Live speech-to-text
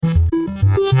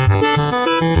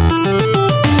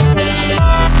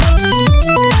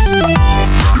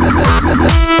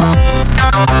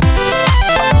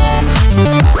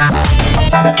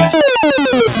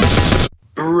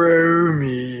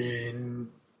Bromine.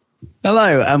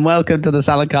 Hello and welcome to the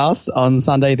Saladcast on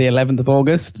Sunday the 11th of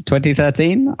August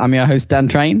 2013. I'm your host Dan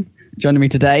Train. Joining me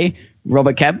today,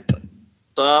 Robert Kemp.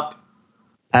 What's up?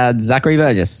 And Zachary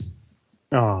Burgess.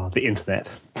 Ah, the internet.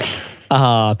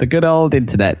 Ah, the good old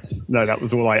internet. No, that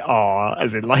was all like,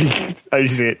 as in like, oh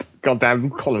shit, goddamn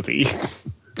quality.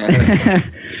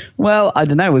 Well, I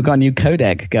don't know. We've got a new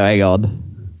codec going on.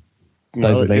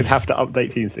 Supposedly. Well, you'd have to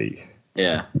update TeamSpeak.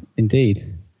 Yeah. Indeed.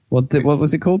 What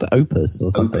was it called? Opus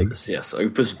or something? Opus, yes.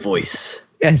 Opus voice.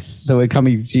 Yes, so we're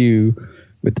coming to you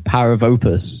with the power of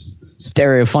Opus.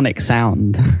 Stereophonic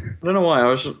sound. I don't know why.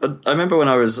 I remember when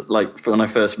I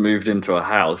first moved into a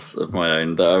house of my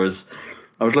own, that I was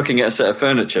looking at a set of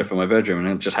furniture for my bedroom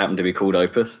and it just happened to be called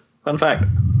Opus. Fun fact.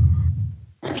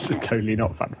 Totally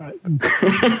not fun fact.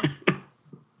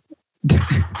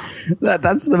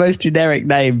 That's the most generic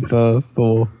name for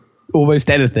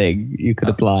almost anything you could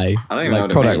apply. I don't even know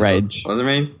what product it means. range. What does it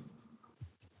mean?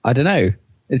 I don't know.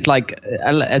 It's like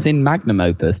as in magnum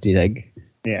opus. Do you think?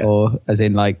 Yeah. Or as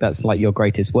in like that's like your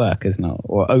greatest work, isn't it?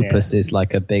 Or opus is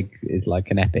like an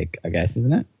epic, I guess,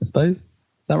 isn't it? I suppose. Is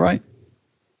that right?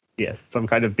 Yes, some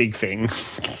kind of big thing.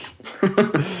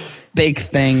 Big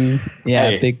thing. Yeah,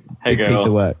 Hey, big girl. piece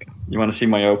of work. You want to see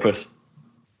my Opus?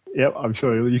 Yep, I'm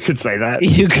sure you could say that.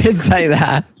 You could say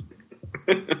that.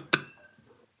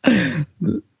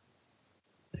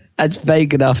 That's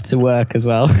vague enough to work as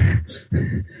well.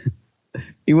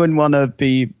 You wouldn't want to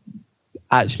be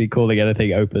actually calling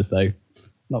anything opus, though.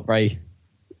 It's not very...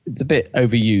 It's a bit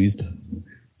overused,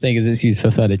 seeing as it's used for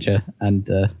furniture and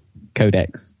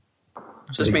codecs.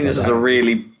 Does this mean this is a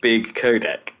really big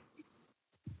codec?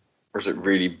 Or is it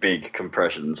really big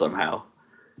compression somehow?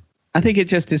 I think it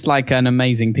just is like an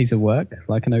amazing piece of work,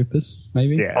 like an opus,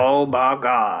 maybe. Yeah. Oh my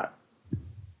god.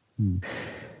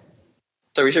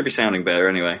 So we should be sounding better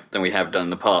anyway than we have done in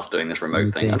the past doing this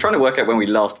remote thing. I'm trying to work out when we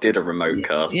last did a remote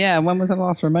cast. Yeah, when was the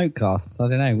last remote cast? I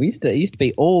don't know. It used to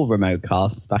be all remote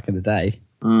casts back in the day.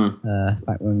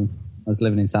 Back when I was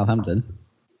living in Southampton.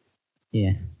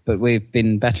 Yeah, but we've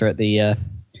been better at the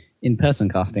in-person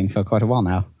casting for quite a while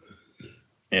now.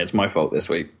 Yeah, it's my fault this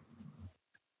week.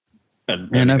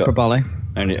 Yeah, no problem.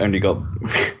 Only got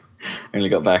only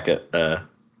got back at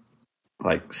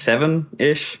like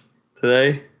 7-ish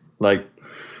today.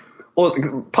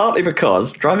 Partly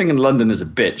because driving in London is a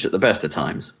bitch at the best of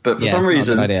times, but for some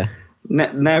reason,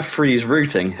 nav freeze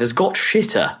routing has got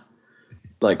shitter.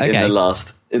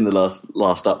 In the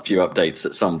last up few updates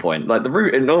at some point, like the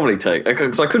route it normally takes,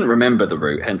 because I couldn't remember the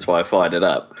route, hence why I fired it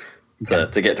up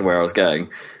to get to where I was going,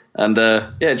 and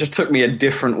it just took me a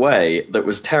different way that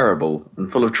was terrible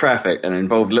and full of traffic and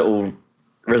involved little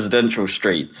residential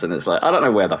streets, and it's like I don't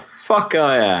know where the fuck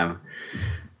I am.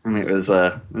 And it was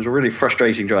a really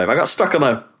frustrating drive. I got stuck on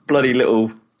a bloody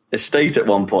little estate at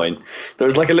one point. There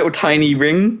was like a little tiny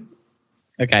ring.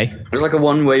 Okay. It was like a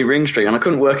one-way ring street, and I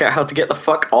couldn't work out how to get the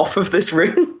fuck off of this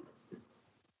ring.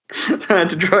 So I had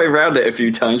to drive around it a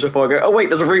few times before I go, oh wait,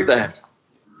 there's a route there.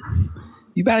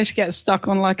 You managed to get stuck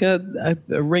on like a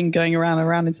ring going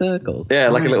around in circles. Yeah,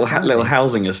 like a little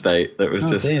housing estate that was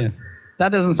just... Dear. That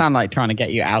doesn't sound like trying to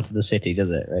get you out of the city, does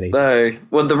it, really? No.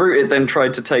 Well, the route it then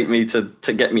tried to take me to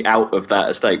get me out of that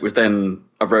estate was then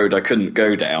a road I couldn't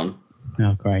go down.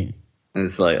 Oh, great. And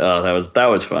it's like, that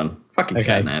was fun. Fucking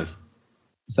sat-navs.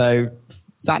 So,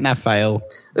 sat-nav fail.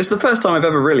 It's the first time I've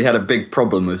ever really had a big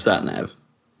problem with sat-nav.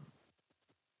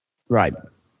 Right.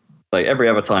 Like, every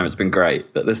other time it's been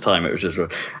great, but this time it was just...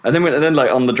 And then like,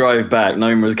 on the drive back,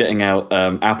 Noma was getting out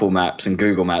Apple Maps and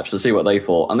Google Maps to see what they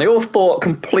thought, and they all thought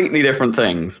completely different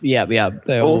things. Yeah.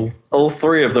 All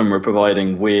three of them were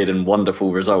providing weird and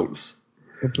wonderful results.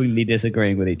 Completely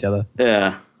disagreeing with each other.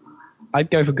 Yeah. I'd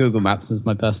go for Google Maps as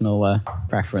my personal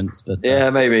preference, but... Yeah,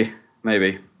 maybe.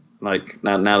 Like,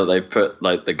 now that they've put,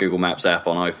 like, the Google Maps app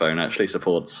on iPhone actually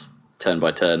supports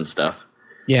turn-by-turn stuff.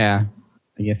 Yeah,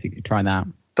 I guess you could try that.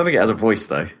 Don't think it has a voice,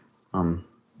 though.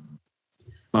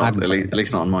 At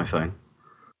least not on my phone.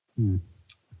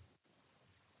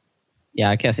 Yeah,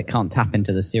 I guess it can't tap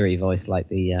into the Siri voice like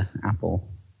the Apple.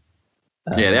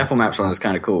 The Apple Maps one is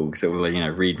kind of cool because it will,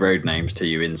 read road names to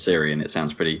you in Siri, and it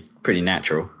sounds pretty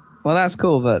natural. Well, that's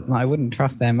cool, but I wouldn't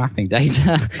trust their mapping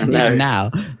data even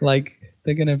now. Like,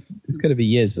 it's gonna be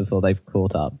years before they've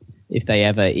caught up, if they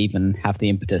ever even have the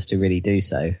impetus to really do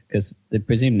so, because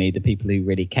presumably the people who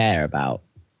really care about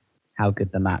how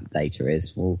good the map data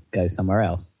is will go somewhere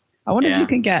else. I wonder if you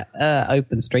can get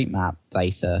OpenStreetMap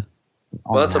data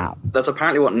on the app. That's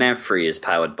apparently what NavFree is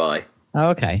powered by. Oh,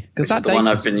 okay. Because that's the one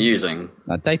I've been using.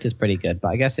 That data's pretty good, but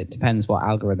I guess it depends what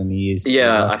algorithm you use to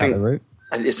I work out the route.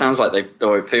 It sounds like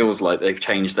it feels like they've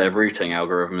changed their routing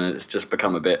algorithm and it's just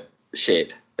become a bit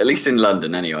shit. At least in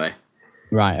London, anyway.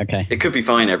 Right, okay. It could be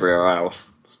fine everywhere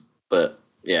else, but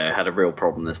yeah, it had a real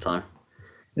problem this time.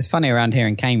 It's funny around here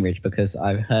in Cambridge because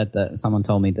I've heard that someone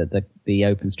told me that the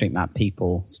OpenStreetMap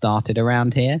people started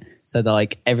around here, so that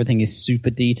like everything is super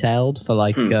detailed for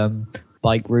like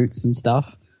bike routes and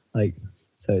stuff. Like,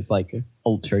 so it's like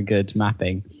ultra good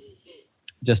mapping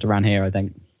just around here, I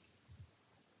think.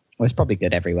 Well, it's probably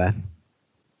good everywhere.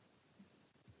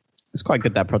 It's quite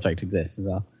good that project exists as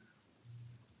well.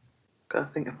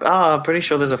 I'm pretty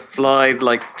sure there's a fly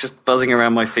like just buzzing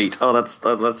around my feet. Oh, that's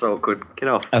awkward. Get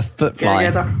off. A foot fly.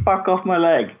 Get the fuck off my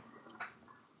leg.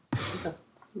 What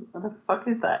the fuck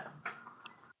is that?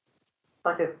 It's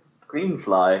like a green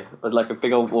fly, but like a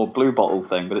big old or blue bottle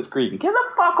thing, but it's green. Get the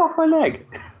fuck off my leg.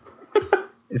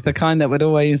 It's the kind that would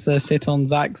always sit on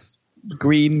Zach's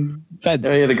green fence.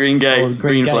 Oh yeah, the green gate.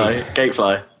 Green fly. Gate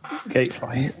fly. Gate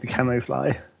fly. The camo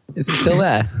fly. Is it still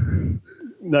there?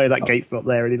 No, that gate's not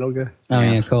there any longer. Oh,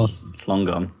 yeah, of course. It's long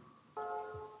gone.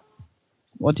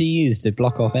 What do you use to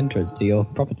block off entrance to your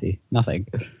property? Nothing.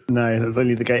 No, there's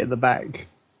only the gate at the back.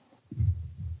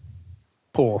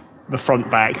 Or the front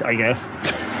back, I guess.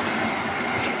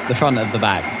 The front of the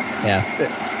back,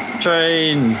 yeah.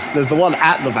 Trains! There's the one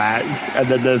at the back, and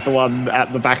then there's the one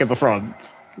at the back of the front.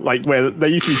 Like, where there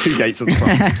used to be two gates at the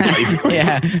front, basically.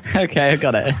 Yeah, okay, I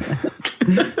got it.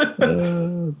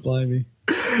 Blimey.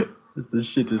 It's the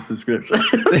shittest description.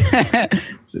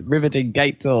 It's riveting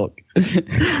gate talk.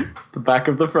 The back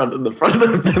of the front and the front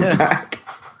of the back.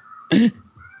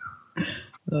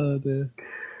 Oh dear.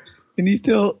 Can you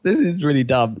still... This is really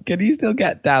dumb. Can you still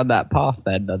get down that path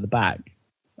then at the back?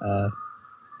 But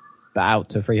out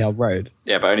to Freehold Road?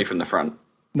 Yeah, but only from the front.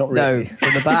 Not really. No,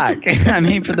 from the back. I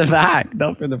mean from the back,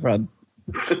 not from the front.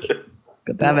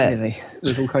 God damn it. Really.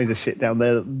 There's all kinds of shit down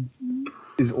there that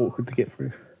is awkward to get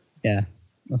through. Yeah.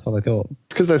 That's what I thought.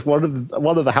 Because there's one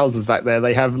of the houses back there.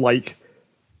 They have like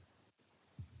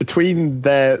between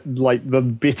their like the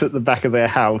bit at the back of their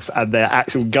house and their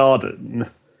actual garden,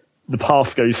 the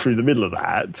path goes through the middle of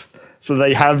that. So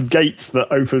they have gates that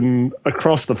open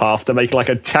across the path to make like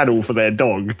a channel for their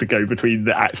dog to go between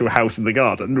the actual house and the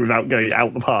garden without going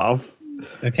out the path.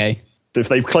 Okay. So if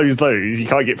they've closed those, you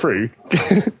can't get through.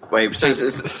 Wait, so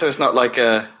it's not like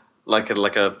a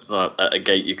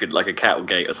gate you could, like a cattle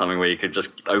gate or something, where you could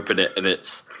just open it and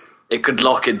it could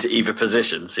lock into either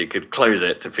position, so you could close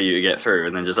it for you to get through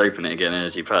and then just open it again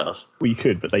as you pass. Well, you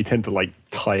could, but they tend to like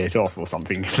tie it off or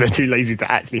something because they're too lazy to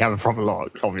actually have a proper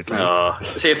lock, obviously. Oh.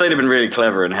 See, if they'd have been really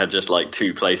clever and had just like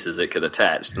two places it could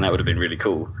attach, then that would have been really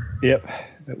cool. Yep,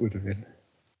 that would have been.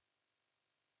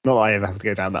 Not that I ever have to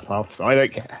go down that path, so I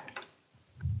don't care.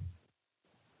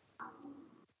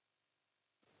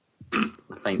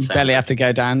 You barely have to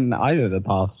go down either of the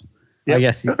paths. Yep. I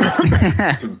guess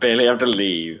You barely have to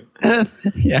leave.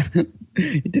 Yeah.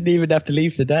 You didn't even have to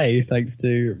leave today, thanks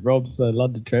to Rob's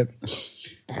London trip.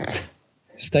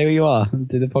 Stay where you are and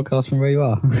do the podcast from where you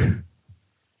are.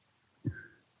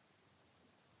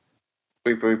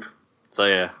 Boop, boop. So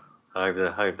yeah, I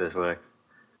hope this works.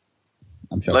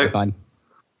 I'm sure it'll be fine.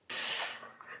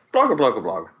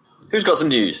 Blogger. Who's got some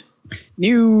news?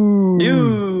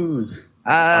 News!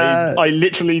 I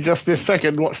literally just this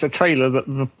second watched a trailer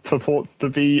that purports to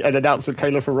be an announcement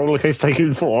trailer for Roller Coaster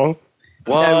Tycoon 4.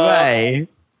 What? No way.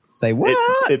 Say what?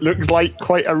 It looks like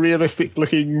quite a realistic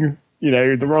looking,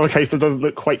 the roller coaster doesn't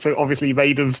look quite so obviously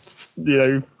made of,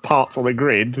 parts on a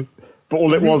grid. But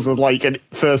all it was like a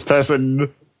first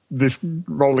person, this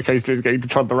roller coaster is going to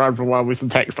trundle around for a while with some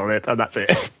text on it, and that's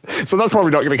it. So that's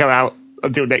probably not going to come out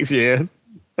until next year,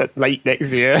 late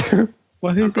next year.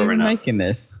 Well, who's even making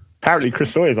this? Apparently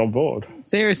Chris Sawyer's on board.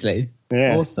 Seriously?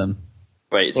 Yeah. Awesome.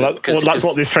 Wait, so that's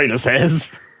what this trailer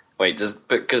says. Wait,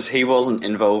 because he wasn't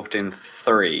involved in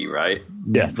 3, right?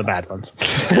 Yeah, the bad one.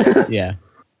 Yeah.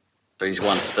 So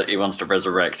he wants to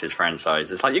resurrect his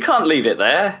franchise. It's like, you can't leave it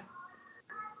there.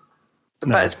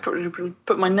 It's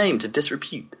put my name to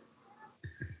disrepute.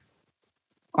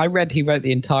 I read he wrote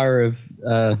the entire of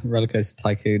Roller Coaster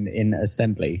Tycoon in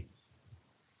assembly.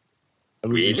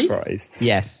 Really? Surprised.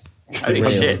 Yes. Holy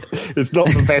shit. It's not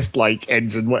the best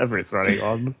engine, whatever it's running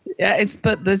on. Yeah,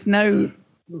 but there's no.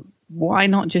 Why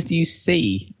not just use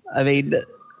C? I mean,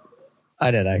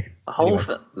 I don't know. The whole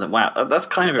wow, that's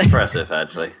kind of impressive,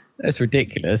 actually. That's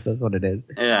ridiculous. That's what it is.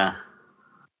 Yeah.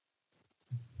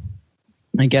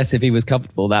 I guess if he was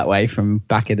comfortable that way from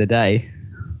back in the day,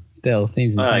 still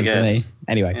seems insane to me.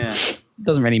 Anyway, it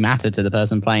doesn't really matter to the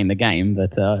person playing the game,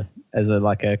 but as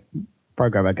a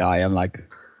programmer guy, I'm like,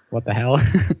 what the hell?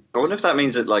 I wonder if that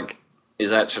means it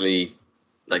is actually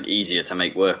like easier to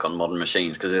make work on modern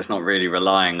machines because it's not really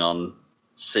relying on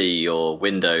C or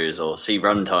Windows or C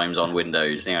runtimes on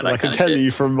Windows. You know, that I can tell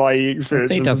you from my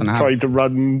experience of trying to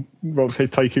run Roller Coaster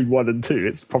Tycoon 1 and 2,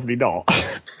 it's probably not.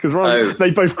 Because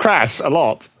they both crash a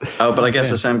lot. Oh, but I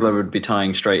guess assembler would be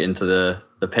tying straight into the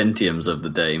Pentiums of the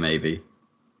day, maybe.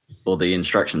 Or the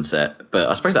instruction set. But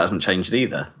I suppose that hasn't changed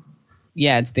either.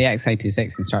 Yeah, it's the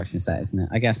x86 instruction set, isn't it?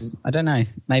 I guess, I don't know.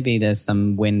 Maybe there's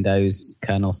some Windows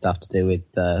kernel stuff to do with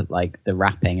the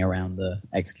wrapping around the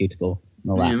executable.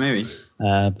 And all that. Yeah, maybe.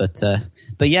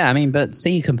 But yeah, I mean, but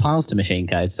C compiles to machine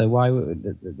code, so why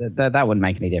that wouldn't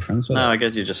make any difference? No, I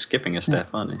guess you're just skipping a step,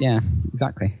 aren't you? Yeah,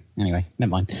 exactly. Anyway, never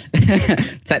mind.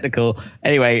 Technical.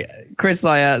 Anyway, Chris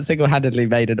Sire single-handedly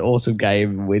made an awesome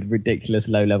game with ridiculous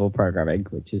low-level programming,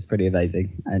 which is pretty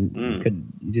amazing, and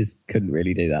you just couldn't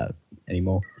really do that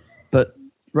anymore. But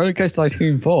Roller Coaster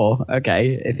Tycoon 4,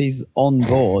 okay, if he's on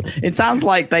board. It sounds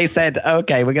like they said,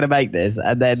 okay, we're going to make this,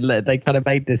 and then they kind of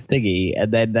made this thingy,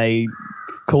 and then they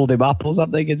called him up or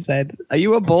something and said, are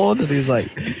you on board? And he was like,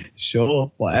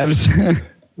 sure, whatever.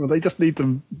 Well, they just need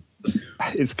them.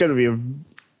 It's going to be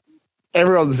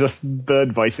everyone's just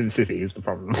burned by SimCity is the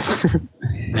problem.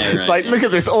 It's like, look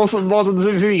at this awesome modern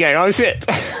SimCity game. Oh, shit.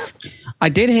 I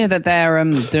did hear that they're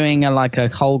doing a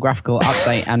whole graphical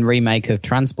update and remake of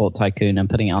Transport Tycoon and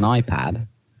putting it on iPad.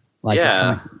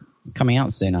 It's coming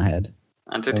out soon, I heard.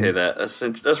 I did hear that.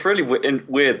 That's really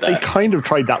weird. They kind of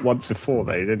tried that once before,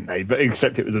 though, didn't they? But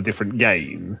except it was a different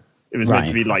game. It was meant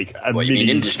to be like a mini... you mean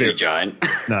Industry Giant?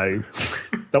 No.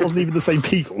 That wasn't even the same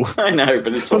people. I know,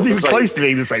 but it's wasn't even close to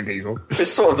being the same people.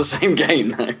 It's sort of the same game,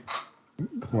 though.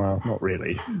 Well, not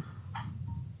really.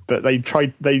 But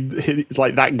it's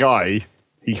like that guy,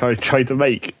 he kind of tried to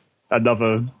make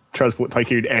another Transport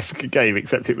Tycoon-esque game,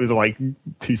 except it was like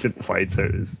too simplified, so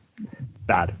it was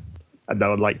bad. And no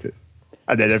one liked it.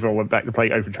 And then everyone went back to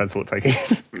playing Open Transport Tycoon.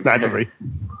 Randomly.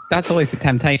 That's always a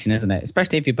temptation, isn't it?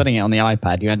 Especially if you're putting it on the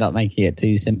iPad, you end up making it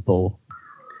too simple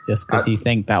just because you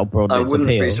think that'll broaden its appeal. I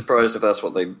wouldn't be surprised if that's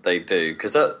what they do,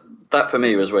 because that for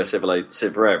me was where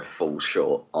Civ Rev falls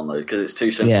short on those, because it's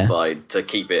too simplified to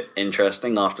keep it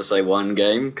interesting after, say, one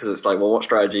game, because it's like, well, what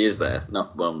strategy is there?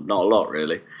 Not a lot,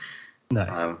 really.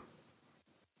 No.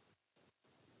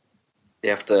 You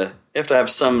have to have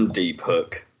some deep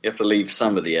hook. You have to leave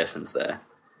some of the essence there.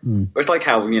 But it's like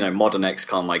how, modern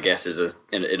XCOM, I guess, is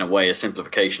in a way a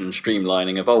simplification and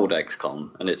streamlining of old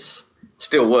XCOM, and it's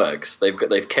still works.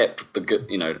 They've kept the good,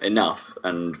 enough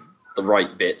and the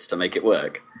right bits to make it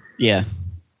work. Yeah,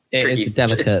 it's a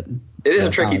delicate. It is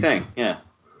a tricky thing. Yeah.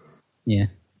 Yeah.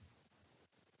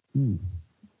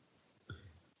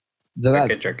 So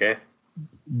that's tricky.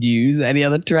 News. Any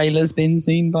other trailers been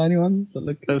seen by anyone?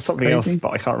 There was something else, but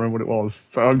I can't remember what it was.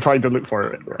 So I'm trying to look for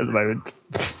it at the moment.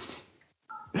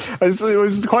 It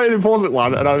was quite an important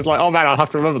one, and I was like, oh man, I'll have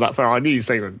to remember that for our news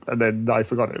segment. And then I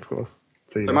forgot it, of course.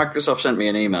 So Microsoft sent me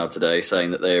an email today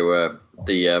saying that they were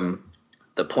the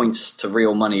points to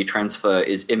real money transfer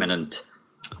is imminent.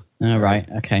 Oh, right,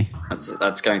 okay.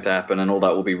 That's going to happen, and all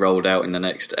that will be rolled out in the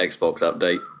next Xbox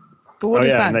update. But what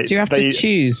is that? Do you have to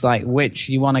choose which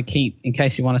you want to keep in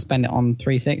case you want to spend it on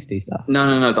 360 stuff?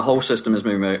 No. The whole system is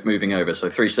moving over, so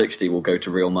 360 will go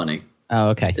to real money. Oh,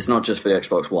 okay. It's not just for the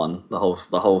Xbox One. The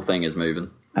whole thing is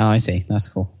moving. Oh, I see. That's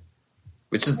cool.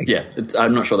 Which is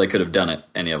I'm not sure they could have done it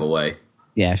any other way.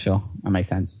 Yeah, sure. That makes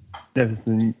sense. There was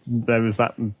the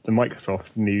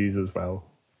Microsoft news as well,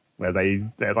 where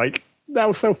they're like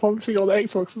now self-publishing on the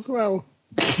Xbox as well.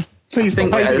 Please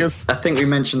stop hating us. I think we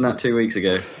mentioned that 2 weeks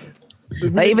ago.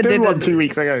 We even did one 2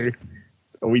 weeks ago.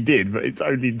 We did, but it's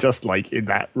only just like in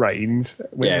that range.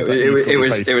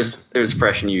 It was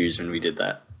fresh news when we did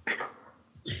that.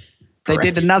 They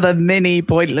did another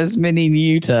pointless mini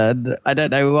U-turn. I don't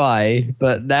know why,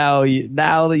 but now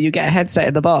that you get a headset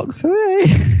in the box.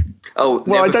 Oh,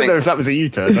 well, I don't know if that was a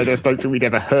U-turn. I just don't think we'd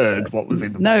ever heard what was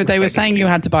in the box. No, they were saying you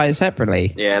had to buy it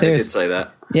separately. Yeah, they did say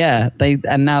that. Yeah,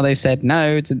 now they've said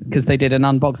no, because they did an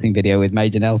unboxing video with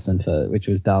Major Nelson which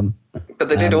was dumb. But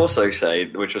they did also say,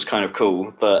 which was kind of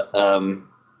cool,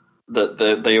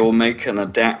 that they will make an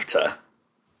adapter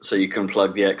so you can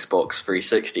plug the Xbox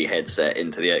 360 headset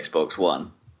into the Xbox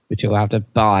One. Which you'll have to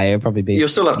buy. It'll probably be... You'll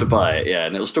still have to buy it, yeah,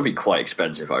 and it'll still be quite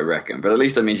expensive, I reckon. But at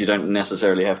least that means you don't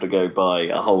necessarily have to go buy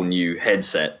a whole new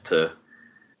headset to...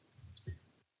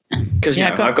 Because,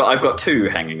 I've got two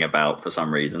hanging about for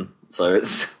some reason, so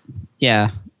it's...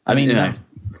 Yeah, I mean... at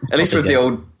least with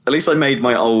At least I made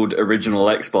my old original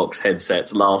Xbox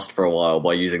headsets last for a while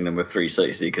by using them with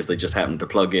 360 because they just happened to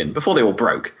plug in before they all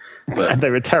broke. But and they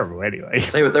were terrible anyway.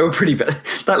 They were pretty bad.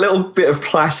 That little bit of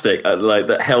plastic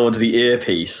that held the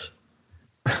earpiece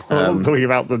I wasn't talking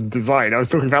about the design. I was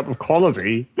talking about the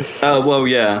quality. Oh well,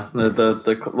 yeah. Well,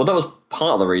 that was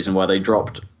part of the reason why they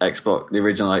dropped the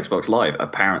original Xbox Live.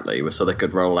 Apparently, was so they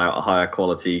could roll out a higher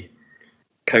quality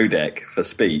codec for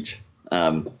speech,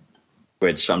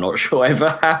 which I'm not sure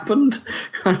ever happened.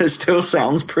 It still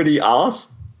sounds pretty arse.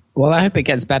 Well, I hope it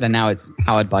gets better now. It's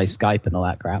powered by Skype and all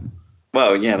that crap.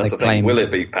 Well, yeah, that's the thing. Will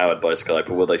it be powered by Skype,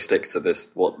 or will they stick to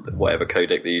this whatever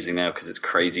codec they're using now because it's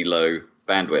crazy low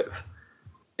bandwidth?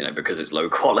 Because it's low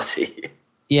quality.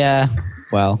 Yeah,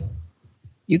 well,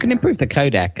 you can improve the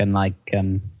codec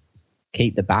and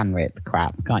keep the bandwidth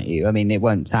crap, can't you? I mean, it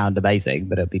won't sound amazing,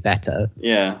 but it'll be better.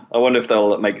 Yeah, I wonder if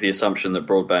they'll make the assumption that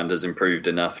broadband has improved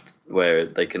enough where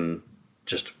they can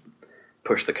just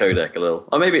push the codec a little,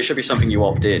 or maybe it should be something you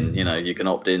opt in. You can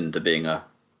opt in to being a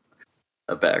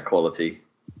better quality.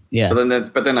 Yeah.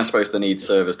 But then I suppose they need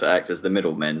servers to act as the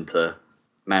middlemen to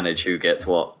manage who gets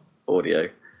what audio.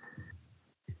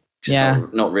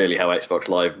 Not really how Xbox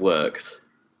Live worked.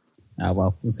 Oh,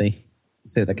 well, we'll see.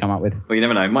 See what they come up with. Well, you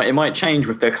never know. It might change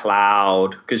with the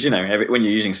cloud because when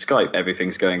you're using Skype,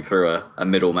 everything's going through a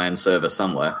middleman server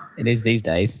somewhere. It is these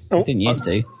days. It didn't used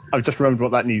to. I've just remembered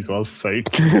what that news was. So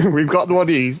we've got more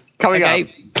news coming up.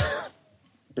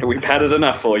 We padded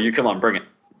enough for you. Come on, bring it.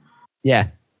 Yeah.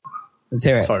 Let's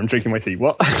hear it. Sorry, I'm drinking my tea.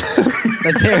 What?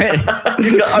 Let's hear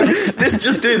it. This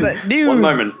just in. News. One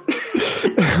moment.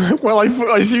 Well, I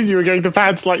assumed you were going to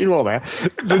pad slightly more there.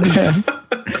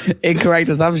 Incorrect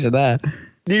assumption there.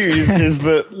 News is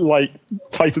that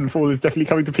Titanfall is definitely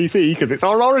coming to PC because it's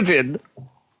on Origin.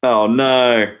 Oh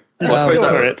no! I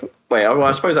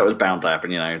suppose that was bound to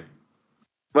happen.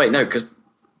 Wait, no, because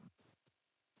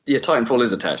Titanfall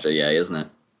is attached to EA, isn't it?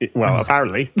 Well,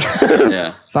 apparently.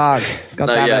 Yeah. Fuck.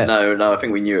 No. I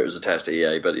think we knew it was attached to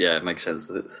EA, but yeah, it makes sense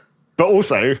that it's. But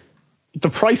also, the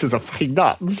prices are fucking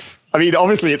nuts. I mean,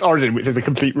 obviously it's Origin, which is a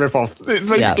complete rip-off. It's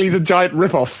basically the giant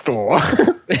rip-off store.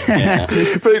 Yeah.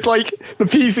 But it's the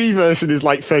PC version is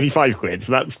 35 quid,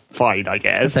 so that's fine, I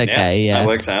guess. That's okay, yeah. That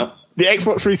works out. The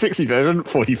Xbox 360 version,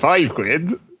 45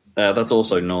 quid. That's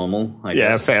also normal, I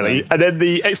guess. Yeah, fairly. So. And then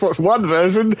the Xbox One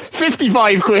version,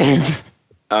 55 quid.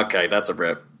 Okay, that's a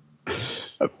rip.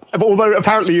 Although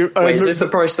apparently, wait, is this the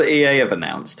price that EA have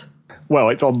announced? Well,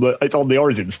 it's on the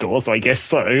Origin store, so I guess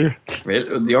so.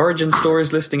 Really? The Origin store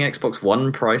is listing Xbox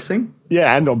One pricing?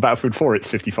 Yeah, and on Battlefield 4, it's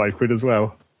 55 quid as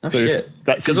well. Oh, so shit!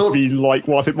 That seems to be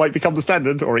what it might become the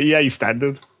standard or EA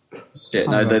standard. Shit!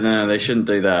 No, they shouldn't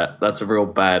do that. That's a real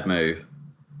bad move.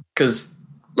 Because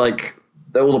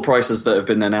all the prices that have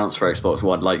been announced for Xbox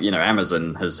One,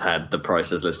 Amazon has had the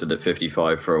prices listed at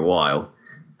 55 for a while.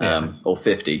 Or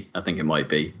 50, I think it might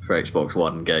be, for Xbox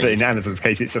One games. But in Amazon's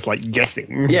case, it's just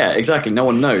guessing. Yeah, exactly. No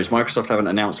one knows. Microsoft haven't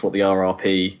announced what the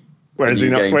RRP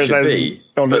should be.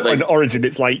 On Origin,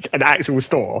 it's an actual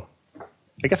store.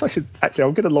 I guess I'm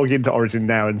going to log into Origin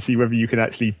now and see whether you can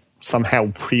actually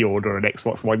somehow pre-order an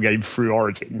Xbox One game through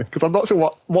Origin. Because I'm not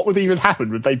sure what would even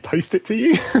happen. Would they post it to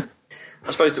you?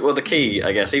 I suppose, the key,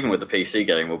 I guess, even with the PC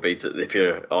game, will be if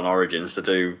you're on Origins to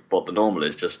do what the normal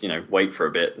is, just, wait for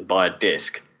a bit and buy a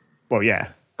disc. Well, yeah.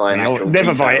 I'll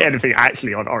never buy anything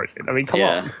actually on Origin. I mean, come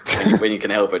on. when you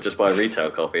can help it, just buy a retail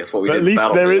copy. That's what we did with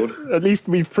Battlefield. At least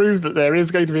we've proved that there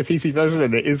is going to be a PC version,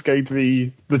 and it is going to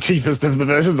be the cheapest of the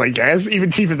versions, I guess.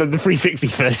 Even cheaper than the 360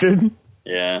 version.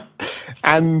 Yeah.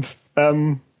 And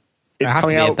it's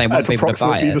coming out at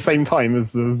approximately the same time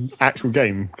as the actual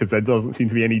game, because there doesn't seem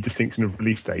to be any distinction of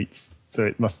release dates. So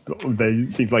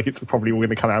it seems like it's probably all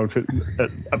going to come out at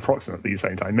approximately the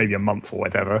same time, maybe a month or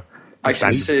whatever. I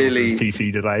sincerely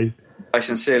PC delay. I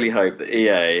sincerely hope that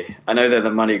EA. I know they're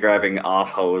the money grabbing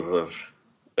assholes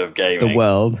of gaming. The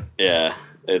world. Yeah,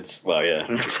 it's by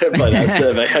that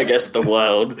survey, I guess the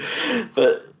world.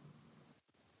 But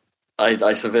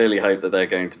I severely hope that they're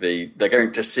going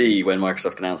to see when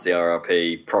Microsoft announced the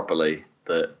RRP properly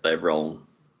that they're wrong,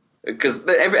 because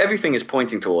everything is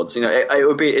pointing towards.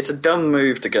 It's a dumb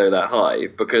move to go that high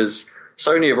because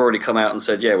Sony have already come out and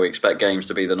said, yeah, we expect games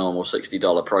to be the normal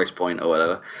 $60 price point or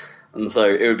whatever. And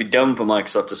so it would be dumb for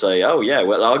Microsoft to say, oh, yeah,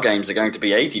 well, our games are going to be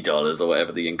 $80 or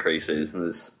whatever the increase is.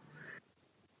 And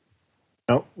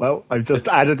oh, well, I've just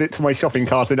added it to my shopping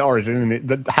cart in Origin,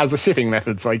 and it has a shipping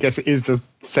method, so I guess it is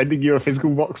just sending you a physical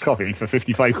box copy for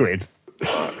 55 quid.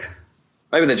 Fuck.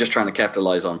 Maybe they're just trying to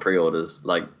capitalize on pre-orders,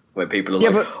 where people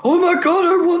are oh my god,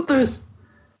 I want this!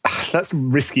 That's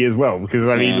risky as well, because,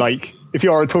 I mean, if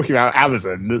you're talking about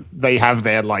Amazon, they have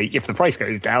their, if the price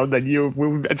goes down, then you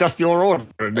will adjust your order.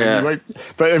 And you won't.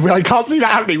 But I can't see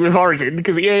that happening with Origin,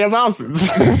 because EA are bastards.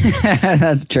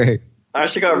 That's true. I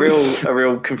actually got a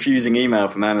real confusing email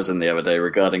from Amazon the other day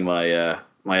regarding my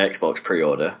my Xbox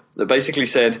pre-order that basically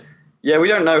said, yeah, we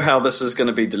don't know how this is going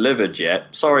to be delivered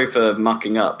yet. Sorry for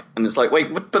mucking up. And it's like,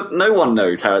 wait, but no one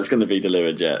knows how it's going to be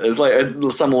delivered yet. It was like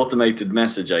some automated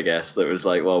message, I guess, that was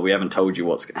like, well, we haven't told you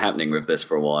what's happening with this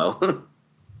for a while.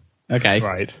 Okay.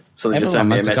 Right. So they just sent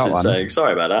me a message saying,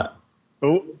 sorry about that.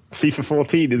 Oh, FIFA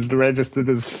 14 is registered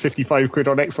as 55 quid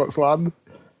on Xbox One.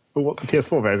 But what's the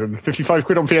PS4 version? 55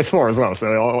 quid on PS4 as well.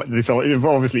 So this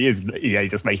obviously is EA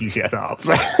just making shit up.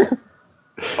 So.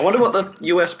 I wonder what the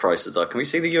US prices are. Can we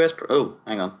see the US? Oh,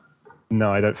 hang on.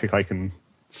 No, I don't think I can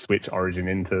switch Origin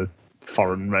into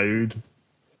foreign mode.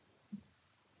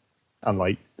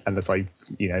 Unless I'd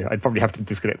probably have to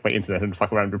disconnect my internet and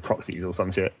fuck around with proxies or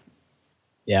some shit.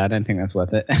 Yeah, I don't think that's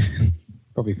worth it.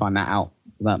 Probably find that out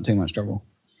without too much trouble.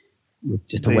 With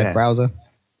just a web browser.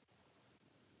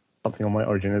 Something on my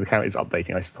Origin account is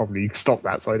updating. I should probably stop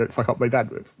that so I don't fuck up my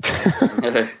bandwidth.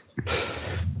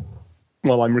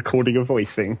 While I'm recording a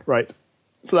voice thing. Right.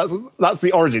 So that's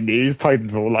the Origin news.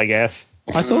 Titanfall, I guess.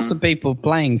 I saw some people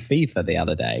playing FIFA the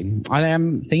other day. I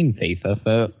haven't seen FIFA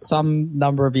for some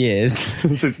number of years.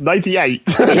 Since 98.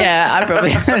 Yeah, I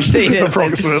probably haven't seen it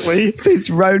approximately.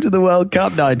 Since Road to the World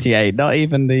Cup 98, not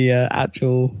even the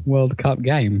actual World Cup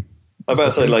game. I about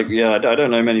to say, I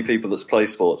don't know many people that play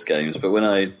sports games, but when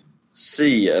I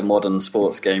see a modern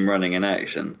sports game running in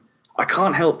action, I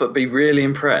can't help but be really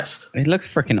impressed. It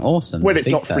looks freaking awesome. When it's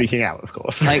not freaking out, of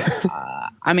course.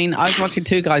 I mean, I was watching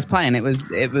two guys playing. It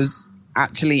was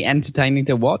actually entertaining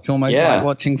to watch, almost like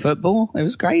watching football. It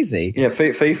was crazy. Yeah,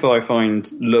 FIFA I find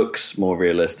looks more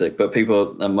realistic, but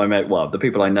people, the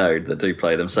people I know that do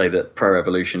play them say that Pro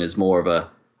Evolution is more of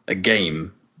a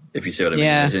game. If you see what I mean,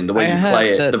 as in the way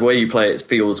you play it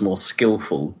feels more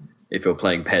skillful if you're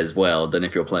playing PES well than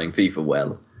if you're playing FIFA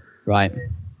well. Right.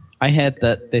 I heard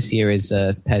that this year is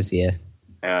PES year.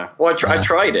 Yeah. Well, I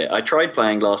tried it. I tried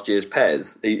playing last year's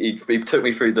PES. He took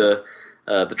me through the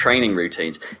training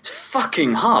routines. It's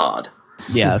fucking hard.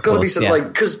 Yeah, it's got to be something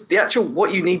because the actual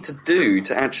what you need to do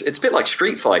to actually, it's a bit like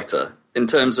Street Fighter in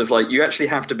terms of you actually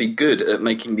have to be good at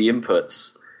making the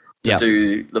inputs to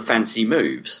do the fancy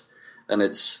moves. And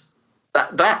it's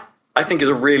that I think is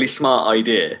a really smart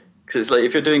idea because it's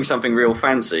if you're doing something real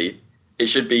fancy, it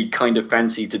should be kind of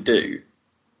fancy to do.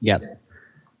 Yep.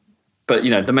 But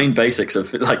the main basics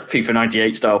of FIFA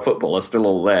 98 style football are still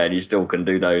all there, and you still can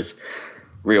do those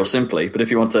real simply. But if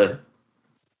you want to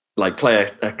play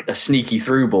a sneaky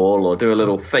through ball or do a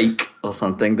little fake or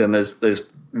something, then there's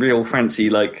real fancy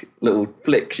little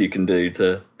flicks you can do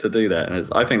to do that, and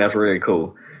I think that's really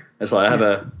cool. It's I'm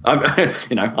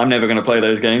never going to play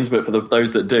those games, but for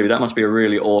those that do, that must be a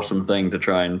really awesome thing to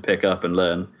try and pick up and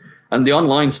learn. And the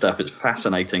online stuff is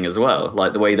fascinating as well,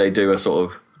 like the way they do a sort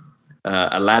of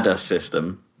a ladder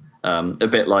system, a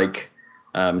bit like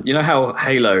how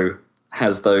Halo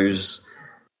has those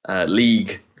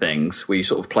league things where you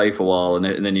sort of play for a while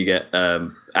and then you get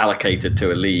allocated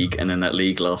to a league, and then that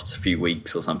league lasts a few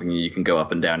weeks or something, and you can go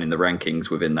up and down in the rankings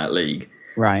within that league.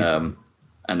 Right.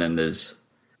 And then there's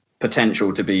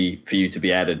potential for you to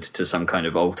be added to some kind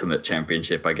of ultimate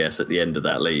championship, I guess, at the end of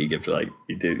that league if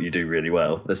you do really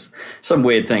well. There's some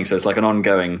weird thing, so it's like an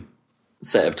ongoing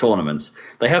set of tournaments.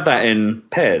 They have that in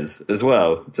PES as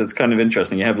well, so it's kind of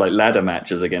interesting. You have ladder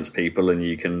matches against people, and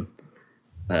you can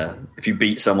if you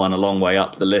beat someone a long way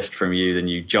up the list from you, then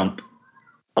you jump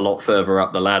a lot further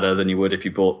up the ladder than you would if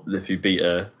you beat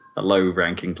a low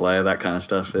ranking player. That kind of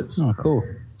stuff. It's cool.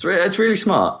 It's really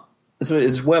smart.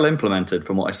 It's well implemented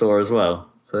from what I saw as well.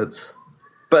 So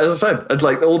but as I said, it's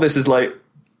all this is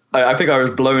I think I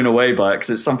was blown away by it because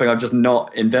it's something I've just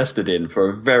not invested in for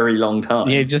a very long time.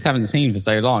 You just haven't seen for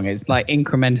so long. It's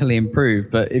incrementally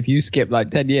improved, but if you skip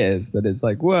 10 years, then it's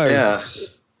whoa. Yeah.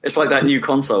 It's like that new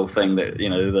console thing that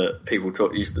that people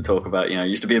used to talk about.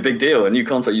 Used to be a big deal. A new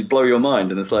console, you'd blow your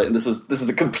mind, and it's this is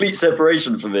a complete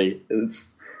separation for me. It's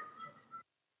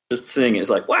just seeing it.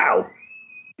 It's wow,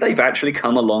 they've actually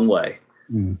come a long way,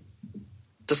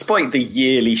 despite the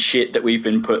yearly shit that we've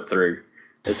been put through.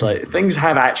 It's things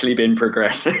have actually been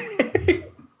progressing.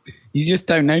 You just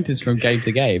don't notice from game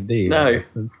to game, do you? No,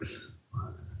 it's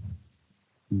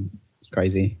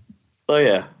crazy. So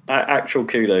yeah, actual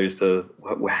kudos to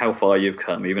how far you've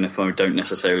come, even if I don't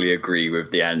necessarily agree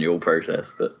with the annual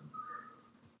process. But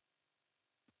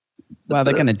they're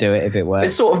going to do it if it works.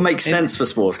 It sort of makes sense for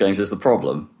sports games is the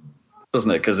problem,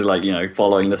 doesn't it? Because it's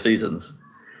following the seasons.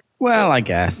 Well, I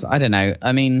guess. I don't know.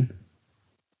 I mean,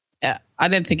 I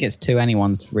don't think it's to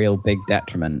anyone's real big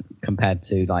detriment compared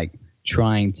to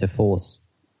trying to force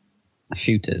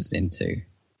shooters into.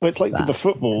 Well, it's with the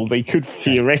football, they could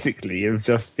theoretically have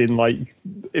just been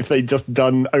if they'd just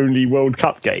done only World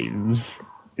Cup games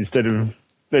instead of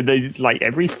Then it's like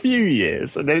every few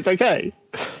years, and then it's okay.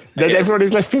 Then everyone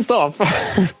is less pissed off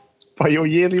by your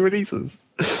yearly releases.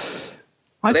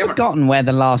 I've forgotten where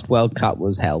the last World Cup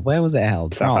was held. Where was it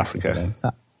held? South Africa.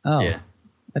 Yeah.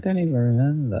 I don't even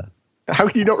remember. How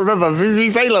can you not remember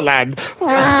Vuvuzela Land?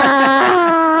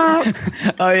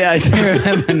 Oh yeah, I do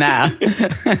remember now.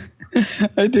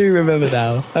 I do remember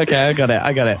now. Okay, I got it.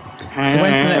 So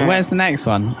where's the next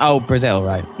one? Oh, Brazil,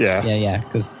 right? Yeah.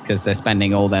 Because they're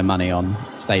spending all their money on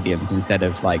stadiums instead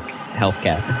of like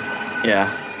healthcare.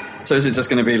 Yeah. So is it just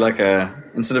going to be like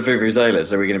instead of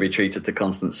vuvuzelas, are we going to be treated to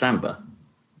constant samba?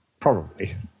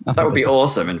 Probably. That would be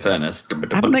awesome, in fairness.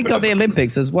 Haven't they got the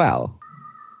Olympics as well?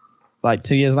 Like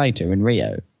 2 years later in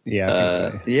Rio. Yeah,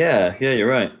 I think so. Yeah, you're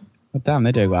right. Oh, damn,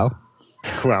 they're doing well.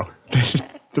 Well,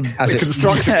 the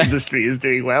construction industry is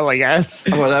doing well, I guess.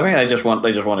 Well, I mean, they just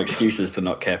want excuses to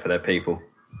not care for their people.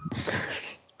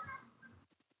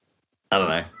 I don't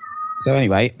know. So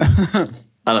anyway, I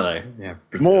don't know. Yeah,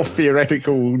 more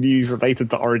theoretical news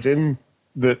related to Origin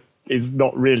that is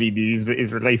not really news, but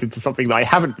is related to something that I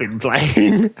haven't been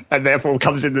playing, and therefore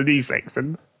comes in the news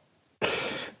section.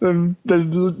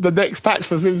 The next patch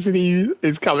for SimCity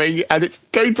is coming, and it's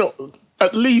going to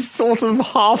at least sort of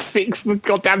half fix the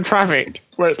goddamn traffic.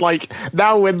 Where it's like,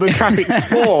 now when the traffic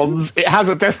spawns, it has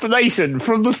a destination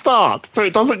from the start, so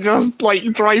it doesn't just like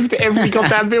drive to every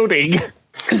goddamn building.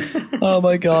 Oh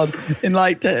my god! In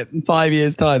like 5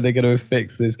 years' time, they're going to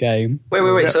fix this game. Wait.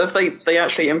 Yeah. So if they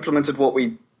actually implemented what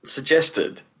we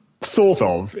suggested, sort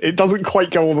of, it doesn't quite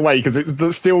go all the way because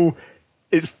it's still.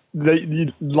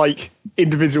 Like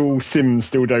individual Sims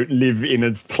still don't live in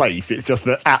a place. It's just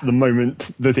that at the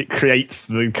moment that it creates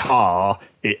the car,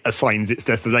 it assigns its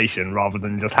destination rather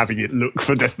than just having it look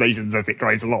for destinations as it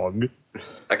drives along.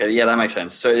 Okay, yeah, that makes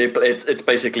sense. So it's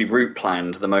basically route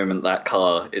planned the moment that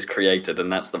car is created,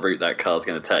 and that's the route that car's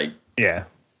going to take. Yeah,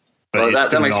 but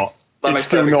it's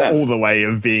still not all the way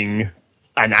of being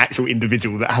an actual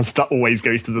individual that has always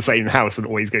goes to the same house and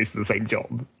always goes to the same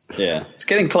job. Yeah, it's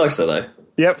getting closer though.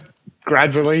 Yep,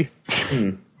 gradually.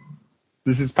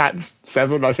 This is patch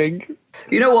 7, I think.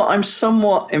 You know what? I'm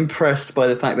somewhat impressed by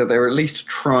the fact that they're at least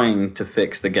trying to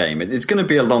fix the game. It's going to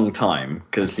be a long time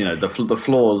because the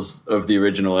flaws of the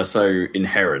original are so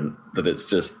inherent that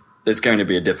it's going to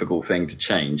be a difficult thing to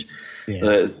change.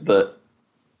 Yeah. But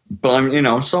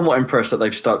I'm somewhat impressed that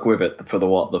they've stuck with it for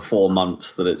the 4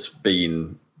 months that it's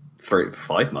been.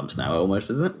 5 months now,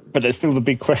 almost, isn't it? But there's still the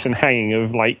big question hanging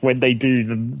of like when they do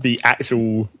the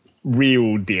actual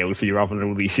real DLC rather than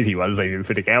all these shitty ones they've been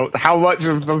putting out. How much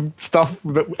of the stuff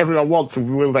that everyone wants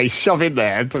will they shove in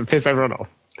there to piss everyone off?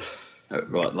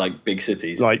 Right, like big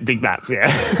cities, like big maps, yeah.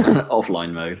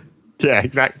 Offline mode. Yeah,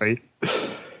 exactly.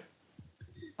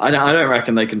 I don't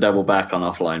reckon they can double back on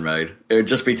offline mode. It would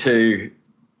just be too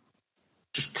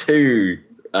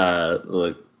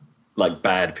like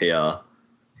bad PR.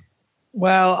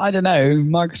 Well, I don't know.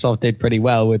 Microsoft did pretty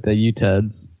well with the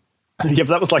U-turns. Yeah,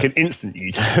 but that was like an instant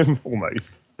U-turn,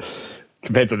 almost.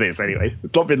 Compared to this, anyway.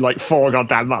 It's not been like 4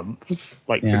 goddamn months.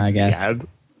 Like, yeah, I guess. Had.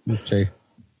 That's true.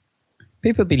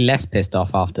 People would be less pissed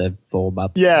off after 4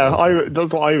 months. Yeah,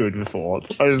 that's what I would have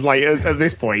thought. I was like, at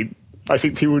this point, I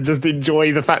think people would just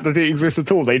enjoy the fact that it exists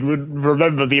at all. They wouldn't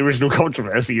remember the original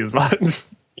controversy as much.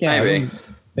 Yeah, maybe.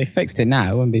 They fixed it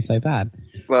now, it wouldn't be so bad.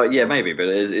 Well, yeah, maybe, but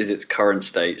is its current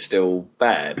state still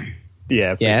bad?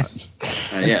 Yeah. Yes.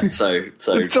 Yeah. So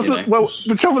it's just well,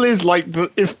 the trouble is, like,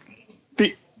 if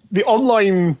the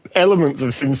online elements of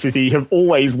SimCity have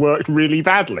always worked really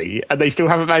badly, and they still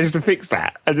haven't managed to fix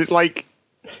that, and it's like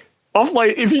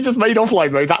offline. If you just made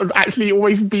offline mode, that would actually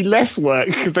always be less work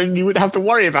because then you wouldn't have to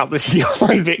worry about the shitty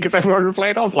online bit because everyone would play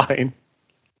it offline.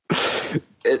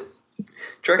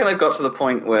 Do you reckon they've got to the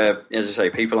point where, as I say,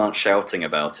 people aren't shouting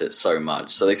about it so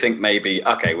much, so they think maybe,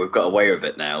 okay, we've got away with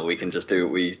it now, we can just do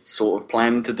what we sort of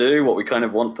plan to do, what we kind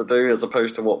of want to do, as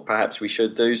opposed to what perhaps we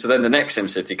should do. So then the next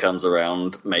SimCity comes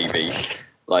around, maybe,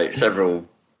 like several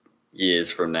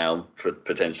years from now,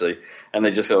 potentially, and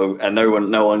they just go, and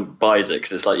no one buys it,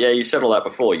 because it's like, yeah, you said all that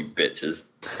before, you bitches.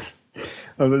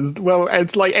 Well,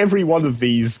 it's like every one of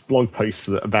these blog posts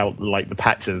about like the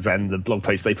patches and the blog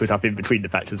posts they put up in between the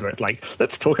patches where it's like,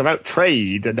 let's talk about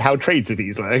trade and how trade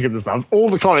cities work and stuff.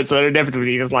 All the comments are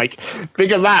inevitably just like,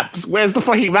 bigger maps, where's the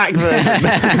fucking Mac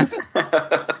version?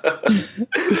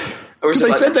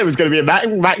 They said there was going to be a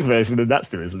Mac version and that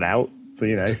still isn't out, so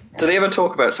you know. Do they ever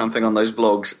talk about something on those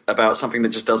blogs about something that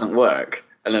just doesn't work?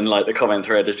 And then like the comment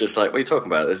thread is just like, what are you talking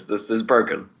about? This is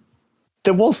broken.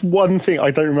 There was one thing,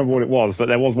 I don't remember what it was, but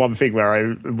there was one thing where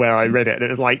I read it and it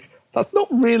was like, That's not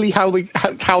really how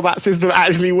that system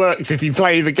actually works if you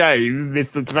play the game,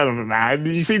 Mr. Development Man.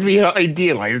 You seem to be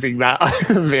idealising that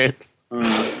a bit.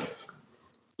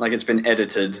 Like it's been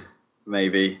edited,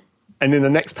 maybe. And in the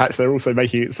next patch, they're also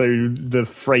making it so the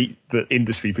freight that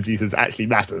industry produces actually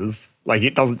matters. Like,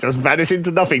 it doesn't just vanish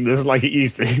into nothingness like it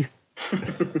used to.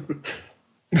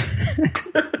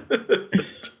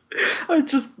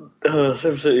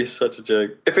 SimCity is such a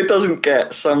joke. If it doesn't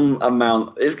get some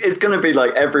amount, it's going to be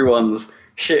like everyone's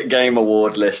shit game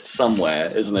award list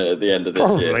somewhere, isn't it? At the end of this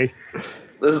Probably.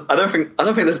 year, I don't think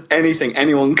there's anything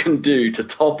anyone can do to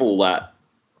topple that.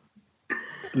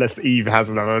 Unless Eve has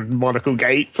another monocle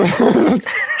gate. That's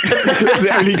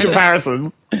the only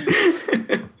comparison.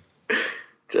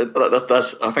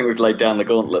 I think we've laid down the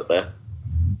gauntlet there.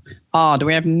 Do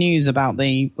we have news about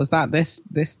was that this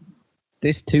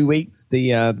 2 weeks,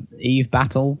 the Eve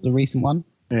battle, the recent one?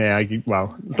 Yeah, it's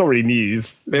not really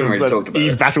news. We haven't really talked about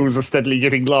Eve it. battles are steadily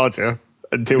getting larger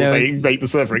until they make the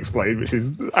server explode, which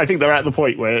is, I think they're at the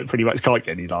point where it pretty much can't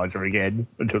get any larger again.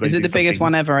 Until they Is it the biggest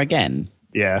one ever again?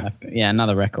 Yeah. Yeah,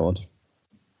 another record.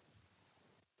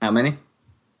 How many?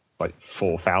 Like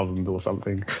 4,000 or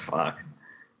something. Fuck.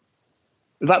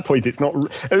 At that point, it's not.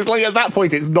 It's like at that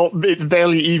point, it's not. It's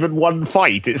barely even one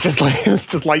fight. It's just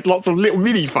like lots of little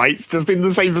mini fights just in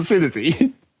the same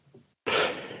vicinity.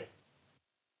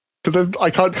 Because I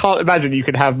can't imagine you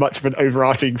can have much of an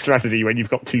overarching strategy when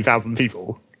you've got 2,000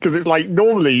 people. Because it's like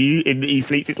normally in the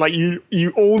E-fleets, it's like you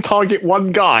all target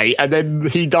one guy and then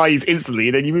he dies instantly,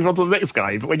 and then you move on to the next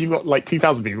guy. But when you've got like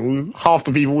 2,000 people, half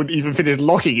the people wouldn't even finish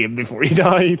locking him before he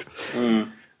died.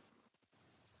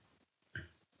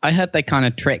 I heard they kind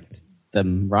of tricked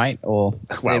them, right? Or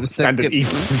Well, it was standard E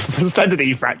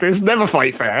practice. Never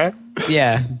fight fair.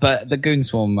 Yeah, but the Goon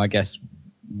Swarm, I guess,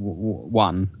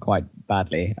 won quite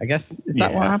badly. I guess is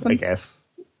that what happened? I guess.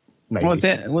 Maybe.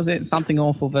 Was it something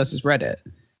awful versus Reddit?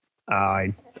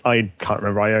 I can't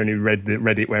remember. I only read the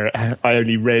Reddit I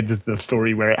only read the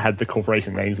story where it had the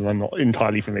corporation names, and I'm not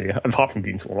entirely familiar. Apart from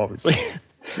Goon Swarm, obviously.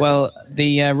 Well,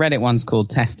 the Reddit one's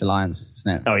called Test Alliance,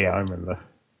 isn't it? Oh yeah, I remember.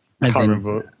 I can't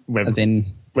remember whether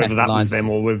that was them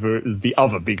or whether it was the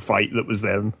other big fight that was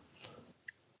them.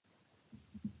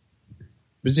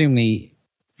 Presumably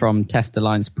from Test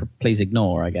Alliance, please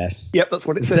ignore, I guess. Yep, that's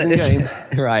what it says in the game.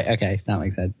 Right, okay, that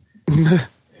makes sense.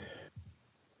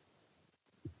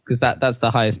 Because that's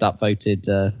the highest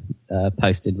upvoted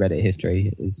posted Reddit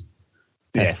history is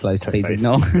test close, please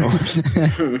ignore.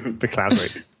 The cloud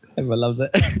rate. Everyone loves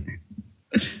it.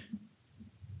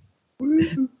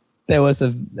 There was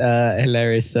a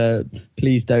hilarious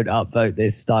please don't upvote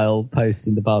this style post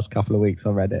in the past couple of weeks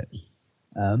on Reddit.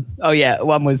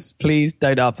 One was please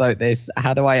don't upvote this.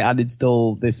 How do I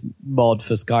uninstall this mod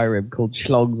for Skyrim called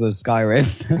Schlogs of Skyrim?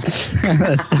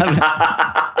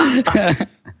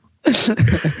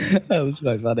 That was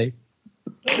quite funny.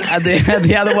 And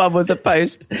the other one was a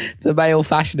post to male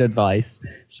fashion advice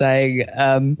saying,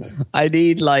 I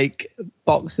need like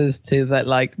boxes to that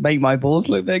like make my balls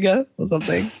look bigger or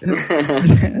something.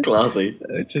 Classy.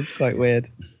 Which is quite weird.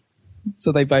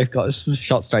 So they both got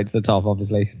shot straight to the top,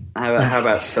 obviously. How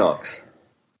about socks?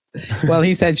 Well,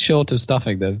 he said short of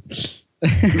stuffing them.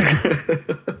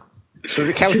 Does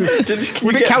it count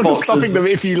would it count as stuffing them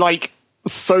if you like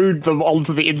sewed them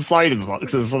onto the inside of the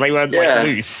boxes so they weren't like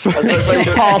loose?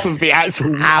 It's part of the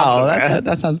actual. Ow,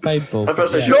 that sounds painful.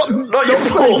 Not your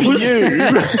balls.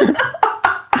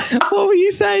 What were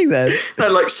you saying then? No,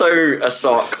 like sew a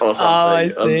sock or something. Oh, I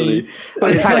see.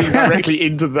 Padding directly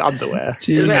into the underwear.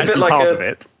 Isn't it a bit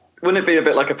like wouldn't it be a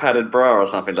bit like a padded bra or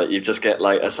something? Like you just get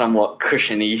like a somewhat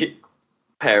cushiony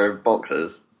pair of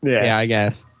boxers. Yeah, I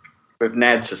guess. With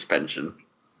NAD suspension.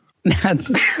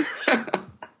 It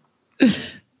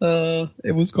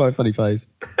was quite funny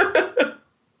faced.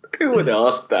 Who would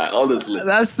ask that, honestly?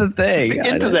 That's the thing. It's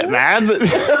the internet, man.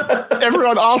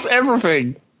 Everyone asks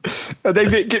everything. And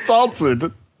then it gets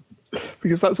answered.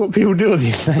 Because that's what people do on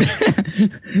the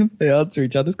internet. They answer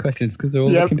each other's questions because they're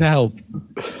all looking to help.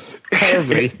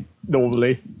 Terribly,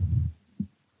 normally.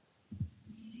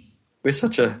 We're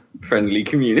such a friendly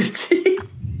community.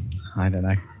 I don't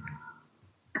know.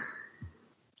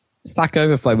 Stack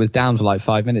Overflow was down for like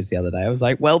 5 minutes the other day. I was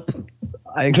like, well,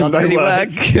 I can't do any work.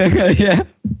 Yeah.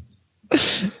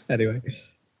 Anyway.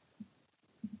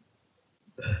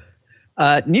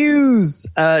 News!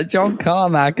 John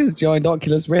Carmack has joined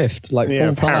Oculus Rift, full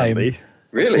apparently. time.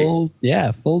 Really?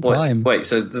 Full time. Wait,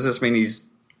 so does this mean he's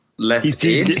left He's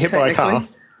due to get hit by a car?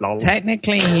 Lol.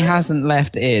 Technically, he hasn't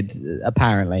left id,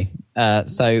 apparently.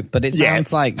 But it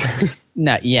sounds like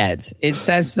Not yet. It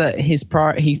says that he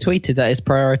tweeted that his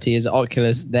priority is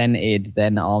Oculus, then id,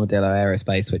 then Armadillo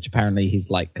Aerospace, which apparently he's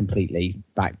like completely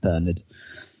backburnered.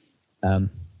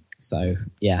 So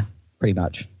yeah, pretty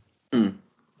much.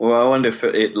 Well, I wonder if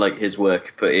his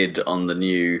work put id on the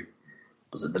new,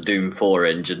 was it the Doom 4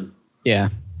 engine? Yeah,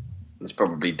 it's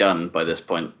probably done by this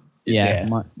point. Yeah.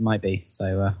 Might be.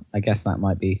 So I guess that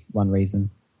might be one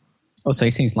reason. Also,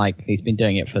 he seems like he's been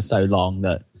doing it for so long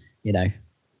that,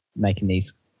 making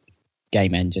these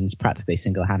game engines practically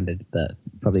single-handed, that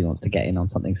probably wants to get in on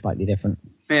something slightly different.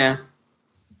 Yeah.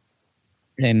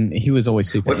 And he was always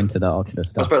super into the Oculus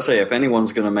stuff. I was about to say, if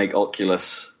anyone's going to make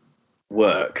Oculus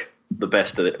work the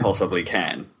best that it possibly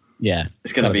can,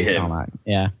 it's going to be him. Tarmac.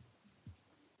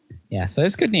 Yeah, so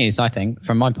it's good news, I think,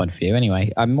 from my point of view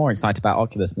anyway. I'm more excited about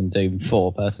Oculus than Doom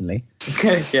 4, personally.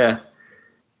 Yeah.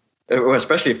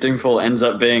 Especially if Doom 4 ends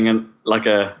up being an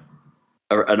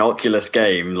Oculus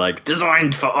game, like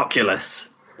designed for Oculus.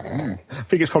 I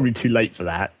think it's probably too late for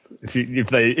that.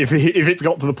 If it's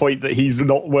got to the point that he's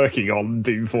not working on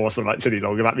Doom 4 so much any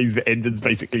longer, that means the engine's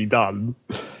basically done.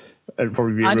 It'd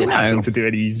probably be a real hassle to do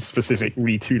any specific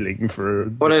retooling for.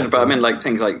 Well, but I mean, like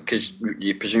things like, because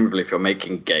you presumably, if you're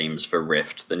making games for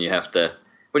Rift, then you have to.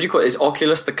 What do you call it? Is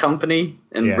Oculus the company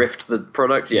and Rift the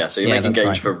product? Yeah, so you're making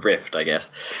games for Rift, I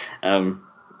guess.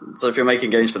 So if you're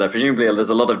making games for that, presumably there's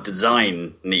a lot of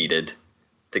design needed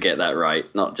to get that right,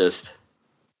 not just...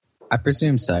 I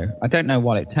presume so. I don't know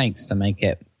what it takes to make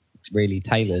it really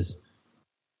tailored.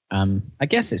 I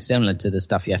guess it's similar to the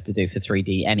stuff you have to do for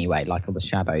 3D anyway, like all the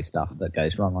shadow stuff that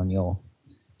goes wrong on your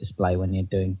display when you're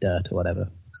doing dirt or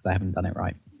whatever, because they haven't done it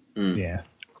right. Yeah.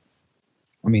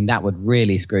 I mean, that would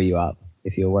really screw you up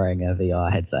if you're wearing a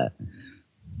VR headset.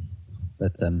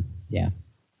 But, yeah.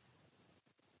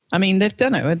 I mean, they've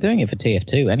done it. We're doing it for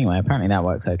TF2 anyway. Apparently that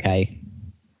works okay.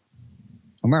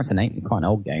 And that's quite an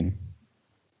old game.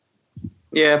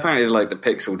 Yeah, apparently like the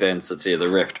pixel density of the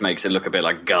Rift makes it look a bit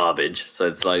like garbage. So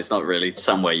it's not really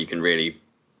somewhere you can really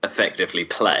effectively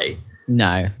play.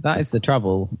 No, that is the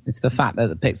trouble. It's the fact that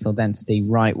the pixel density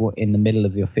right in the middle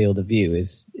of your field of view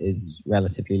is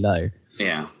relatively low.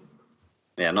 Yeah.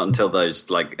 Yeah, not until those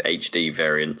like HD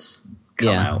variants come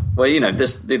out. Well,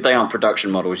 they aren't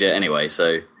production models yet anyway,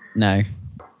 so... No.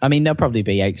 I mean, they'll probably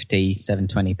be HD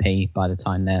 720p by the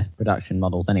time they're production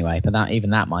models anyway, but even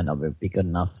that might not be good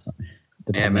enough, so,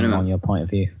 depending on your point of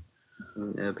view.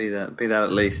 Yeah, be that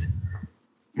at least.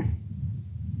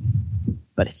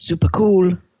 But it's super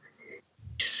cool.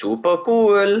 Super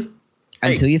cool.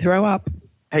 Until you throw up.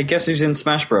 Hey, guess who's in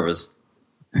Smash Brothers?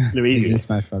 Luigi. Who's in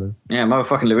Smash Brothers? Yeah,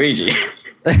 motherfucking Luigi.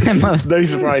 No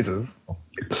surprises.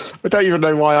 I don't even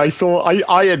know why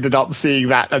I ended up seeing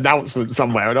that announcement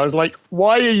somewhere, and I was like,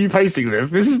 why are you posting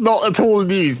this? This is not at all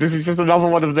news. This is just another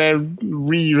one of their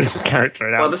character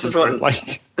announcements. Well,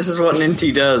 this is what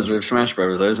Ninty does with Smash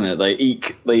Bros, though, isn't it? They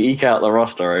eke out the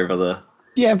roster over the...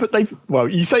 Yeah, but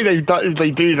you say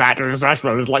they do that with Smash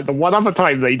Bros. Like the one other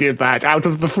time they did that out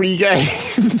of the free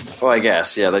games. Well, I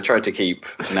guess, yeah, they tried to keep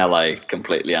Melee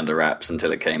completely under wraps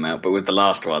until it came out, but with the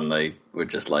last one, they were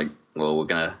just like, well, we're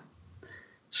going to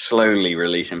slowly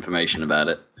release information about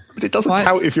it. But it doesn't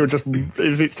count if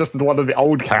it's just one of the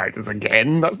old characters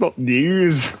again. That's not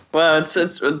news. Well, it's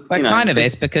kind of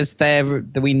is, because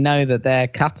we know that they're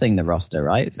cutting the roster,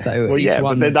 right? So each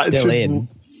one that's still in.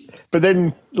 But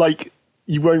then, like,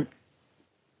 you won't,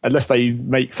 unless they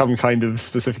make some kind of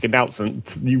specific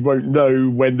announcement, you won't know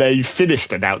when they've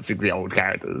finished announcing the old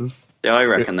characters. Yeah, I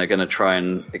reckon they're going to try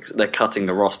and... They're cutting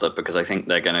the roster because I think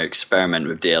they're going to experiment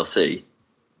with DLC.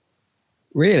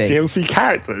 Really? DLC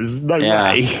characters? No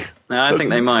way. No, I think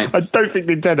they might. I don't think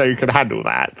Nintendo can handle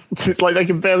that. It's like they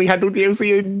can barely handle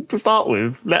DLC to start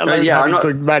with, let alone having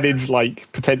to manage like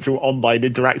potential online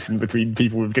interaction between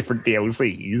people with different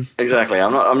DLCs. Exactly.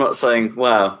 I'm not saying.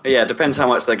 Well, yeah, it depends how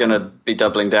much they're going to be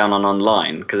doubling down on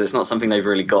online, because it's not something they've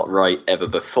really got right ever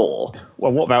before.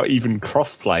 Well, what about even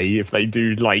crossplay if they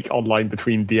do like online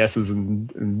between DSs and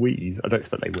Wii's? I don't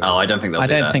expect they will. Oh, I don't think they'll do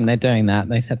that. I don't think they're doing that.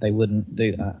 They said they wouldn't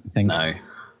do that. I think. No.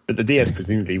 But the DS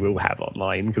presumably will have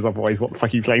online, because otherwise what the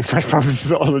fuck are you playing Smash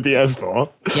Bros. On the DS for?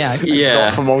 Yeah,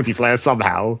 not for multiplayer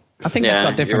somehow. I think they've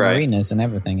got different arenas and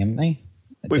everything, haven't they?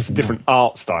 Well, it's a different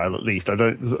art style, at least.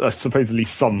 Supposedly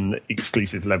some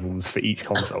exclusive levels for each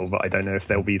console, but I don't know if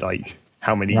there'll be like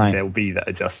how many there'll be that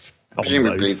are just...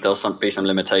 Presumably there'll be some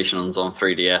limitations on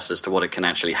 3DS as to what it can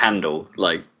actually handle.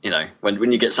 Like,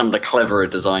 when you get some of the cleverer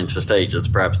designs for stages,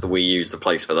 perhaps the Wii U's the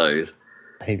place for those.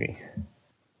 Maybe.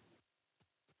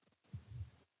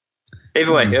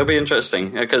 Either way, it'll be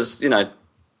interesting, because,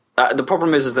 the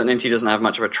problem is that Ninty doesn't have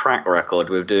much of a track record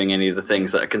with doing any of the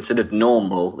things that are considered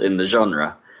normal in the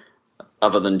genre,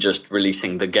 other than just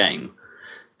releasing the game.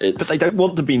 But they don't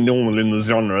want to be normal in the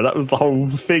genre. That was the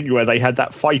whole thing where they had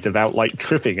that fight about like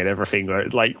tripping and everything, where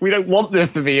it's like, we don't want this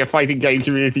to be a fighting game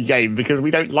community game because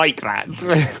we don't like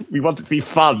that. We want it to be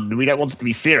fun. We don't want it to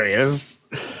be serious.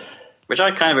 Which I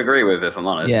kind of agree with, if I'm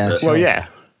honest. Yeah, Well, yeah.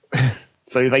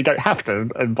 So they don't have to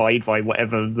abide by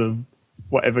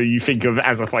whatever you think of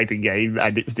as a fighting game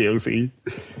and its DLC.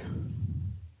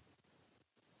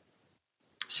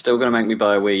 Still going to make me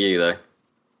buy a Wii U, though.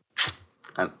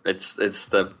 It's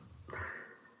the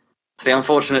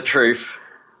unfortunate truth.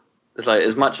 It's like,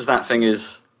 as much as that thing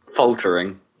is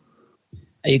faltering.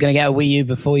 Are you going to get a Wii U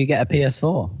before you get a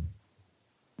PS4?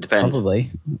 Depends.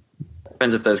 Probably.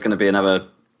 Depends if there's going to be another.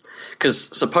 Because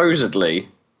supposedly,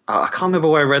 I can't remember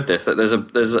where I read this, that there's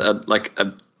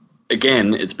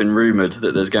again, it's been rumored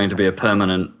that there's going to be a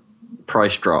permanent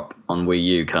price drop on Wii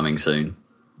U coming soon.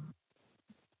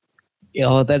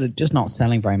 Yeah, they're just not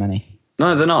selling very many.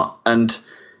 No, they're not. And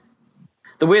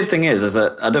the weird thing is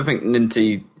that I don't think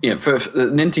Ninty,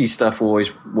 Ninty stuff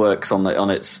always works on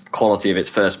its quality of its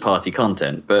first party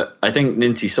content. But I think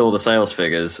Ninty saw the sales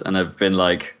figures and have been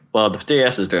like, well, the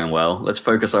DS is doing well. Let's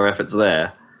focus our efforts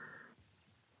there.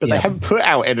 But they haven't put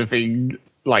out anything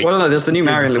like. Well, no, there's the new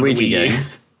Mario and Luigi game.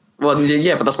 Well,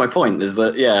 yeah, but that's my point. Is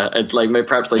that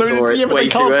perhaps they saw it way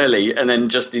too early, and then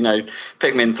just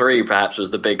Pikmin 3 perhaps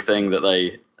was the big thing that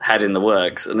they had in the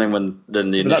works, and then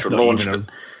the initial launch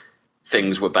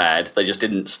things were bad, they just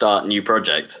didn't start a new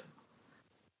project.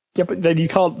 Yeah, but then you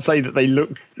can't say that they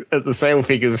look at the sale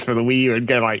figures for the Wii U and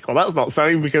go like, well, that's not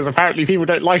selling because apparently people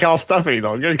don't like our stuff any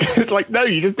longer. It's like, no,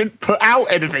 you just didn't put out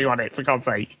anything on it, for God's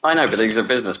sake. I know, but these are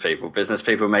business people. Business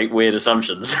people make weird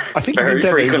assumptions. I think very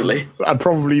frequently. And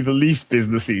probably the least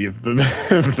businessy of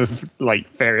the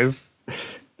various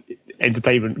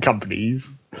entertainment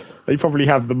companies. They probably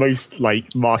have the most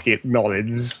market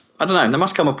knowledge. I don't know. There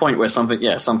must come a point where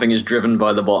something is driven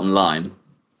by the bottom line.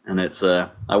 And it's, I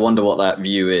wonder what that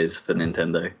view is for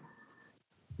Nintendo.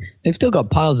 They've still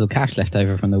got piles of cash left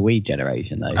over from the Wii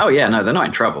generation, though. Oh yeah, no, they're not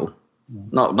in trouble.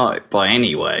 Not by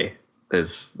any way.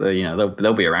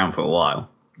 They'll be around for a while.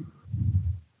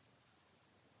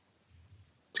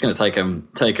 It's going to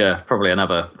take probably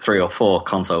another 3 or 4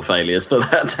 console failures for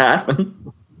that to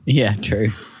happen. Yeah, true.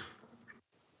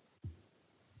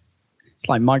 It's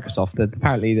like Microsoft.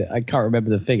 Apparently, I can't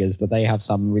remember the figures, but they have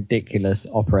some ridiculous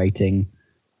operating.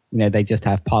 They just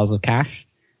have piles of cash.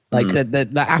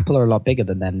 The Apple are a lot bigger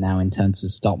than them now in terms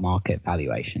of stock market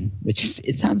valuation,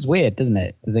 it sounds weird, doesn't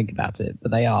it, to think about it?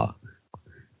 But they are.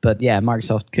 But yeah,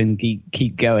 Microsoft can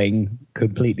keep going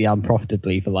completely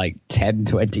unprofitably for 10,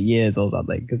 20 years or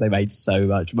something because they made so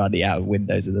much money out of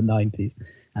Windows in the 90s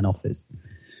and Office.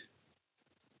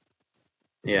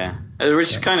 Yeah,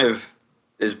 which kind of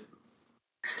is.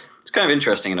 It's kind of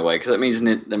interesting in a way because that means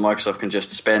that Microsoft can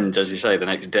just spend, as you say, the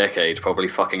next decade probably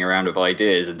fucking around with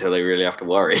ideas until they really have to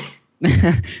worry.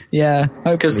 Yeah,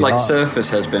 because Surface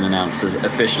has been announced as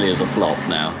officially as a flop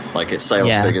now. Its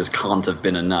sales figures can't have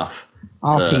been enough.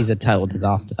 RT's a total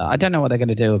disaster. I don't know what they're going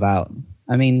to do about.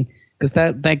 I mean, because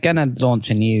they're going to launch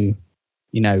a new,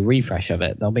 refresh of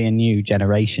it. There'll be a new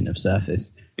generation of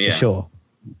Surface for sure.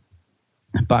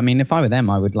 But I mean, if I were them,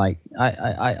 I would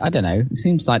I don't know. It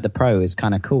seems like the Pro is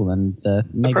kind of cool, and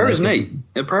maybe the Pro is neat.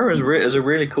 The Pro is a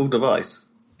really cool device.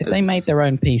 If they made their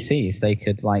own PCs, they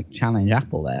could challenge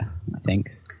Apple there. I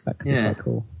think because that could be quite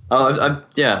cool. Oh,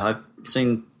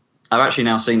 I've actually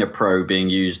now seen a Pro being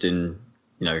used in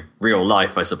real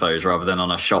life, I suppose, rather than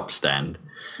on a shop stand.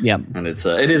 Yeah, and it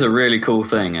is a really cool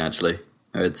thing. Actually,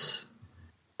 it's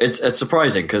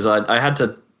surprising because I had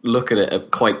to look at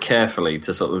it quite carefully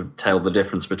to sort of tell the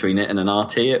difference between it and an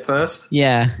RT at first.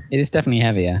 Yeah, it is definitely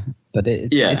heavier, but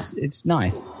it's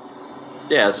nice.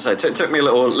 Yeah, as I say, it took me a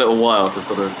little while to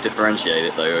sort of differentiate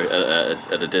it though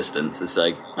at a distance. It's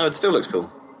it still looks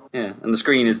cool. Yeah, and the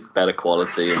screen is better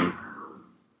quality, and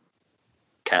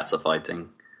cats are fighting.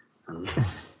 And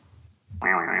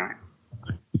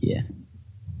yeah,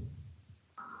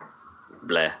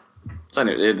 Blair. So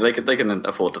anyway, they can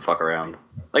afford to fuck around.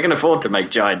 They can afford to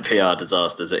make giant PR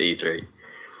disasters at E3.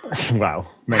 Well,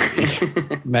 maybe.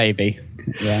 Maybe.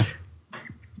 Yeah.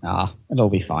 It'll all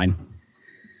be fine.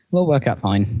 It'll work out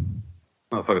fine.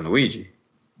 Oh, fucking Luigi.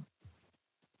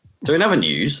 So in other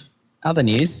news...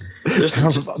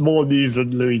 Just more news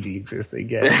than Luigi existing,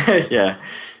 yeah. Yeah.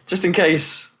 Just in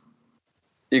case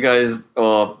you guys...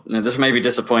 this may be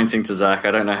disappointing to Zach.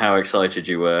 I don't know how excited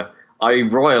you were. I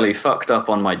royally fucked up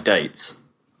on my dates.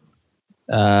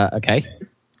 Okay.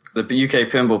 The UK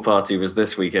Pinball Party was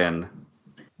this weekend.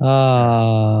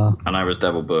 And I was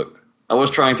double booked. I was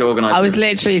trying to organise... I was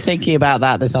literally thinking about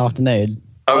that this afternoon.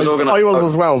 I was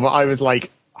as well, but I was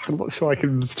like, I'm not sure I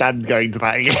can stand going to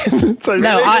that again. So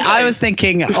no, I was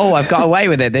thinking, I've got away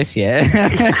with it this year.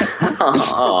 It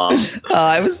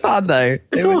was fun, though.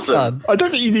 It's awesome. Fun. I don't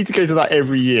think you need to go to that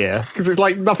every year, because it's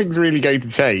like nothing's really going to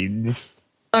change.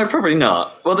 No, probably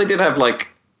not. Well, they did have, like,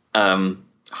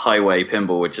 Highway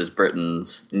Pinball, which is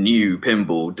Britain's new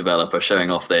pinball developer,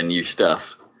 showing off their new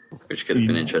stuff, which could have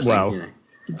been interesting. Well, you know.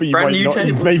 but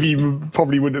maybe you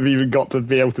probably wouldn't have even got to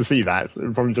be able to see that. It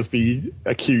would probably just be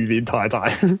a queue the entire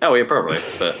time. Oh, yeah, probably.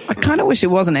 But I kind of wish it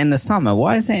wasn't in the summer.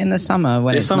 Why is it in the summer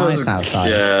when it's nice outside?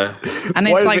 Yeah. And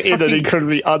it's like in an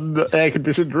incredibly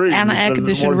un-air-conditioned room? An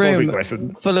air-conditioned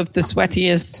room full of the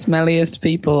sweatiest, smelliest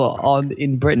people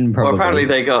in Britain, probably. Well, apparently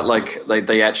they got, like,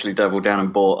 they actually doubled down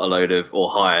and bought a load of, or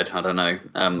hired, I don't know,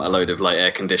 a load of, like,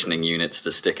 air conditioning units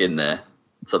to stick in there.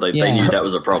 So they knew that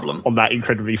was a problem. On that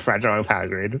incredibly fragile power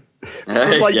grid.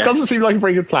 It doesn't seem like a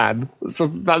very good plan.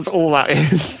 That's all that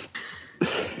is.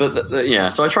 But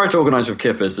so I tried to organise with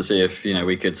Kippers to see if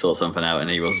we could sort something out, and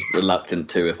he was reluctant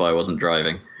to if I wasn't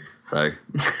driving. So,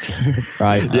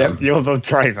 right. Yep, you're the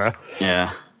driver.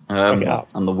 Yeah,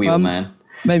 I'm the wheel man.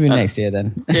 Maybe next year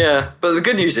then. Yeah, but the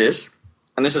good news is,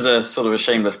 and this is a sort of a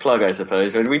shameless plug, I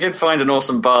suppose, we did find an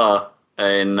awesome bar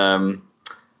in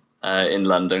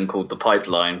London called the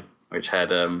Pipeline, which had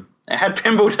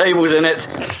pinball tables in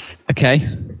it. Okay.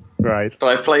 Right. So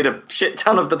I've played a shit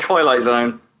ton of the Twilight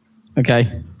Zone.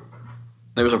 Okay.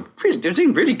 There was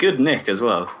really good nick as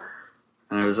well,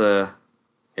 and it was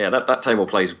that table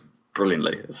plays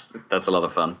brilliantly. That's a lot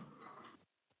of fun.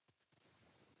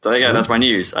 So there you go. That's my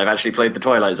news. I've actually played the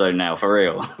Twilight Zone now for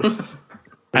real.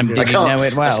 And did you know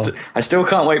it well? I still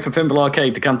can't wait for Pinball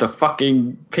Arcade to come to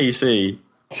fucking PC.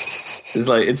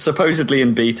 It's supposedly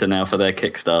in beta now for their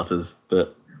Kickstarters,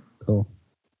 but cool.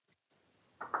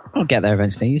 I'll get there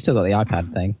eventually. You still got the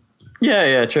iPad thing.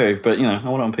 Yeah, true. But I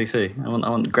want it on PC. I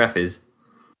want graphics.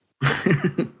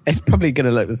 It's probably going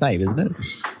to look the same, isn't it?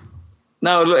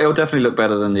 No, it'll definitely look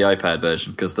better than the iPad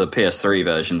version because the PS3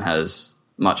 version has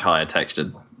much higher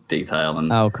textured detail and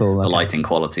cool. The lighting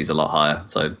quality is a lot higher.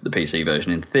 So the PC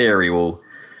version, in theory, will.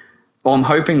 Well, I'm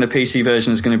hoping the PC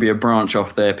version is going to be a branch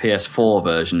off their PS4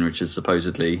 version, which is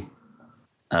supposedly,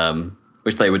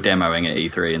 which they were demoing at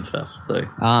E3 and stuff. So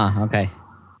okay,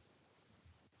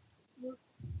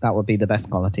 that would be the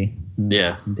best quality.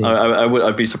 Yeah,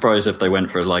 I'd be surprised if they went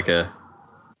for like a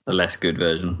less good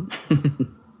version.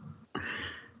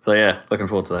 So yeah, looking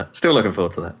forward to that. Still looking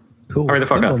forward to that. Cool. Hurry the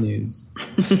fuck up. News.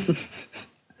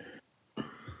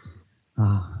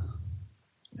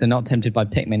 So not tempted by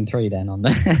Pikmin 3 then on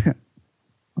the.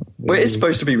 Well, it's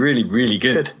supposed to be really, really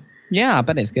good. Yeah, I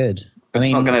bet it's good. But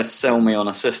it's not going to sell me on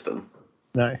a system.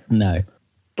 No.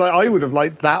 But I would have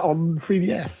liked that on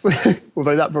 3DS.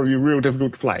 Although that'd probably be real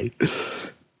difficult to play.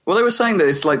 Well, they were saying that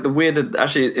it's like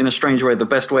actually, in a strange way, the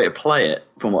best way to play it,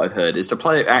 from what I've heard, is to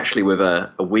play it actually with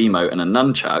a Wiimote and a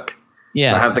nunchuck.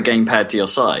 Yeah. But have the gamepad to your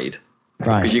side.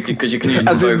 Right. Because you can use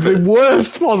them both. The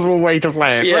worst possible way to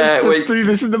play it. Yeah, Let's just do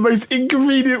this in the most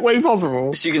inconvenient way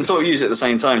possible. So you can sort of use it at the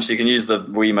same time. So you can use the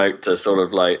Wiimote to sort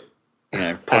of like,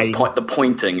 the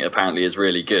pointing apparently is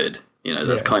really good.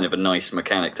 That's kind of a nice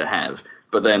mechanic to have.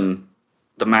 But then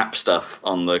the map stuff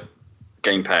on the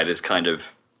gamepad is kind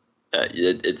of,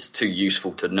 it's too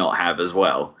useful to not have as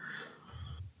well.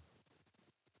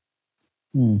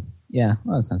 Yeah,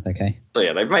 well, that sounds okay. So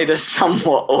yeah, they've made a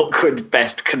somewhat awkward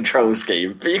best control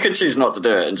scheme, but you could choose not to do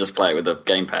it and just play it with the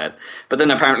gamepad. But then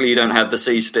apparently you don't have the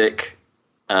C-stick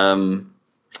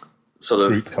sort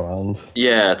of command.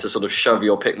 Yeah, to sort of shove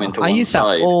your Pikmin to one side. I use that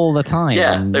all the time.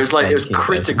 Yeah, it was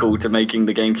critical to making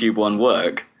the GameCube one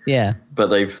work. Yeah, but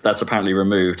that's apparently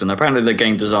removed, and apparently the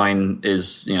game design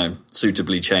is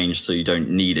suitably changed so you don't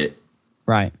need it.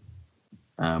 Right.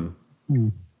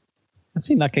 That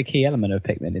seemed like a key element of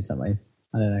Pikmin in some ways.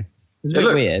 I don't know. It was a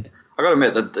bit weird. I gotta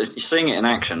admit that seeing it in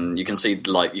action, you can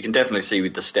definitely see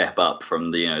with the step up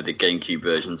from the GameCube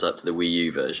versions up to the Wii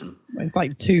U version. It's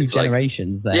like two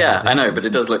generations there. Yeah, I know, but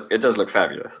it does look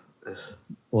fabulous. It's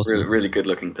awesome. Really, really good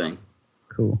looking thing.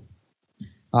 Cool.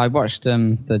 I watched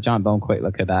the Giant Bomb quick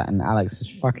look at that, and Alex was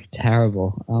fucking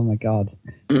terrible. Oh my god,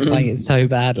 playing it so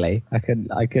badly. I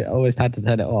could always had to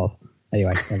turn it off.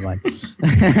 Anyway, never mind.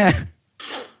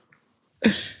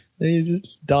 You're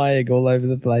just dying all over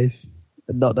the place.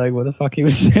 not knowing what the fuck he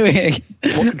was doing.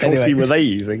 What control scheme were they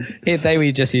using? They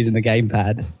were just using the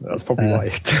gamepad. That's probably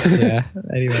why. Yeah,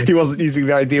 anyway. He wasn't using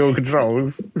the ideal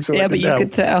controls. Yeah, but you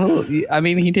could tell. I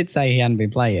mean, he did say he hadn't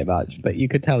been playing it much, but you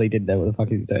could tell he didn't know what the fuck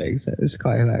he was doing, so it was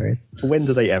quite hilarious. When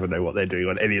do they ever know what they're doing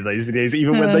on any of those videos,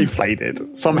 even when they've played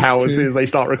it? Somehow, as soon as they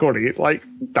start recording, it's like,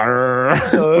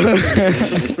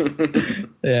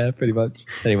 yeah, pretty much.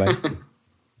 Anyway.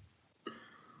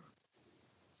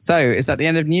 So, is that the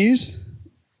end of news?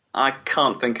 I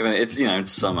can't think of it. It's,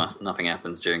 it's summer. Nothing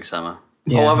happens during summer.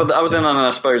 Yeah, other than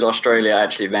I suppose Australia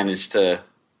actually managed to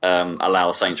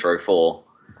allow Saints Row 4.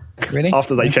 Really?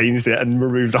 After they changed it and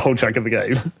removed the whole chunk of the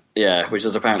game. Yeah, which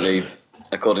is apparently,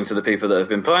 according to the people that have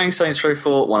been playing Saints Row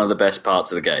 4, one of the best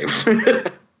parts of the game.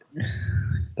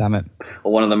 Damn it.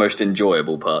 Or one of the most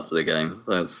enjoyable parts of the game.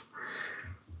 So it's,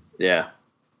 yeah.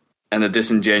 And a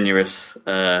disingenuous...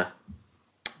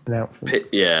 announcement.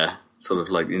 Sort of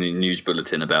like news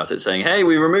bulletin about it saying, hey,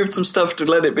 we removed some stuff to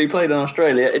let it be played in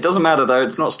Australia. It doesn't matter though,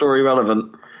 it's not story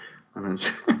relevant. And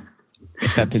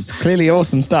Except it's clearly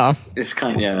awesome stuff. It's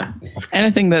kind of, yeah.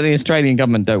 Anything that the Australian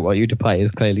government don't want you to play is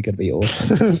clearly going to be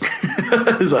awesome.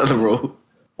 Is that the rule?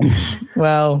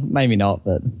 Well, maybe not,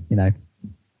 but you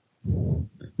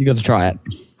got to try it.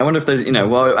 I wonder if there's,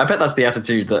 well, I bet that's the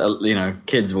attitude that,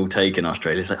 kids will take in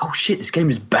Australia. It's like, oh shit, this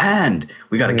game is banned.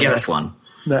 We got to get us one.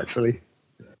 Naturally.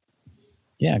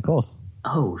 Yeah, of course.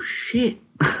 Oh shit.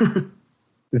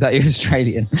 Is that your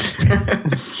Australian?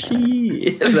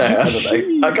 Shit. No, I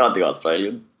don't know. I can't do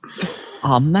Australian.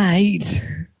 Oh, mate.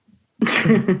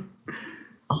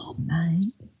 Oh,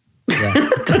 mate. Yeah.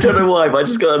 I don't know why, but I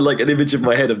just got an image in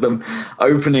my head of them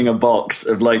opening a box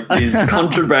of these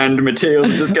contraband materials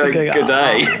and just going, good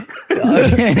day.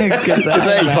 Good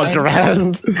day,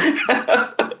 contraband.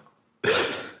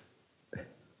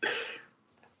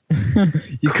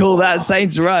 You call that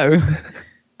Saints Row?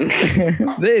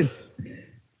 This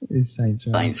is Saints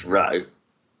Row. Saints Row.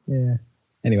 Yeah.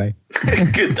 Anyway.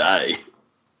 Good day.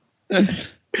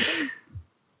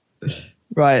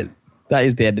 Right. That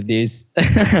is the end of news.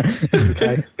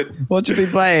 Okay. What should we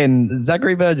be playing?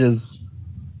 Zachary Burgess.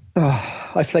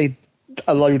 I played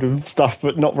a load of stuff,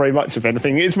 but not very much of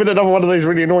anything. It's been another one of those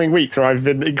really annoying weeks where I've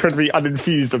been incredibly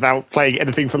unenthused about playing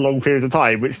anything for long periods of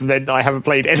time, which meant I haven't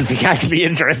played anything actually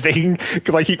interesting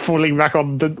because I keep falling back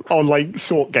on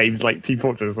short games like Team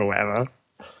Fortress or whatever.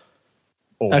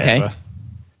 Okay.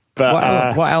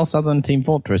 But what else other than Team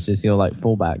Fortress is your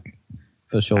fallback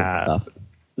for short stuff?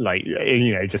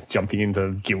 Just jumping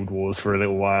into Guild Wars for a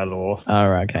little while, or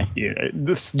right, okay,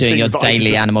 doing your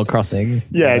daily Animal Crossing.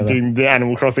 Yeah, doing the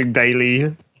Animal Crossing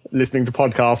daily, listening to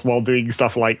podcasts while doing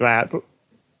stuff like that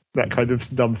kind of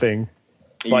dumb thing.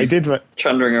 But I did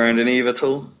chundering around in Eve at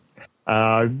all.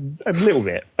 A little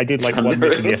bit. I did one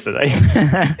mission yesterday,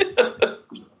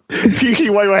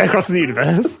 puking my way across the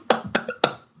universe.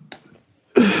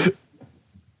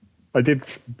 I did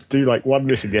do one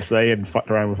mission yesterday and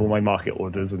fucked around with all my market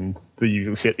orders and the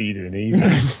usual shit that you do in Eve.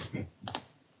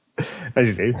 As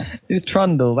you do. It's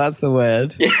trundle, that's the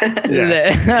word.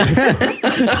 Yeah.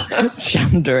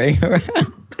 Chandering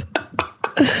around.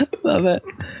 Love it.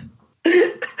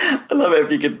 I love it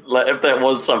if you could, if that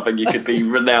was something you could be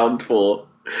renowned for.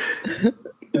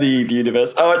 The Eve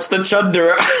universe. Oh, it's the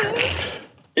Chunderer.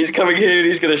 He's coming here and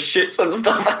he's going to shit some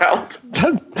stuff out.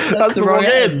 That's the wrong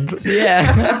end.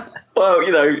 Yeah. Well,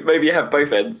 maybe you have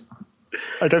both ends.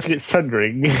 I don't think it's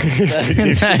chundering.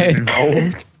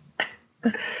 Involved.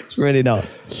 It's really not.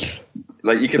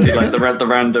 You could be the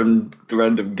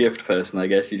random gift person, I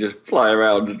guess. You just fly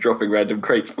around dropping random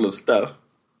crates full of stuff.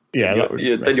 Yeah,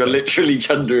 then you're literally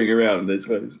chundering around, I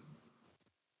suppose.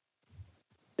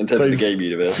 In terms of the game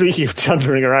universe. Speaking of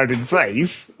chundering around in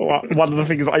space, one of the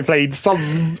things I played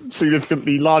some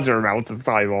significantly larger amount of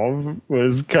time of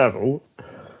was Kerbal.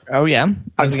 Oh, yeah?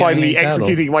 I'm finally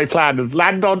executing my plan of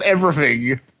land on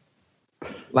everything.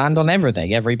 Land on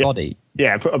everything, everybody?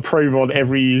 Yeah, put a probe on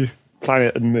every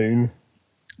planet and moon.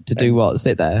 To do what?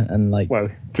 Sit there and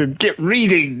Well, to get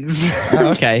readings. Oh,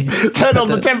 okay. Turn on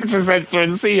the temperature sensor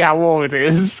and see how warm it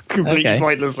is, completely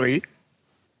pointlessly.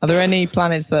 Are there any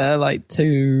planets that are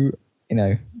too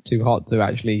hot to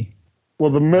actually...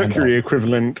 Well, the Mercury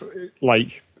equivalent,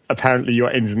 apparently your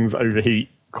engines overheat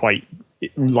quite...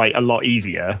 a lot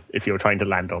easier if you're trying to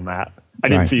land on that. I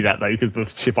didn't see that though because the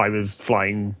ship I was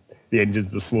flying, the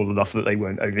engines were small enough that they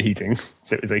weren't overheating,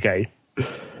 so it was okay.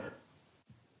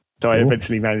 So I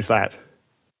eventually managed that.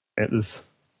 It was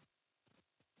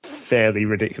fairly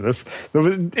ridiculous.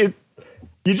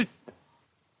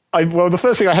 Well, the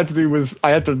first thing I had to do was I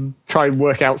had to try and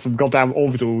work out some goddamn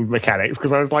orbital mechanics,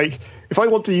 because I was like, if I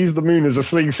want to use the moon as a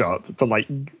slingshot to like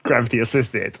gravity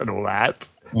assist it and all that,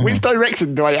 which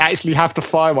direction do I actually have to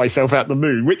fire myself at the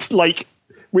moon? Which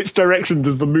direction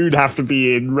does the moon have to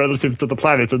be in relative to the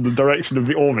planet and the direction of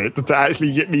the orbit to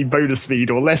actually get me bonus speed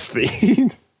or less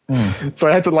speed? So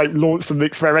I had to like launch some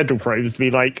experimental probes to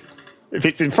be like, if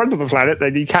it's in front of the planet,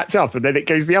 then you catch up, and then it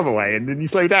goes the other way, and then you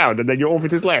slow down, and then your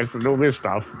orbit is less, and all this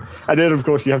stuff. And then, of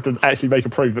course, you have to actually make a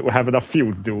probe that will have enough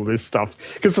fuel to do all this stuff.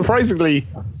 Because surprisingly,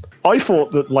 I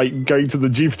thought that like going to the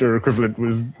Jupiter equivalent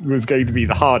was going to be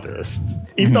the hardest,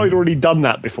 even though I'd already done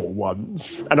that before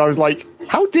once. And I was like,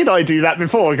 how did I do that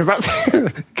before? Because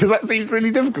that seems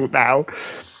really difficult now.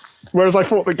 Whereas I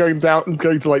thought that going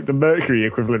to like the Mercury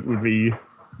equivalent would be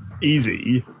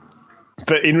easy.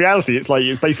 But in reality, it's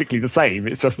basically the same.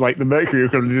 It's just like the Mercury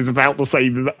equivalent is about the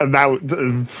same amount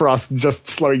of thrust just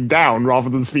slowing down rather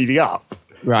than speeding up.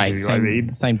 Right,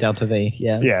 same delta V,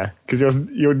 yeah. Yeah, because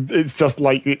it's just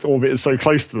like its orbit is so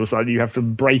close to the sun, you have to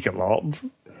brake a lot.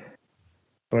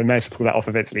 So I managed to pull that off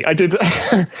eventually. I did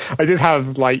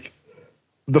have like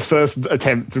the first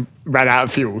attempt ran out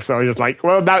of fuel, so I was just like,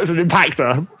 well, now it's an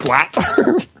impactor. Plat.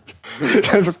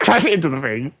 Just crash it into the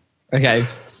thing. Okay.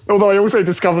 Although I also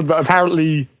discovered that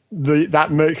apparently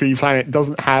that Mercury planet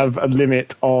doesn't have a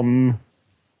limit on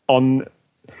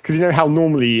because you know how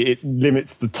normally it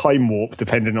limits the time warp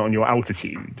dependent on your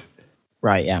altitude.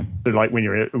 Right. Yeah. So like when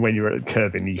you're at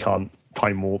Kerbin, you can't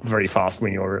time warp very fast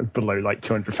when you're below like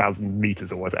 200,000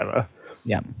 meters or whatever.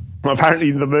 Yeah. Well,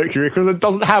 apparently the Mercury equivalent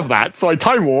doesn't have that, so I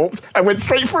time warped and went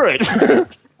straight through it.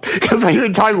 Because when you're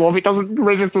in time warp, it doesn't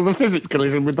register the physics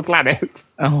collision with the planet.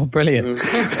 Oh, brilliant.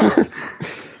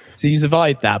 So you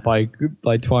survived that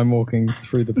by time walking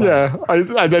through the planet. Yeah,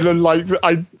 and then like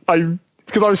I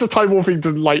because I was just time warping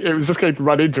to like it was just going to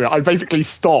run into it. I basically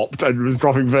stopped and was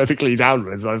dropping vertically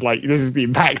downwards. I was like, "This is the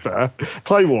impactor."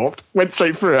 Time warped, went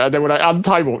straight through it, and then when I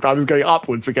untime warped, I was going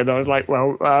upwards again. I was like,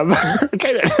 "Well,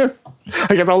 okay then.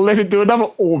 I guess I'll let it do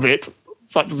another orbit,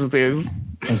 such as it is,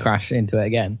 and crash into it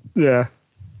again." Yeah,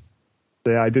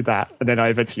 I did that, and then I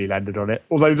eventually landed on it.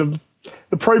 Although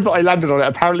the probe that I landed on it,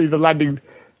 apparently the landing.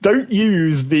 Don't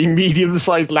use the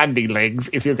medium-sized landing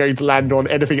legs if you're going to land on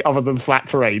anything other than flat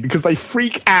terrain, because they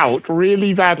freak out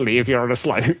really badly if you're on a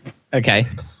slope. Okay.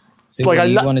 So like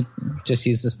you want to just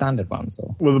use the standard ones?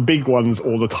 Or? Well, the big ones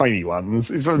or the tiny ones.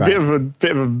 It's a bit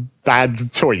of a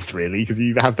bad choice, really, because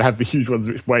you either have to have the huge ones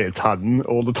which weigh a ton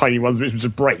or the tiny ones which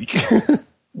just break.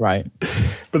 Right.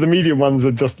 But the medium ones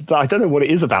are just... I don't know what it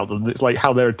is about them. It's like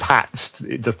how they're attached.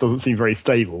 It just doesn't seem very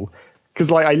stable. Because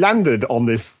like I landed on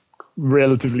this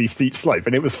relatively steep slope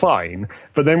and it was fine,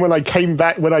 but then when I came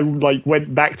back, when I like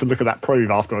went back to look at that probe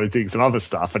after I was doing some other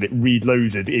stuff and it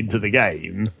reloaded into the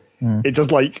game, it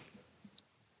just like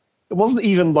it wasn't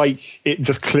even like it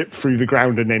just clipped through the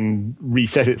ground and then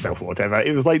reset itself or whatever.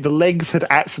 It was like the legs had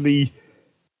actually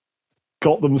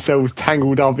got themselves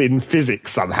tangled up in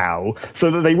physics somehow,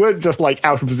 so that they weren't just like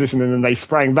out of position and then they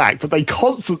sprang back, but they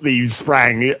constantly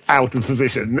sprang out of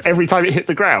position every time it hit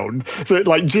the ground. So it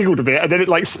like jiggled a bit and then it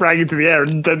like sprang into the air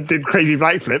and did crazy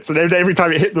backflips, and then every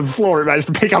time it hit the floor it managed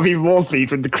to pick up even more speed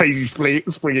from the crazy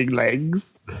springing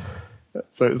legs.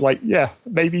 So it was like, yeah,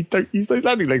 maybe don't use those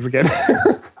landing legs again.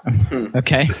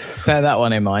 Okay, bear that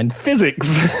one in mind. Physics.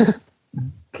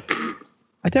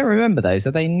 I don't remember those.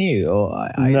 Are they new? Or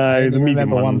no, the medium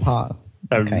ones. One part.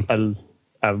 Okay.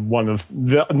 One of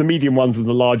the medium ones and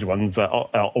the larger ones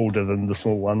are older than the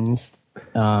small ones.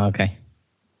 Okay.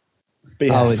 But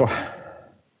yeah,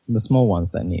 the small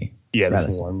ones they're new. Yeah, the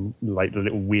small one, like the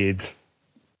little weird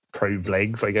probe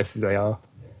legs, I guess they are.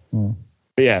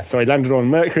 But yeah, so I landed on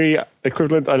Mercury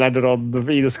equivalent. I landed on the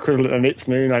Venus equivalent and its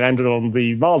moon. I landed on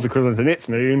the Mars equivalent and its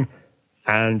moon.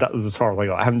 And that was as far as I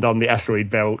got. I haven't done the asteroid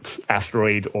belt,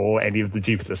 asteroid, or any of the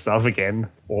Jupiter stuff again,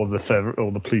 or the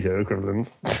Pluto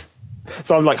equivalent.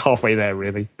 So I'm like halfway there,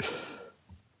 really.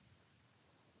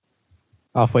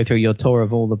 Halfway through your tour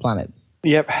of all the planets.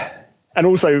 Yep, and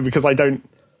also because I don't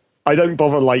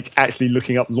bother like actually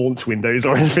looking up launch windows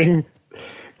or anything,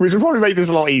 which would probably make this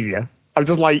a lot easier. I'm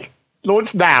just like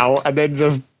launch now and then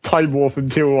just time warp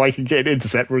until I can get an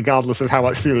intercept, regardless of how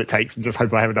much fuel it takes, and just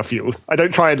hope I have enough fuel. I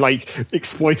don't try and like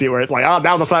exploit it where it's like,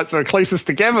 now the planets are closest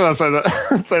together, so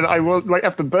that I won't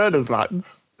have to burn as much.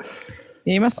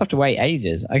 Yeah, you must have to wait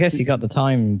ages. I guess you got the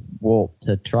time warp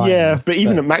to try. Yeah, but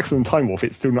even at maximum time warp,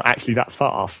 it's still not actually that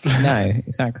fast. No,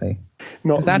 exactly.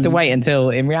 Because they had to wait until,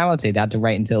 in reality, they had to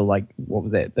wait until, like, what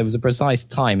was it? There was a precise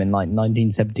time in, like,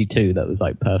 1972 that was,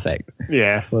 like, perfect.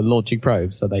 Yeah. For launching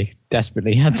probes, so they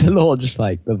desperately had to launch,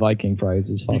 like, the Viking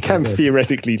probes as fast as you can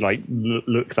theoretically, like,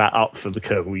 look that up for the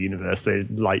Kerbal universe. They,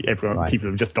 like, people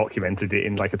have just documented it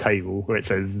in, like, a table where it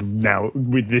says, now,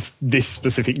 with this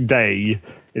specific day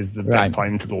is the best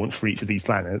time to launch for each of these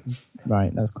planets.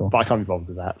 Right, that's cool. But I can't be bothered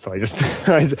with that, so I just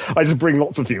I just bring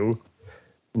lots of fuel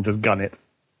and just gun it.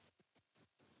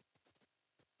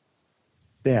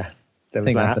 Yeah, I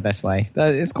think that's the best way.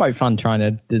 It's quite fun trying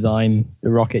to design the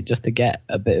rocket just to get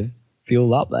a bit of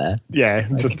fuel up there. Yeah,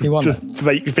 like, just to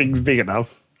make things big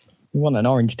enough. We want an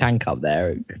orange tank up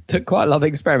there. It took quite a lot of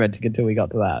experimenting until we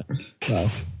got to that.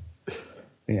 Well,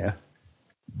 yeah.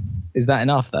 Is that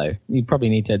enough, though? You probably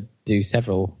need to do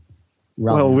several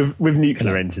runs. Well, with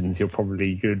nuclear engines, you're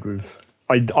probably good with...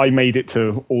 I made it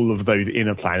to all of those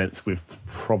inner planets with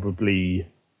probably...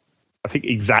 I think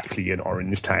exactly an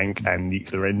orange tank and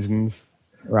nuclear engines.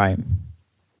 Right.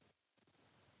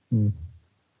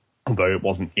 Although it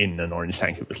wasn't in an orange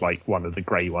tank, it was like one of the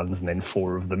grey ones and then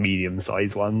 4 of the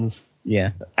medium-sized ones.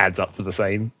 Yeah. Adds up to the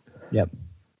same. Yep.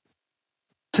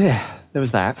 So yeah, there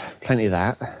was that. Plenty of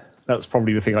that. That was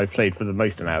probably the thing I played for the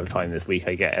most amount of time this week,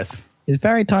 I guess. It's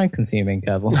very time-consuming,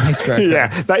 Kerbal Space Program.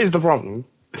 Yeah, that is the problem.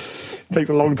 It takes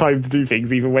a long time to do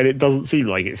things, even when it doesn't seem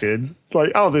like it should. It's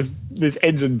like, oh, this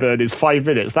engine burn is 5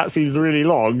 minutes. That seems really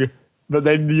long. But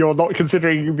then you're not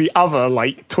considering the other,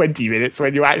 20 minutes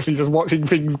when you're actually just watching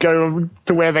things go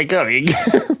to where they're going.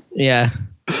 Yeah.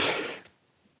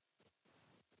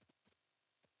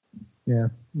 Yeah,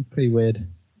 pretty weird.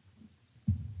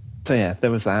 So yeah,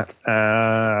 there was that.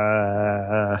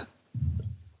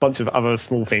 Bunch of other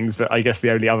small things, but I guess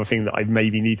the only other thing that I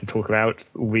maybe need to talk about,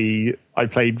 I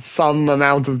played some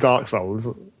amount of Dark Souls.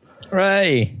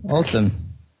 Hooray! Awesome.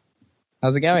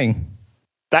 How's it going?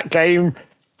 That game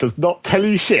does not tell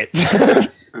you shit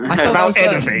about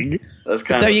anything. That's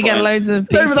kind Don't you get loads of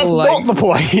people? No, but that's not the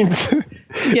point.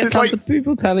 You get tons of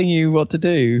people telling you what to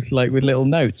do, with little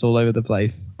notes all over the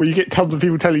place. Well, you get tons of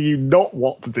people telling you not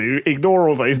what to do. Ignore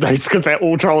all those notes because they're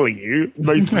all trolling you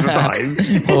most of the time.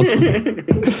 Awesome.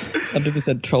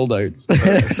 100% troll notes.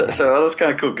 so that's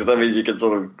kind of cool because that means you can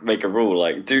sort of make a rule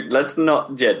let's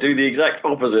not do the exact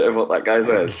opposite of what that guy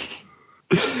says.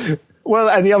 Well,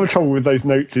 and the other trouble with those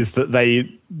notes is that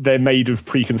they're made of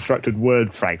pre-constructed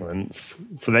word fragments,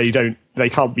 so they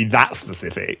can't be that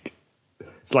specific.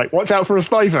 It's like, watch out for a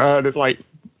sniper, and it's like,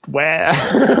 where?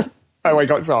 Oh, I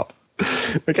got shot.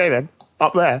 Okay then,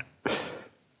 up there.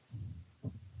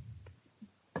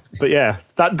 But yeah,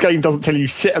 that game doesn't tell you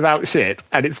shit about shit,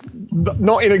 and it's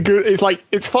not in a good...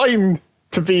 It's fine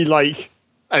to be an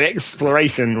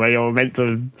exploration where you're meant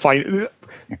to find...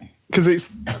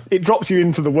 Because it drops you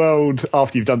into the world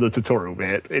after you've done the tutorial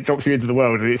bit. It drops you into the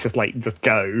world, and it's just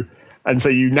go. And so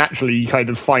you naturally kind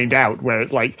of find out where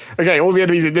it's okay, all the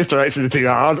enemies in this direction are too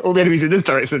hard, all the enemies in this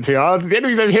direction are too hard, the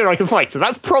enemies over here I can fight, so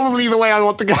that's probably the way I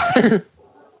want to go.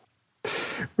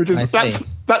 Which is,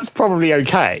 that's probably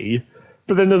okay.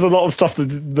 But then there's a lot of stuff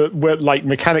that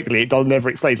mechanically it does never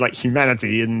explain, like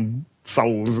humanity and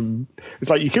souls, and it's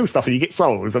you kill stuff and you get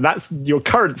souls, and that's your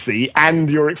currency and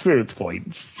your experience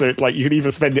points. So it's you can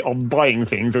either spend it on buying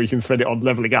things or you can spend it on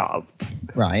leveling up.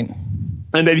 Right.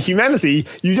 And then humanity,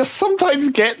 you just sometimes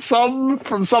get some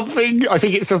from something. I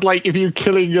think it's just if you're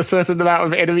killing a certain amount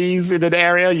of enemies in an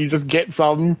area, you just get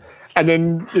some. And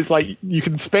then it's you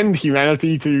can spend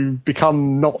humanity to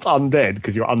become not undead,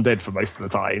 because you're undead for most of the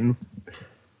time.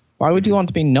 Why would you want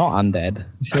to be not undead?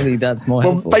 Surely that's more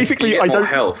helpful. Well, basically, I don't...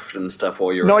 health and stuff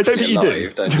while you're No, I don't think alive,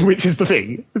 you do, which is the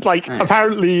thing. It's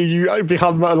apparently you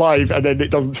become alive and then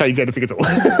it doesn't change anything at all.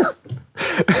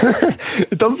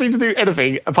 It doesn't seem to do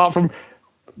anything apart from...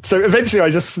 So eventually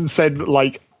I just said,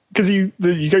 because you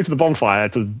go to the bonfire,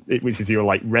 which is your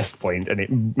rest point, and it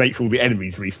makes all the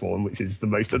enemies respawn, which is the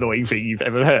most annoying thing you've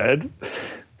ever heard.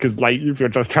 Because if you're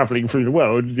just travelling through the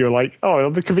world, you're oh,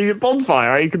 I'm a convenient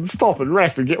bonfire, I can stop and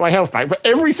rest and get my health back. But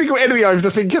every single enemy I've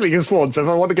just been killing has spawned, so if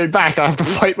I want to go back, I have to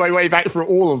fight my way back through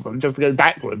all of them just to go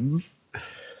backwards.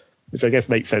 Which I guess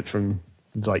makes sense from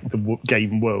the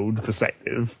game world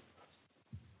perspective.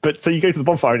 But so you go to the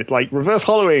bonfire and it's reverse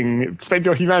hollowing, spend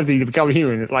your humanity to become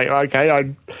human. It's okay, I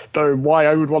don't know why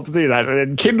I would want to do that. And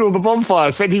then kindle the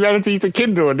bonfire, spend humanity to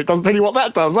kindle, and it doesn't tell you what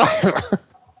that does either.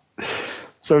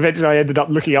 So eventually I ended up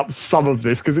looking up some of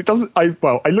this, because it doesn't... I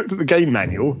looked at the game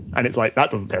manual, and it's that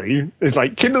doesn't tell you. It's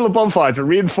kindle a bonfire to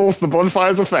reinforce the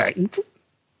bonfire's effect.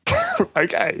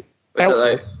 Okay.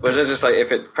 Was it just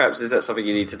if it... Perhaps is that something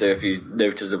you need to do if you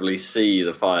noticeably see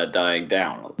the fire dying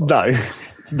down? Or no.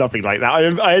 It's nothing like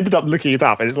that. I ended up looking it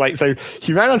up, and it's like, so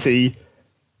humanity,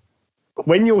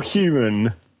 when you're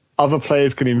human, other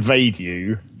players can invade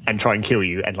you and try and kill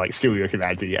you and like steal your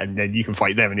humanity, and then you can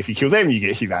fight them, and if you kill them, you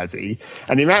get humanity.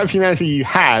 And the amount of humanity you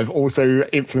have also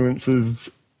influences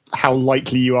how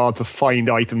likely you are to find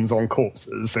items on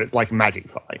corpses, so it's like a magic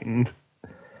find.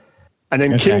 And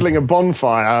then kindling a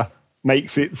bonfire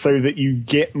makes it so that you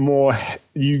get more...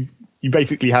 You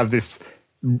basically have this...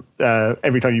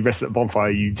 every time you rest at a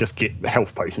bonfire, you just get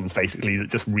health potions, basically, that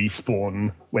just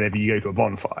respawn whenever you go to a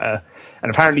bonfire.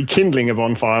 And apparently kindling a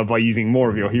bonfire by using more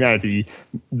of your humanity,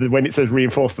 when it says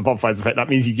reinforce the bonfire's effect, that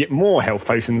means you get more health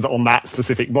potions on that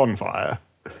specific bonfire.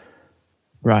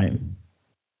 Right.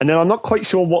 And then I'm not quite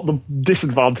sure what the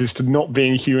disadvantage to not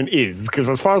being human is, because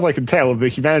as far as I can tell, the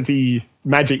humanity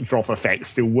magic drop effect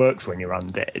still works when you're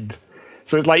undead.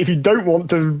 So it's like, if you don't want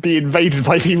to be invaded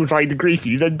by people trying to grief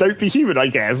you, then don't be human, I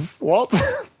guess. What?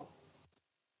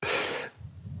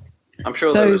 I'm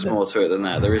sure there was more to it than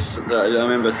that. There is.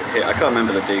 I can't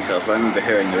remember the details, but I remember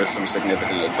hearing there is some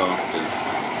significant advantages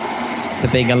to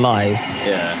being alive.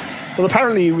 Yeah. Well,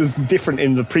 apparently it was different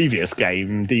in the previous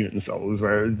game, Demon's Souls,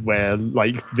 where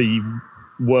like the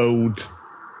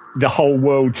whole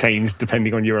world changed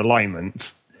depending on your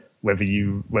alignment. Whether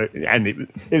you were, and it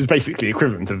was basically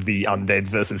equivalent of the undead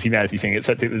versus humanity thing,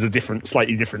 except it was a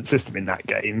slightly different system in that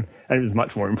game, and it was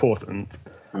much more important.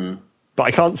 But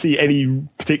I can't see any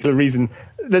particular reason.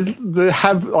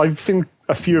 I've seen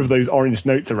a few of those orange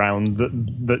notes around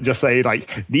that just say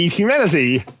like need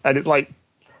humanity, and it's like,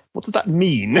 what does that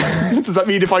mean? Does that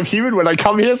mean if I'm human, when I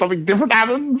come here, something different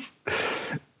happens?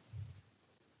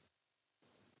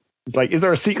 It's like, is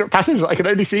there a secret passage that I can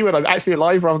only see when I'm actually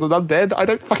alive rather than undead? I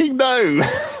don't fucking know.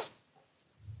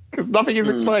 Because nothing is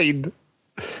explained.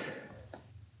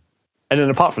 And then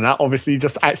apart from that, obviously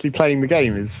just actually playing the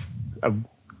game is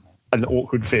an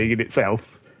awkward thing in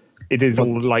itself. It is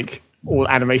all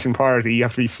animation priority. You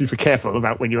have to be super careful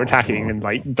about when you're attacking, and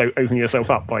like don't open yourself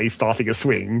up by starting a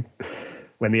swing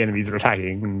when the enemies are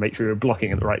attacking, and make sure you're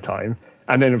blocking at the right time.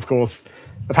 And then, of course,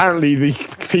 apparently the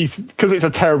PC, because it's a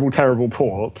terrible, terrible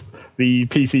port, the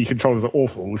PC controls are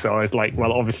awful. So I was like,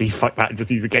 well, obviously, fuck that, just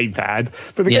use a gamepad.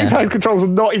 But the gamepad controls are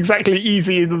not exactly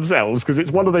easy in themselves, because it's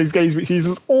one of those games which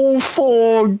uses all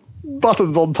 4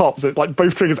 buttons on top. So it's like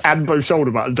both triggers and both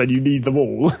shoulder buttons, and you need them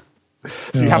all.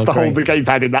 So you have to hold the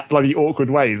gamepad in that bloody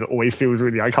awkward way that always feels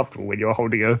really uncomfortable when you're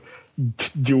holding a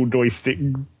dual joystick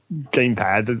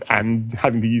gamepad and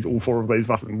having to use all 4 of those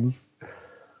buttons.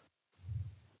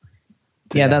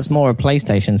 Yeah, that's more a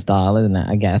PlayStation style, isn't it?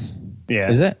 I guess. Yeah.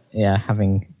 Is it? Yeah,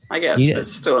 I guess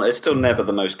it's still never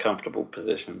the most comfortable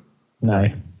position. No.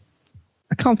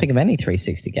 I can't think of any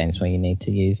 360 games where you need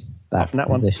to use that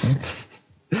position.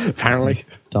 Apparently.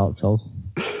 Dark Souls.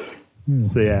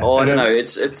 So yeah. Oh, I don't know.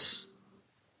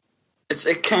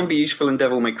 It can be useful in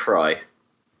Devil May Cry.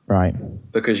 Right.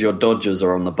 Because your dodges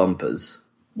are on the bumpers.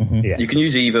 Mm-hmm. Yeah. You can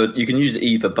use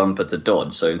either bumper to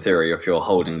dodge. So in theory, if you're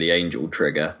holding the angel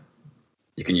trigger,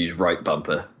 you can use right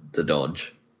bumper to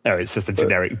dodge. Oh, it's just a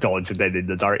generic dodge, and then in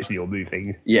the direction you're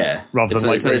moving. Yeah. Rather than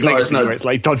it's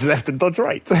like dodge left and dodge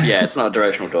right. Yeah, it's not a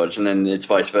directional dodge, and then it's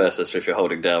vice versa. So if you're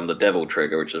holding down the devil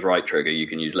trigger, which is right trigger, you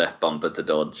can use left bumper to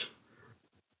dodge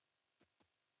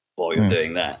while you're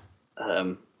doing that.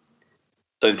 So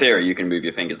in theory, you can move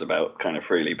your fingers about kind of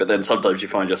freely, but then sometimes you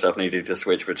find yourself needing to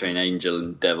switch between angel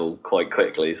and devil quite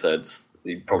quickly, so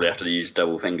you probably have to use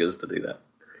double fingers to do that.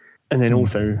 And then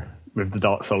also, with the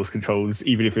Dark Souls controls,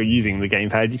 even if you're using the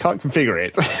gamepad, you can't configure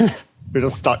it. We're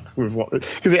just stuck with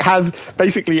because it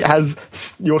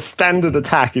has your standard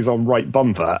attack is on right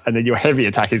bumper, and then your heavy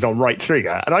attack is on right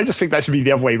trigger, and I just think that should be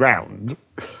the other way round.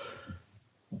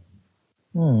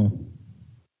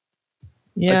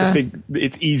 Yeah. I just think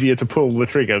it's easier to pull the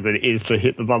trigger than it is to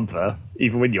hit the bumper,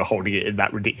 even when you're holding it in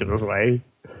that ridiculous way.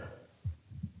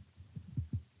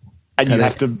 And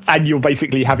and you're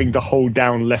basically having to hold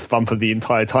down left bumper the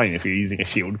entire time if you're using a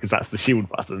shield, because that's the shield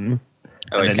button.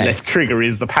 And then left trigger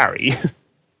is the parry.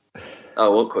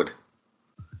 Oh, awkward.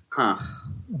 Huh.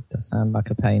 That does sound like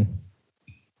a pain.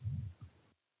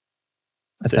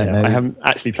 I don't know. I haven't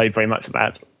actually played very much of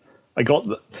that.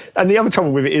 And the other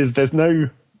trouble with it is there's no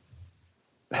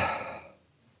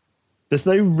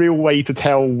real way to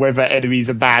tell whether enemies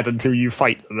are bad until you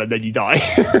fight them and then you die.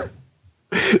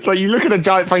 It's like you look at a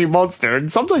giant fucking monster,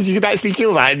 and sometimes you can actually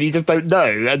kill that and you just don't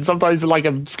know. And sometimes like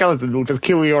a skeleton will just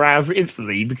kill your ass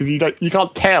instantly because you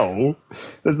can't tell.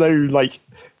 There's no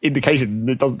indication.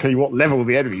 It doesn't tell you what level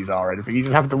the enemies are or anything. You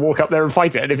just have to walk up there and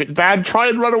fight it. And if it's bad, try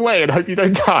and run away and hope you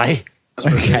don't die. I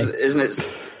suppose, isn't it?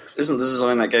 isn't the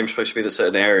design of that game supposed to be that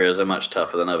certain areas are much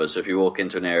tougher than others? So if you walk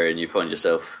into an area and you find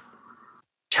yourself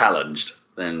challenged,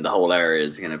 then the whole area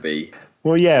is going to be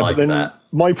well, yeah. like but then that.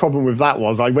 My problem with that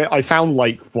was I found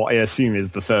like what I assume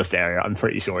is the first area. I'm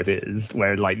pretty sure it is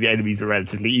where like the enemies were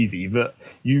relatively easy. But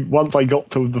once I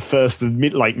got to the first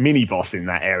mini boss in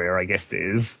that area, I guess it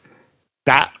is.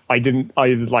 That I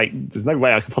was like, there's no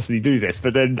way I could possibly do this.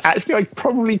 But then actually I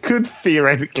probably could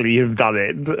theoretically have done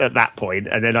it at that point.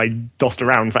 And then I dossed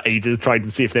around for ages trying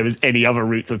to see if there was any other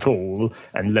routes at all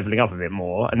and leveling up a bit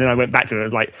more. And then I went back to it. I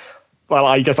was like, well,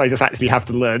 I guess I just actually have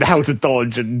to learn how to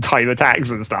dodge and time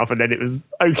attacks and stuff. And then it was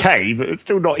okay, but it's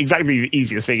still not exactly the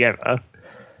easiest thing ever.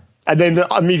 And then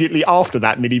immediately after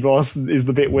that mini boss is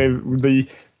the bit where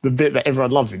the bit that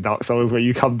everyone loves in Dark Souls, where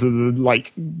you come to the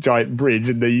like giant bridge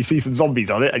and then you see some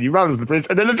zombies on it and you run to the bridge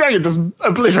and then the dragon just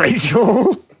obliterates you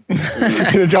all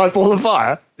in a giant ball of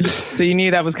fire. So you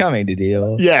knew that was coming, did you?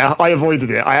 Or? Yeah, I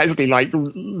avoided it. I actually like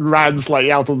ran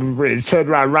slightly out on the bridge, turned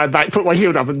around, ran back, put my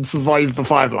shield up and survived the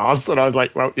fire blast. And I was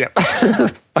like, well, yeah,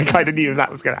 I kind of knew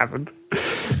that was going to happen.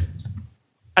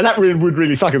 And that would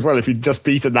really suck as well if you'd just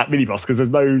beaten that mini boss, because there's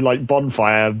no like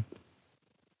bonfire.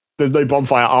 There's no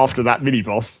bonfire after that mini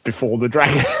boss before the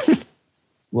dragon.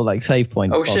 Well, like save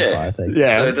point. Oh shit! I think.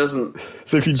 Yeah. So it doesn't.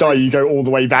 So if you die, you go all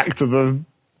the way back to the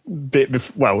bit.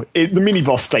 The mini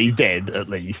boss stays dead at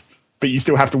least, but you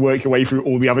still have to work your way through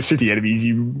all the other shitty enemies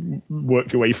you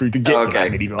worked your way through to get to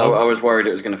that mini boss. I was worried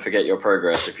it was going to forget your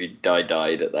progress if you died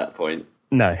at that point.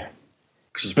 No,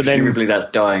 because presumably that's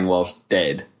dying whilst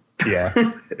dead. Yeah.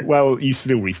 Well, you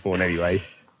still respawn anyway.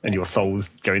 And your souls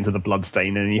go into the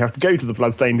bloodstain, and you have to go to the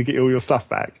bloodstain to get all your stuff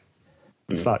back.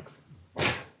 It sucks.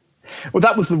 Well,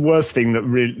 that was the worst thing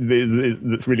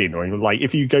that's really annoying. Like,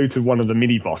 if you go to one of the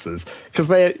mini bosses,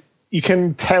 because you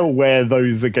can tell where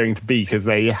those are going to be because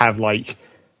they have like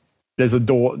there's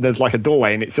like a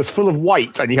doorway, and it's just full of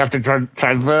white, and you have to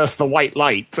traverse the white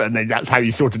light, and then that's how you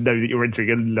sort of know that you're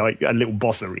entering a little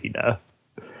boss arena.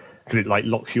 Because it like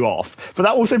locks you off, but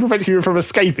that also prevents you from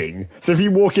escaping. So if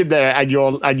you walk in there and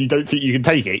you don't think you can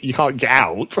take it, you can't get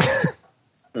out.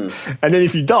 And then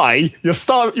if you die,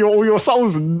 all your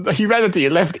souls and humanity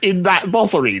are left in that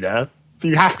boss arena. So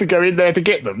you have to go in there to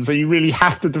get them. So you really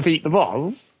have to defeat the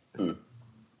boss.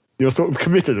 You're sort of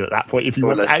committed at that point if you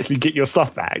want to actually get your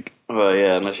stuff back. Well,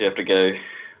 yeah, unless you have to go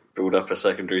build up a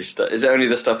secondary stuff. Is it only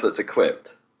the stuff that's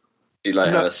equipped? Do you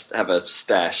have a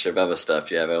stash of other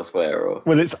stuff you have elsewhere? Or?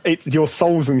 Well, it's your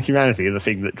souls and humanity are the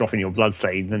thing that drop in your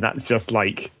bloodstain, and that's just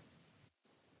like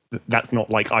that's not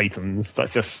like items.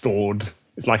 That's just stored.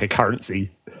 It's like a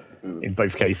currency in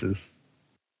both cases,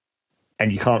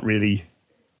 and you can't really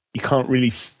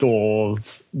store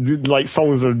like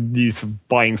souls are used for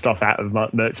buying stuff out of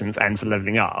merchants and for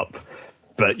leveling up,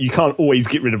 but you can't always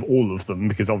get rid of all of them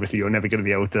because obviously you're never going to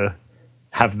be able to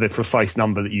have the precise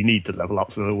number that you need to level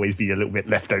up, so there'll always be a little bit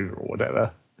left over or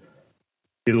whatever.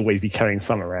 You'll always be carrying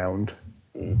some around.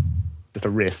 Just a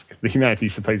risk. The humanity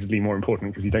is supposedly more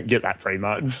important because you don't get that very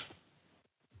much.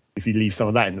 If you leave some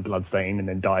of that in the bloodstain and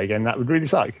then die again, that would really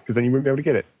suck, because then you wouldn't be able to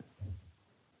get it.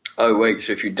 Oh, wait,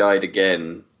 so if you died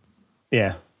again...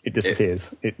 Yeah, it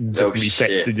disappears. It just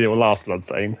resets to your last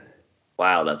bloodstain.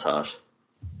 Wow, that's harsh.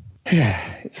 Yeah,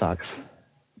 it sucks.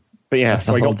 But yeah, that's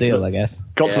the whole deal, I guess.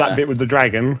 Got to that bit with the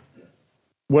dragon,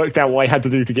 worked out what I had to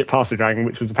do to get past the dragon,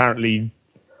 which was apparently...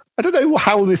 I don't know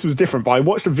how this was different, but I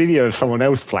watched a video of someone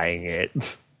else playing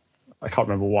it. I can't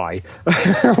remember why.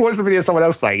 I watched a video of someone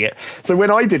else playing it. So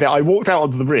when I did it, I walked out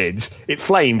onto the bridge, it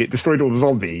flamed, it destroyed all the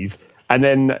zombies, and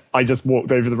then I just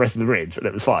walked over the rest of the bridge, and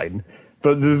it was fine.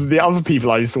 But the other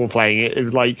people I saw playing it, it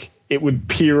was like... It would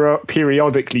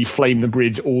periodically flame the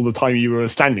bridge all the time you were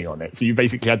standing on it. So you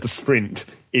basically had to sprint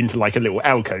into like a little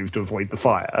alcove to avoid the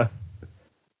fire.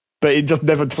 But it just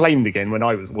never flamed again when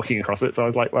I was walking across it. So I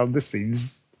was like, well, this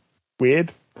seems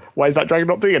weird. Why is that dragon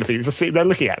not doing anything? It's just sitting there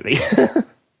looking at me.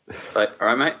 All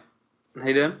right, mate. How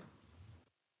you doing?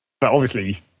 But obviously,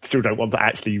 you still don't want to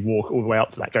actually walk all the way up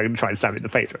to that dragon and try and stab it in the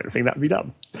face or anything. That would be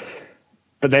dumb.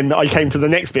 But then I came to the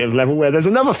next bit of the level where there's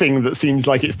another thing that seems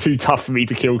like it's too tough for me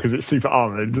to kill because it's super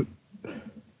armoured.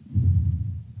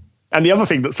 And the other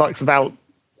thing that sucks about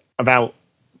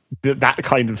that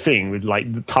kind of thing with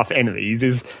like the tough enemies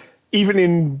is even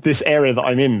in this area that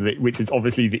I'm in, which is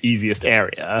obviously the easiest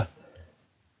area,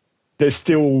 there's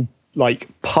still like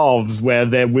paths where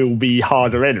there will be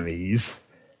harder enemies.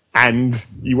 And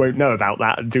you won't know about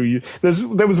that until you...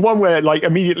 There was one where like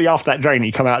immediately after that drain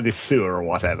you come out of this sewer or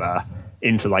whatever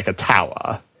into like a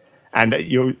tower, And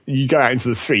you go out into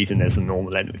the street and there's some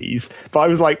normal enemies. But I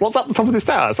was like, what's up the top of this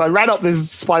tower? So I ran up this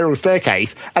spiral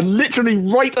staircase, and literally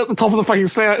right at the top of the fucking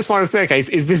spiral staircase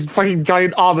is this fucking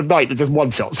giant armored knight that just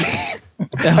one-shots me.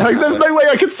 Like, there's no way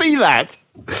I could see that.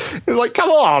 It's like, come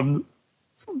on.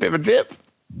 It's a bit of a dip.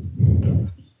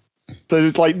 So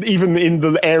it's like, even in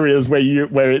the areas where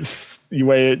it's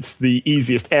the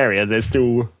easiest area, there's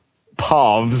still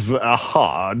paths that are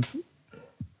hard.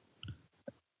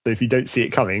 So if you don't see it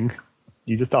coming,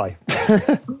 you just die.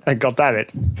 And god damn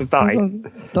it, just die.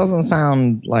 Doesn't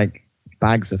sound like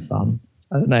bags of fun.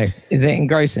 I don't know. Is it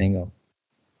engrossing or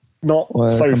not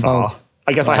so far?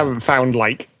 I guess I haven't found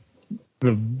like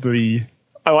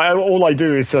all I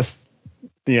do is just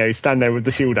stand there with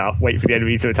the shield up, wait for the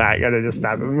enemy to attack, and then just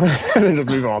stab them, and then just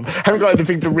move on. I haven't got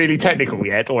anything to really technical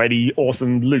yet, or any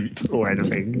awesome loot or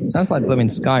anything. Sounds like blooming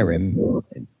Skyrim.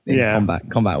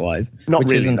 Combat wise, not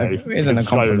which really. Isn't a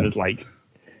compliment. Is like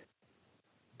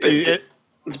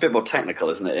it's a bit more technical,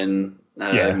 isn't it?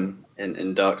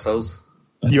 In Dark Souls,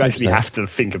 you actually have to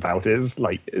think about it,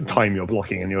 like time your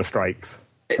blocking and your strikes.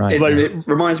 It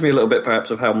reminds me a little bit,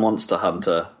 perhaps, of how Monster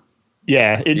Hunter.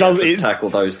 Yeah, it does. Tackle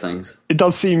those things. It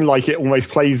does seem like it almost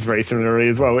plays very similarly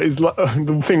as well. It's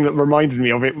the thing that reminded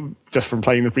me of it just from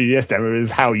playing the 3DS demo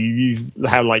is how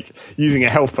using a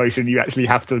health potion, you actually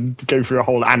have to go through a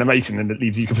whole animation and it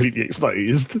leaves you completely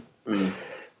exposed. Mm.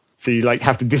 So you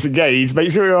have to disengage,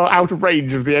 make sure you're out of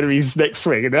range of the enemy's next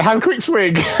swing, and then have a quick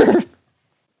swing.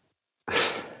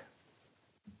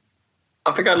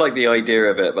 I think I like the idea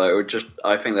of it, but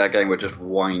I think that game would just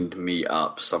wind me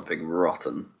up something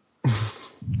rotten.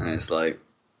 And it's like,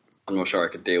 I'm not sure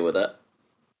I could deal with that.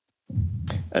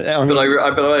 But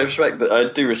I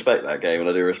do respect that game, and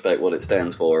I do respect what it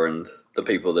stands for, and the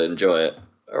people that enjoy it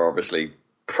are obviously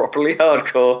properly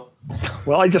hardcore.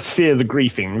 Well, I just fear the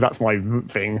griefing. That's my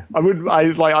thing. I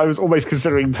was almost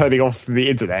considering turning off the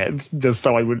internet just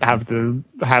so I wouldn't have to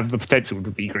have the potential to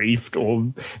be griefed or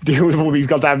deal with all these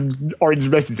goddamn orange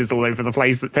messages all over the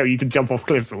place that tell you to jump off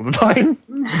cliffs all the time.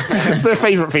 It's their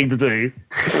favourite thing to do.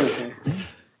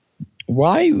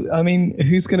 Why? I mean,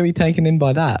 who's going to be taken in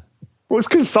by that? Well, it's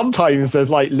because sometimes there's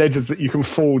ledges that you can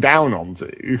fall down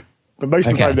onto, but most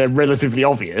of the time they're relatively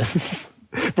obvious.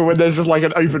 But when there's just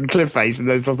an open cliff face and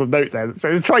there's just a note there that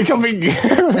says, try jumping. No,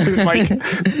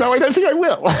 I don't think I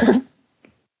will.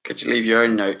 Could you leave your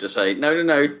own note to say,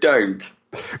 no, don't?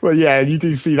 Well, yeah, you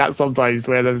do see that sometimes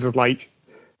where there's just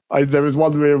there was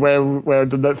one where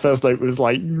the first note was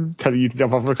telling you to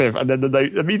jump off a cliff, and then the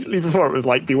note immediately before it was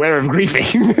beware of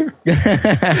griefing.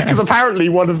 Because apparently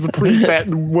one of the preset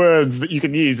words that you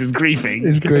can use is griefing.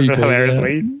 It's griefing,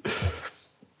 hilariously. Yeah.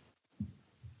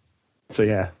 So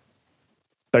yeah.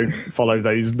 Don't follow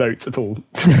those notes at all.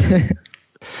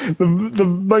 The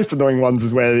most annoying ones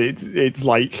is where it's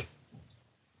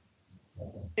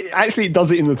actually it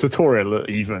does it in the tutorial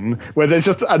even, where there's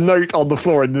just a note on the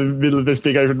floor in the middle of this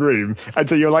big open room, and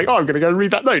so you're I'm going to go and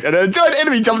read that note, and then a giant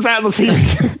enemy jumps out of the ceiling.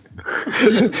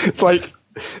 It's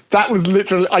that was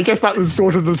literally, I guess that was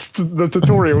sort of the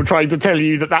tutorial trying to tell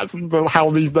you that's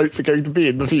how these notes are going to be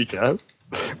in the future.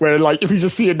 Where, if you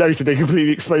just see a note in a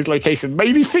completely exposed location,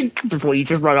 maybe think before you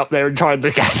just run up there and try and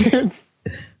look at it.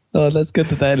 Oh, that's good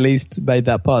that they at least made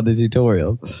that part of the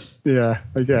tutorial. Yeah,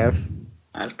 I guess.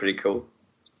 That's pretty cool.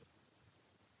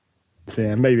 So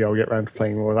yeah, maybe I'll get around to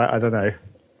playing more of that. I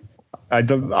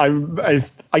don't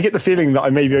know. I get the feeling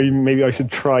that maybe I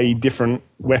should try different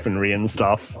weaponry and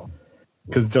stuff.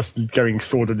 Because just going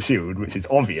sword and shield, which is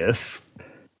obvious,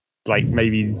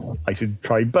 maybe I should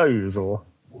try bows or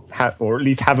at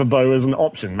least have a bow as an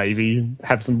option. Maybe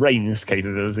have some ranged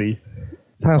capability.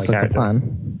 Sounds like a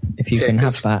plan. If you can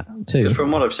have that too. Because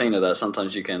from what I've seen of that,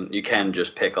 sometimes you can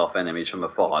just pick off enemies from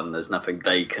afar, and there's nothing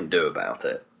they can do about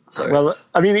it. So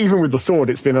even with the sword,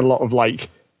 it's been a lot of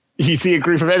you see a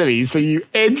group of enemies, so you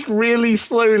edge really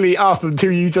slowly up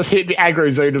until you just hit the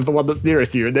aggro zone of the one that's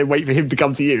nearest you, and then wait for him to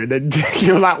come to you, and then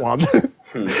kill that one.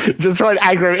 Just try and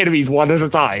aggro enemies one at a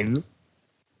time.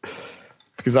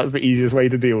 Because that's the easiest way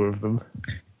to deal with them.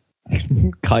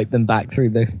 Kite them back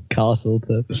through the castle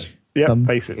to some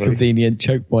basically convenient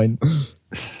choke point.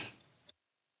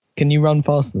 Can you run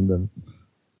faster than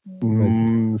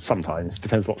them? Sometimes.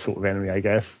 Depends what sort of enemy, I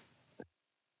guess.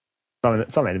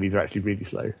 Some enemies are actually really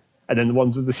slow. And then the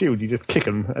ones with the shield, you just kick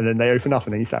them, and then they open up,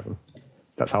 and then you stab them.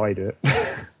 That's how I do it.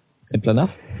 Simple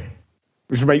enough.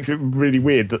 Which makes it really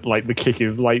weird that the kick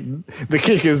is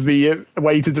the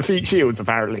way to defeat shields.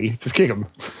 Apparently, just kick them.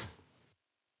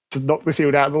 Just knock the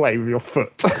shield out of the way with your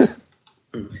foot.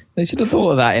 They should have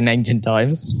thought of that in ancient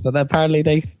times, but apparently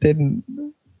they didn't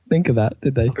think of that,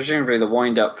 did they? Presumably the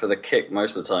wind up for the kick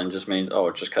most of the time just means,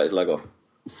 just cut his leg off.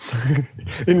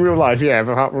 In real life, yeah,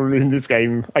 but in this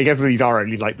game, I guess these are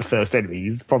only like the first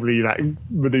enemies. Probably that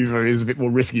maneuver is a bit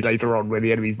more risky later on, where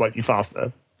the enemies might be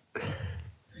faster.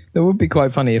 It would be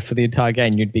quite funny if for the entire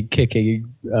game you'd be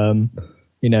kicking,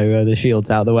 the shields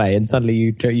out of the way, and suddenly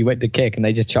you went to kick and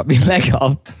they just chopped your leg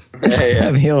off. Yeah.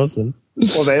 That'd be awesome.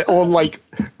 Or like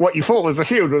what you thought was a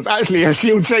shield was actually a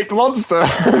shield-shaped monster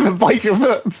that bites your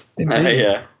foot.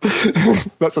 Yeah.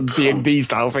 That's a D&D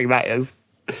style thing, that is.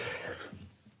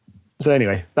 So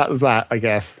anyway, that was that, I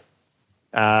guess.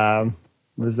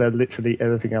 Was there literally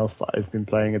anything else that I've been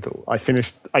playing at all? I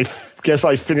guess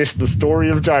I finished the story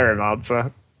of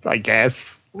Gyromancer, I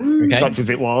guess. Okay. Such as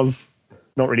it was.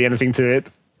 Not really anything to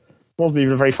it. Wasn't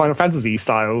even a very Final Fantasy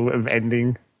style of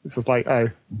ending. It's just like,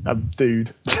 a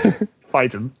dude.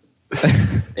 Fight him.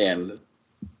 The end.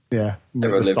 Yeah.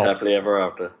 Everyone lived happily ever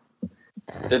after.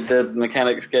 Did the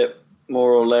mechanics get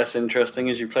more or less interesting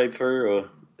as you played through, or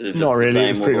is it just not really?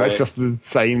 It's pretty much way? Just the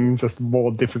same, just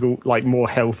more difficult, like more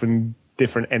health and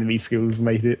different enemy skills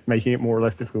making it more or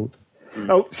less difficult.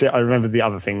 Oh shit! I remembered the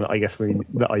other thing that I guess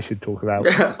that I should talk about.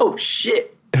 Oh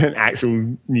shit! An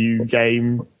actual new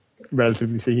game,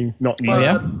 relatively speaking, not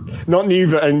new. Not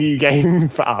new, but a new game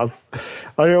for us.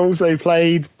 I also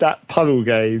played that Puddle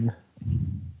game.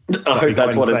 Oh,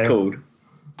 that's what it's called.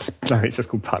 No, it's just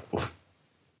called Puddle.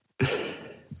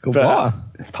 It's called what?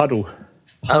 Puddle.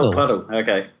 Oh, Puddle.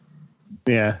 Okay.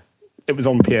 Yeah, it was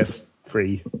on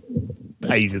PS3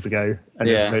 ages ago, and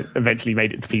it eventually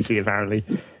made it to PC apparently.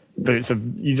 But it's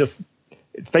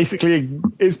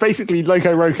basically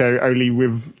Loco Roco only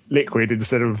with liquid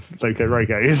instead of Loco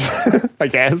Rocos, I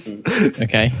guess.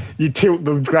 Okay. You tilt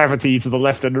the gravity to the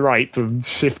left and right to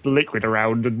shift the liquid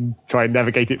around and try and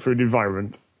navigate it through an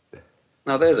environment.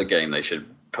 Now there's a game they should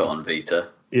put on Vita.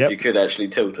 Yep. You could actually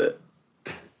tilt it.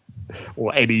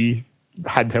 Or any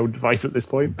handheld device at this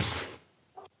point.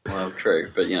 Well,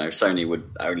 true, but Sony would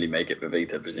only make it for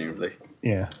Vita, presumably.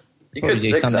 Yeah. You could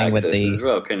 6-axis as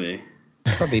well, couldn't you?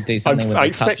 Probably do something with the I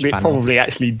expect touch it panel. probably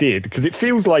actually did, because it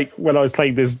feels like when I was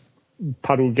playing this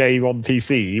Puddle game on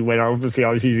PC, when I was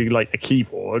using like a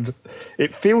keyboard,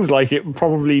 it feels like it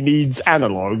probably needs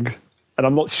analog, and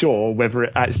I'm not sure whether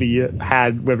it actually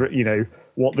had,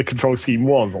 what the control scheme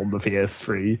was on the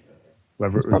PS3.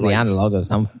 Whether it's it was probably like, analog of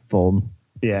some form.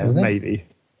 Yeah, maybe.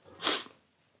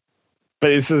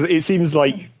 But it seems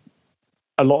like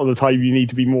a lot of the time you need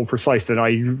to be more precise than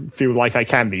I feel like I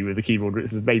can be with the keyboard, which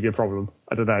is maybe a problem.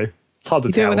 I don't know. It's hard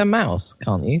to tell. You do it with a mouse,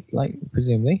 can't you? Like,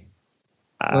 presumably.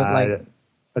 I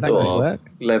don't work.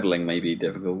 Leveling may be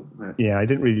difficult. Yeah, I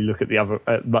didn't really look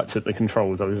at much at the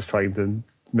controls. I was just trying to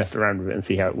mess around with it and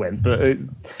see how it went. But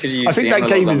could you use the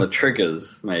analog on the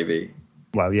triggers, maybe?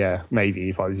 Well, yeah, maybe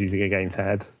if I was using a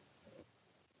gamepad.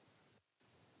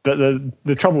 But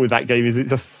the trouble with that game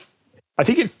is I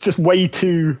think it's just way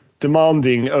too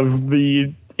demanding of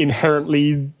the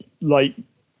inherently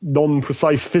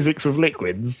non-precise physics of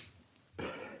liquids.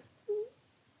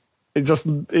 It just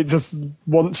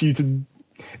wants you to.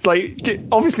 It's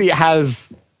obviously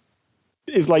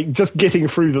it's like just getting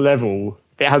through the level.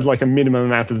 It has a minimum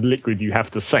amount of liquid you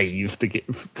have to save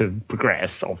to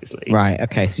progress. Obviously, right?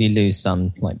 Okay, so you lose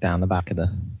some down the back of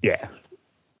the. Yeah,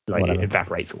 it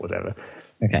evaporates or whatever.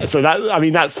 Okay, so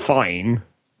that's fine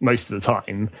most of the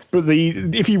time, but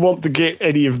if you want to get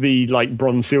any of the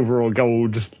bronze, silver, or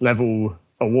gold level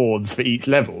awards for each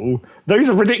level, those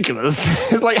are ridiculous.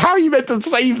 It's how are you meant to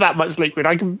save that much liquid?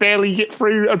 I can barely get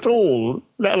through at all,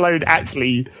 let alone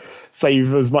actually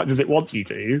save as much as it wants you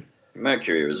to.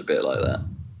 Mercury was a bit like that.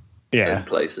 Yeah, in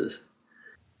places.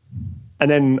 And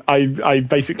then I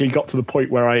basically got to the point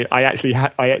where I actually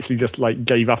just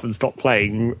gave up and stopped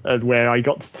playing, and where I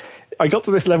got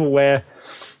to this level where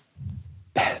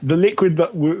the liquid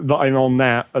that I'm on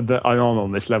now, that I'm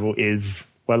on this level is,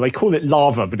 well, they call it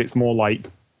lava, but it's more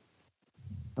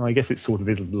I guess it sort of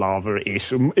is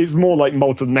lava-ish. It's more like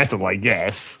molten metal, I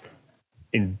guess,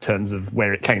 in terms of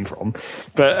where it came from.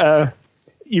 But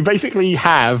you basically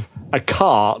have a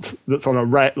cart that's on a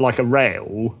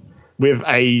rail with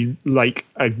a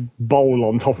bowl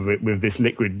on top of it with this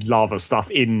liquid lava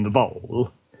stuff in the bowl.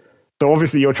 So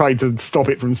obviously you're trying to stop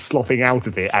it from slopping out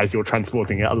of it as you're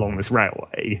transporting it along this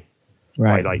railway.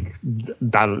 Right.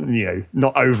 By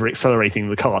not over accelerating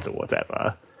the cart or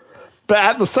whatever. But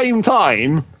at the same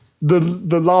time, the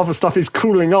lava stuff is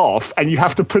cooling off, and you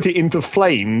have to put it into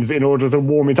flames in order to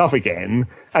warm it up again.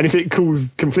 And if it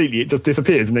cools completely, it just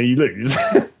disappears, and then you lose.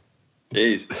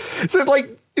 Jeez. So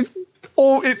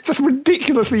it's just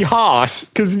ridiculously harsh,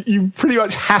 because you pretty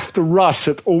much have to rush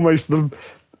at almost the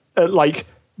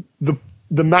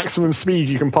the maximum speed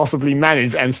you can possibly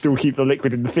manage and still keep the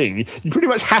liquid in the thing, you pretty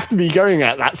much have to be going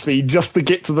at that speed just to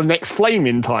get to the next flame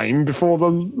in time before the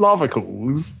lava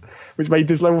cools, which made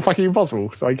this level fucking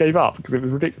impossible. So I gave up because it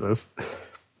was ridiculous.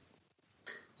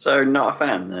 So not a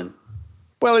fan then?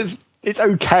 Well, it's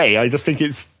okay. I just think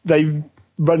they've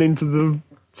run into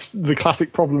the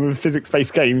classic problem of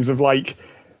physics-based games of like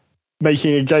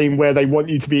making a game where they want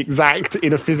you to be exact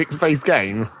in a physics-based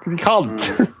game, because you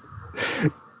can't.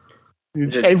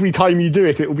 Every time you do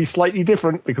it, it will be slightly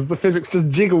different because the physics just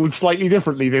jiggled slightly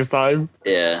differently this time.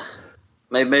 Yeah.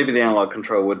 Maybe the analog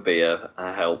control would be a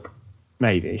help.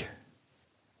 Maybe.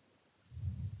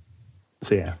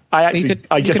 So yeah, you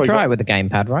could try it with the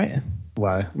gamepad, right?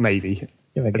 Well, maybe.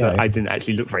 Give it a go. I didn't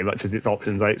actually look very much at its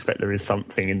options. I expect there is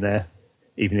something in there,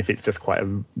 even if it's just quite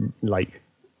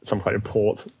some kind of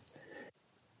port.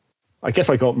 I guess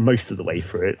I got most of the way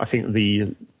through it. I think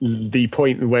the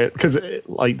point where, because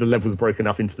like the level's broken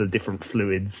up into the different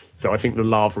fluids, so I think the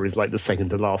lava is like the second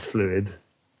to last fluid.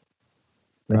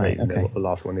 Right. I don't know what the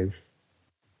last one is.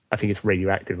 I think it's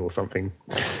radioactive or something.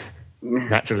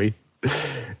 Naturally.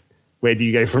 Where do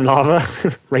you go from lava?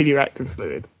 Radioactive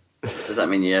fluid. Does that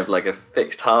mean you have like a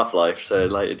fixed half-life, so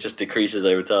like it just decreases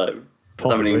over time?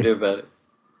 There's nothing you can do about it.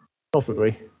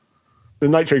 Possibly. The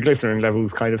nitroglycerin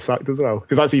levels kind of sucked as well,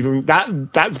 because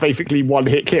that's basically one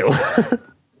hit kill.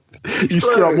 You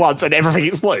screw up once and everything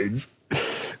explodes.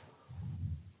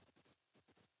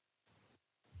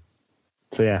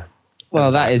 So yeah.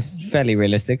 Well, that is fairly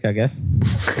realistic, I guess.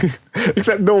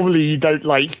 Except normally you don't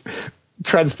like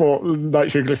transport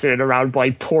nitroglycerin around by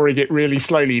pouring it really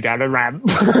slowly down a ramp.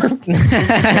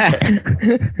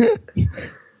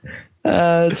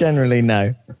 Generally,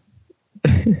 no.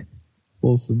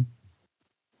 Awesome.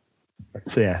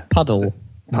 So yeah, Puddle.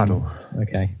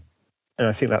 Okay. And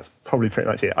I think that's probably pretty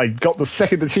much it. I got the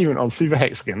second achievement on Super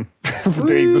Hexagon for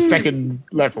doing the second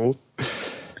level.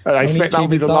 And I expect that'll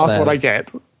be the last one I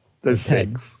get. There's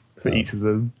 6 for each of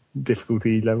the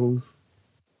difficulty levels.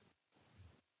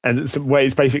 And it's where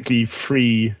it's basically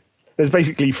 3. There's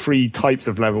basically 3 types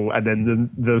of level, and then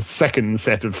the second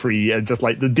set of 3 are just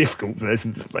like the difficult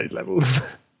versions of those levels.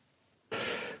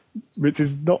 Which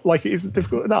is not like it isn't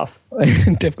difficult enough.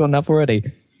 Difficult enough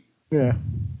already. Yeah.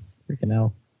 Freaking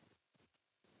hell.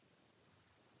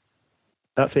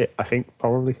 That's it, I think,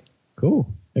 probably. Cool.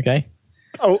 Okay.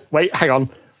 Oh, wait, hang on.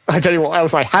 I tell you what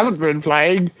else I haven't been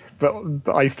playing, but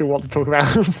I still want to talk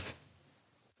about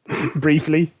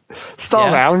briefly.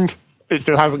 Starbound. Yeah. It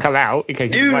still hasn't come out, in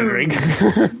case you're wondering.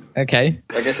 Okay.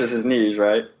 I guess this is news,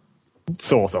 right?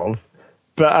 Sort of.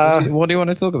 But what do you want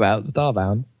to talk about?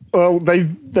 Starbound? Well,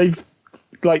 they've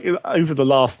like over the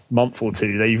last month or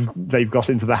two, they've got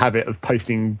into the habit of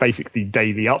posting basically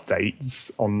daily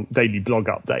updates on daily blog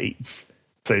updates.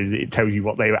 So it tells you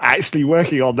what they were actually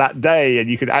working on that day, and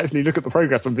you can actually look at the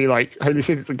progress and be like, "Holy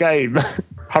shit, it's a game!"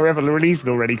 However, the release had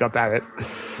already got it.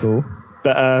 Cool.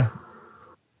 But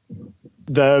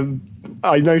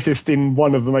I noticed in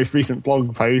one of the most recent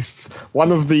blog posts,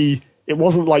 it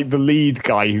wasn't like the lead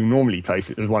guy who normally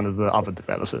posts it, was one of the other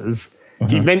developers.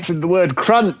 He mentioned the word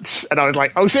crunch, and I was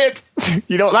like, oh shit,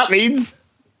 you know what that means?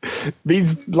 It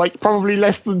means like probably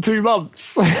less than 2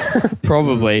 months.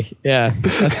 Probably, yeah,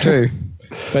 that's true.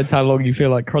 Depends how long you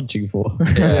feel like crunching for.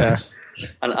 Yeah.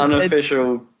 An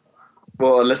unofficial,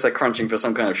 well, unless they're crunching for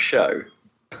some kind of show.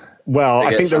 Well,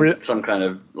 I think there is some kind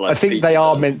of like. I think they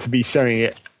are meant to be showing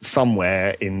it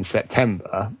somewhere in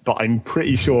September, but I'm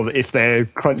pretty sure that if they're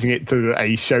crunching it to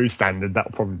a show standard,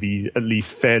 that'll probably be at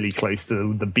least fairly close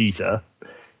to the beta.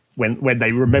 When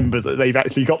they remember that they've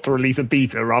actually got to release a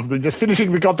beta rather than just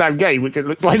finishing the goddamn game, which it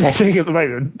looks like they're doing at the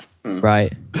moment.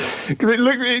 Right. Because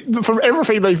from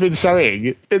everything they've been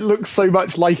showing, it looks so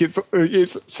much like it's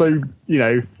so,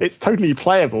 it's totally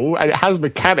playable and it has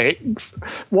mechanics.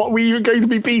 What were you going to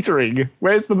be betaing?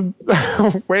 Where's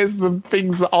the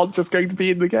things that aren't just going to be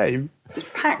in the game? Is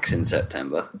PAX in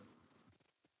September?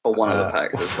 Or one of the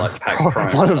PAX? It's like PAX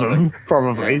Prime. One of them,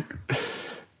 probably. Yeah.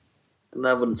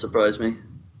 That wouldn't surprise me.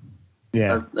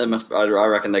 Yeah. I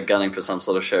reckon they're gunning for some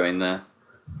sort of show in there.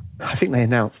 I think they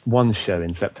announced one show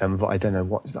in September, but I don't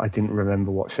know I didn't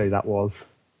remember what show that was.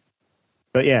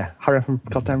 But yeah, hurry up and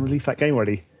goddamn release that game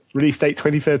already. Release date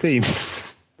 2013.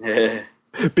 Yeah.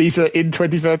 Beta in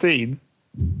 2013.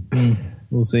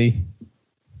 We'll see.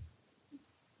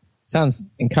 Sounds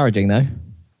encouraging though.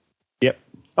 Yep.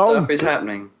 Stuff is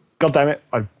happening. God damn it.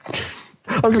 I'm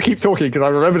going to keep talking because I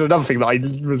remembered another thing that I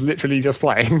was literally just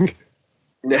playing.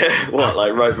 What,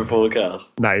 like right before the cast?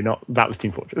 No, that was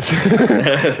Team Fortress.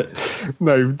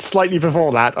 No, slightly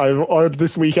before that.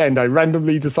 This weekend, I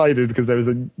randomly decided, because there was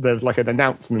like an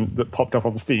announcement that popped up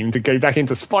on Steam, to go back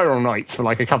into Spiral Knights for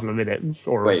like a couple of minutes,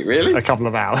 or wait, really? a couple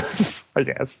of hours, I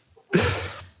guess,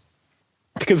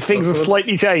 because things have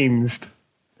slightly changed.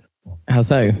 How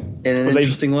so? In an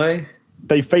interesting way.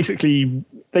 They've basically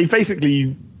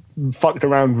fucked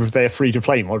around with their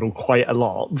free-to-play model quite a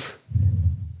lot.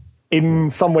 In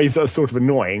some ways that are sort of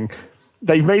annoying.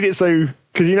 They've made it so,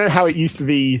 because you know how it used to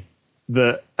be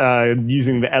that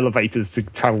using the elevators to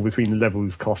travel between the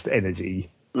levels cost energy,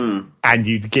 and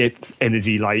you'd get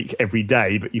energy like every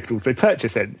day, but you could also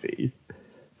purchase energy.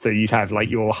 So you'd have like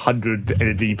your 100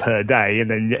 energy per day, and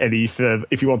then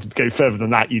if you wanted to go further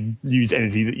than that, you'd use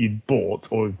energy that you'd bought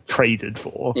or traded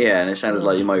for. Yeah, and it sounded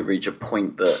like you might reach a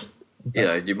point that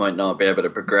you might not be able to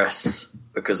progress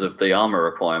because of the armor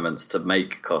requirements to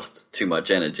make cost too much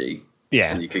energy.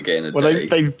 Yeah. And you could get in a day.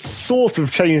 They've sort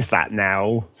of changed that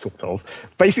now, sort of.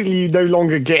 Basically, you no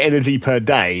longer get energy per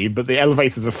day, but the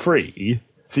elevators are free.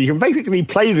 So you can basically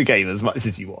play the game as much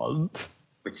as you want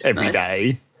every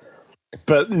day.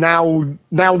 But now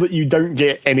that you don't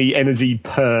get any energy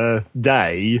per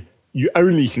day, you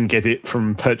only can get it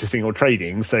from purchasing or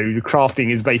trading. So the crafting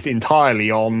is based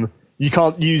entirely on... You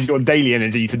can't use your daily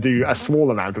energy to do a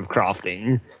small amount of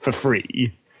crafting for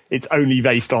free. It's only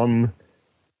based on,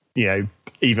 either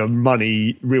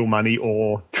real money,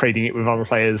 or trading it with other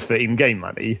players for in-game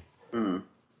money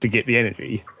to get the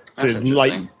energy. So That's it's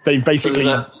like they basically...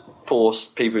 So does that force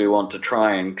people who want to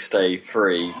try and stay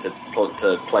free to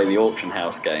play the auction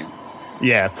house game?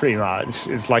 Yeah, pretty much.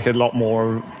 It's like a lot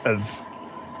more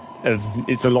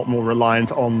it's a lot more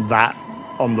reliant on that,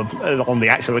 on the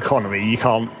actual economy. You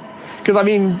can't... Because,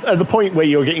 at the point where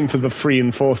you're getting to the 3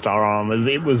 and 4 star armors,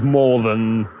 it was more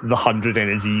than the 100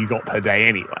 energy you got per day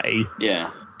anyway. Yeah.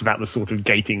 That was sort of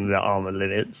gating the armor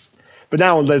limits. But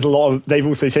now there's they've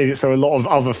also changed it so a lot of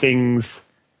other things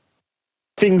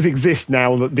exist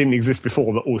now that didn't exist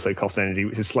before that also cost energy,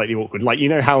 which is slightly awkward. Like,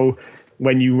 how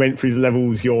when you went through the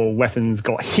levels, your weapons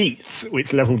got heat,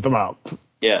 which leveled them up?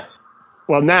 Yeah.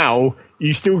 Well, now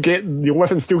your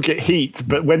weapons still get heat,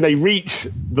 but when they reach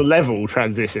the level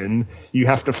transition, you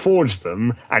have to forge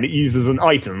them, and it uses an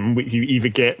item which you either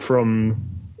get from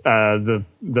the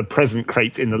present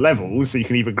crates in the levels, so you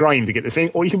can either grind to get this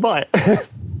thing, or you can buy it.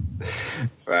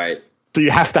 Right. So you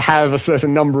have to have a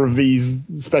certain number of these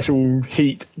special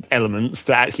heat elements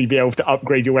to actually be able to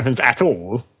upgrade your weapons at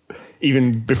all,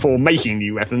 even before making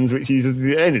new weapons, which uses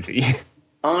the energy.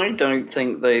 I don't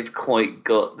think they've quite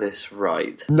got this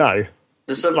right. No.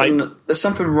 There's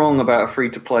something wrong about a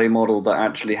free-to-play model that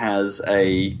actually has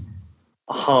a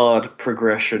hard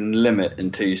progression limit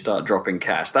until you start dropping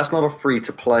cash. That's not a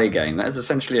free-to-play game. That is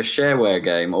essentially a shareware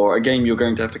game, or a game you're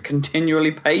going to have to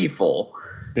continually pay for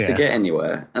to get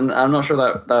anywhere. And I'm not sure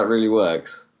that really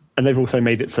works. And they've also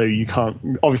made it so you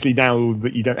can't... Obviously, now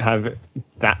that you don't have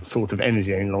that sort of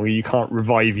energy any longer, you can't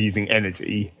revive using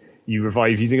energy. You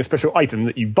revive using a special item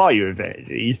that you buy with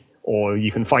energy, or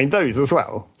you can find those as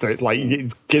well. So it's like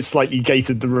it gets slightly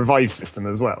gated the revive system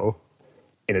as well,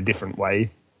 in a different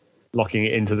way, locking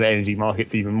it into the energy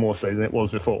markets even more so than it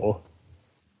was before.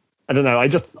 I don't know.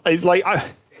 It's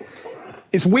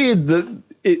weird that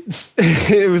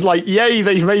it was like, yay,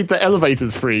 they've made the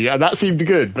elevators free, and that seemed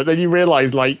good. But then you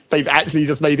realise they've actually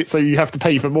just made it so you have to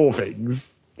pay for more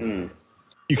things.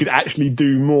 You could actually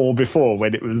do more before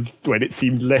when it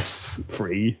seemed less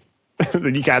free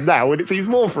than you can now when it seems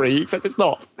more free, except it's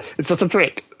not. It's just a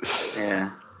trick.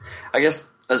 Yeah. I guess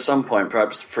at some point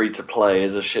perhaps free to play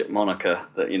is a shit moniker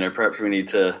that, perhaps there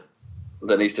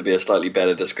needs to be a slightly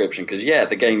better description, because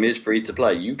the game is free to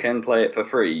play. You can play it for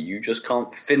free. You just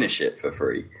can't finish it for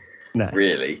free. No.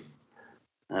 Really.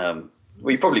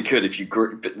 Well, you probably could if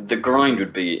but the grind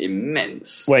would be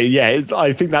immense. Well, yeah,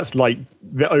 I think that's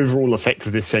the overall effect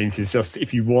of this change is just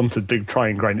if you wanted to try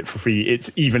and grind it for free,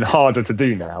 it's even harder to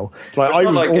do now. I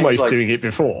was almost doing it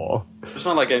before. It's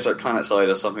not like games like PlanetSide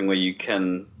or something where you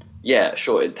can... Yeah,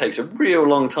 sure, it takes a real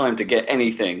long time to get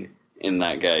anything in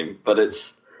that game, but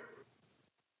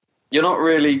you're not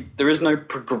really... There is no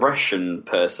progression,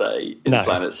 per se, in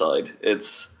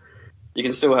PlanetSide. You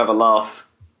can still have a laugh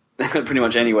pretty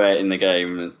much anywhere in the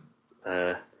game,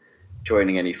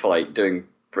 joining any fight, doing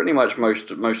pretty much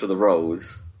most of the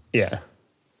roles. Yeah.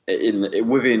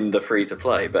 Within the free to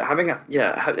play, but having an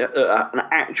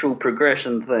actual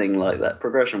progression thing like that,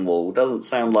 progression wall, doesn't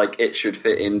sound like it should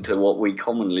fit into what we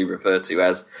commonly refer to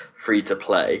as free to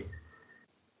play.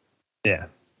 Yeah.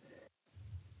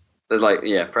 There's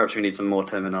perhaps we need some more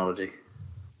terminology.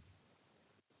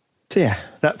 So yeah,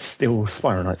 that's still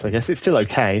Spiral Knights, I guess. It's still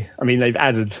okay. I mean, they've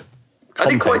added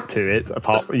content to it,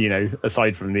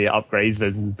 aside from the upgrades.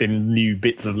 There's been new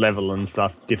bits of level and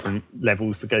stuff, different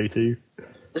levels to go to.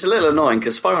 It's a little annoying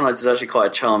because Spiral Knights is actually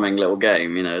quite a charming little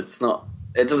game. It's not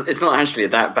actually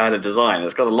that bad a design.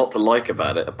 It's got a lot to like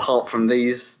about it, apart from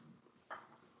these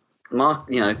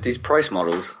these price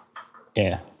models.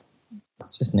 Yeah.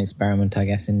 It's just an experiment, I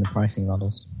guess, in the pricing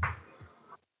models.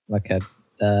 Like a,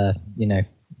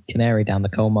 canary down the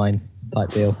coal mine type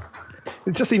deal.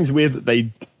 It just seems weird that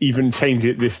they even change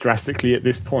it this drastically at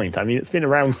this point. I mean, it's been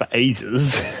around for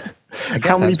ages.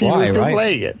 How many people are still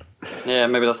playing it? Yeah,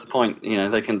 maybe that's the point.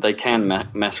 They can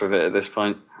mess with it at this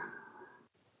point.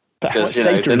 But how much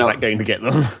data is that going to get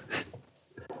them?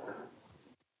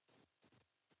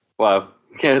 Well,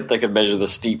 they could measure the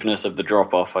steepness of the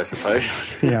drop-off, I suppose.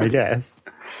 Yeah, I guess.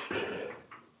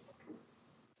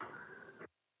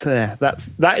 So yeah,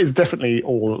 that is definitely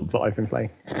all that I've been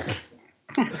playing.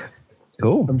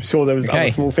 Cool. I'm sure there was other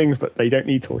small things, but they don't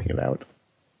need talking about.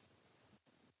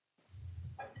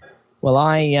 Well,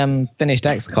 I finished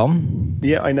XCOM.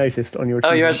 Yeah, I noticed on your.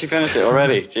 Oh, you actually finished it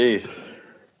already? Jeez.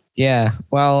 Yeah.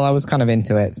 Well, I was kind of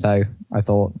into it, so I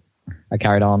thought I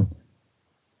carried on.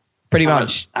 Pretty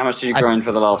much. How much did you grind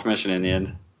for the last mission in the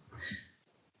end?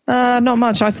 Not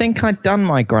much. I think I'd done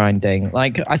my grinding.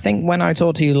 I think when I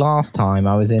talked to you last time,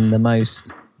 I was in the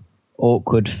most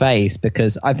awkward phase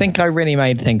because I think I really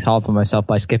made things hard for myself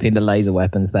by skipping the laser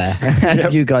weapons there,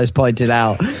 as you guys pointed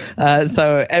out.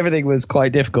 So everything was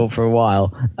quite difficult for a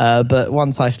while. But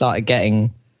once I started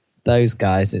getting those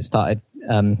guys, it started,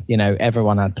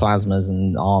 everyone had plasmas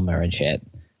and armor and shit.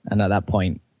 And at that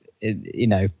point,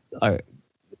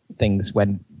 things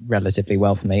went relatively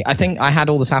well for me. I think I had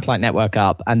all the satellite network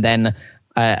up, and then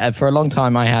for a long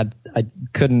time I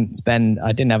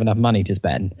didn't have enough money to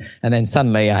spend, and then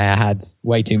suddenly I had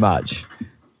way too much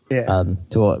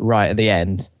right at the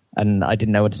end, and I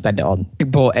didn't know what to spend it on. I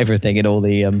bought everything in all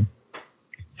the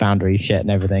foundry shit and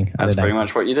everything. That's pretty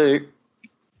much what you do.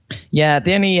 Yeah,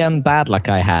 the only bad luck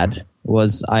I had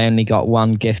was I only got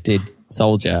one gifted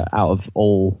soldier out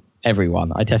of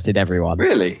everyone. I tested everyone.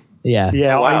 Really? Yeah.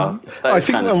 Yeah. Oh, wow. I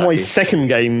think on my second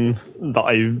game that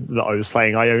I was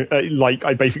playing,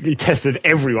 I basically tested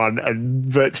everyone, and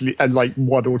virtually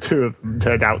one or two of them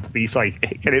turned out to be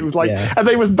psychic, and it was and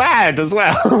they was bad as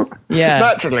well. Yeah.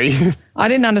 Naturally. I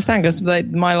didn't understand because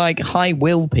my high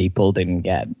will people didn't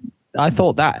get. I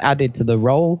thought that added to the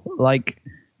role,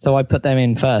 so I put them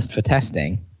in first for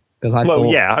testing.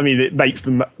 I mean, it makes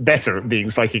them better at being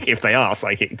psychic if they are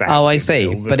psychic. Oh, I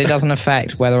see. But it doesn't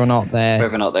affect whether or not they're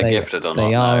gifted or not.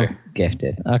 They are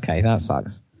gifted. Okay, that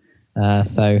sucks.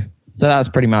 So that's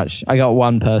pretty much. I got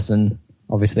one person,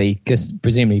 obviously,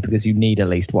 presumably because you need at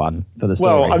least one for the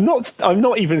story. Well, I'm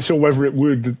not even sure whether it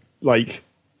would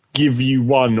give you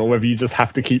one or whether you just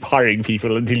have to keep hiring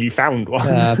people until you found one.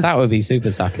 That would be super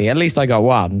sucky. At least I got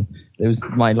one. It was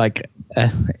my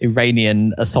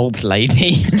Iranian assault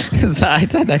lady. So I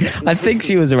don't know. I think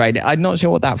she was Iranian. I'm not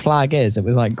sure what that flag is. It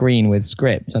was green with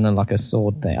script and then a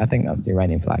sword thing. I think that's the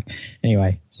Iranian flag.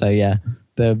 Anyway, so yeah,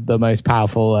 the most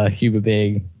powerful human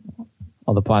being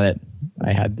on the planet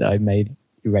I made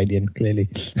Iranian, clearly.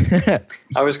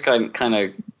 I was kind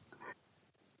of.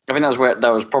 I think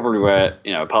that was probably where,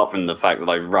 apart from the fact that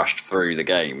I rushed through the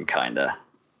game, kind of.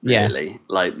 Really,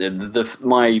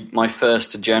 my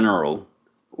first general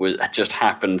just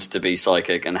happened to be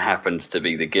psychic and happened to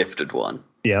be the gifted one.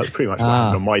 Yeah, that's pretty much what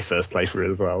happened on my first playthrough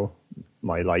as well.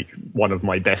 My one of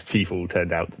my best people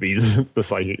turned out to be the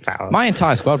psychic power. My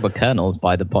entire squad were colonels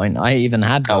by the point. I even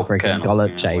had the freaking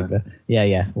Gollop chamber.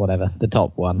 Yeah, whatever, the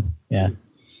top one. Yeah,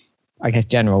 I guess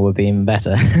general would be even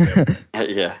better.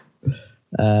 Yeah,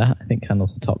 I think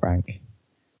colonel's the top rank.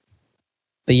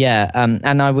 But yeah,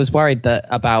 and I was worried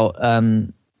about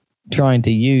trying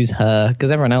to use her because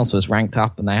everyone else was ranked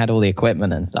up and they had all the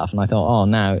equipment and stuff. And I thought, oh,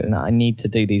 no, I need to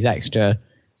do these extra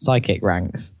psychic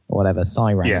ranks or whatever,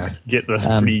 psi ranks. Yeah, get the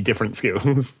 3 different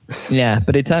skills. Yeah,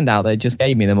 but it turned out they just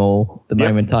gave me them all the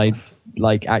moment I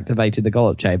activated the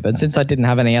Gollop chamber. And since I didn't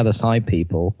have any other psi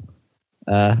people,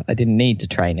 I didn't need to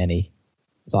train any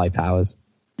psi powers.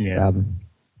 Yeah.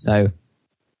 So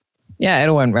yeah, it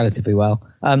all went relatively well.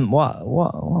 How did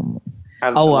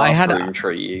the last room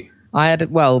treat you?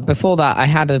 Before that, I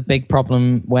had a big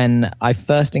problem when I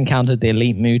first encountered the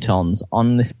elite mutons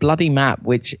on this bloody map,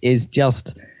 which is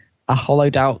just a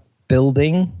hollowed out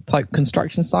building type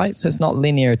construction site. So it's not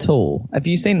linear at all. Have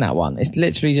you seen that one? It's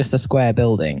literally just a square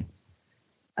building.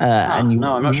 No, I'm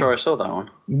not sure I saw that one.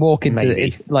 You walk into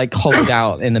it's hollowed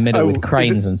out in the middle with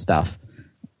cranes and stuff.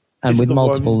 And with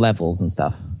multiple levels and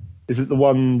stuff. Is it the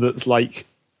one that's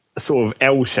sort of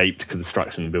L-shaped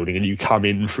construction building, and you come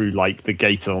in through like the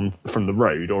gate from the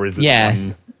road, or is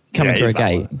it? Coming through a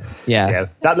gate. Yeah,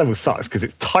 that level sucks because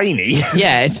it's tiny.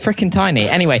 Yeah, it's freaking tiny.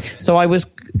 Anyway, so I was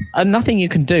nothing you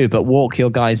can do but walk your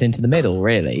guys into the middle,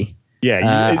 really.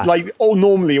 Yeah, it's like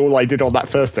normally all I did on that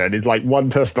first turn is like one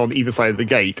person on either side of the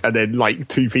gate, and then like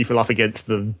two people up against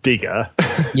the digger.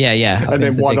 Yeah. And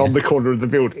then one on the corner of the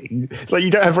building. It's like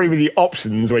you don't have very many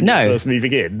options when you're first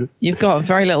moving in. You've got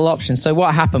very little options. So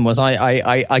what happened was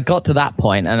I got to that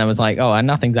point and I was like, oh, and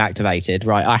nothing's activated.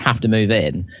 Right, I have to move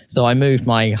in. So I moved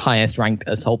my highest ranked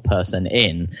assault person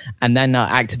in, and then I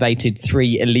activated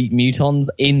 3 elite mutons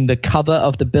in the cover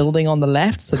of the building on the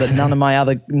left, so that none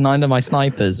of my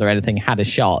snipers or anything had a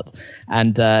shot.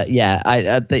 And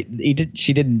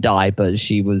she didn't die, but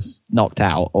she was knocked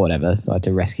out or whatever, so I had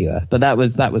to rescue her. But that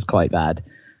was quite bad.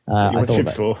 What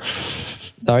chivs for?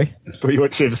 Sorry? What you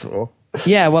want chivs for?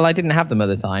 Yeah, well, I didn't have them at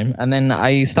the time, and then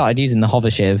I started using the hover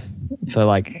shiv for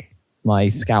like my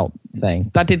scout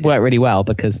thing. That did work really well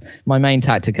because my main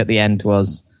tactic at the end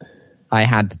was I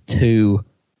had 2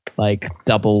 like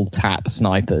double tap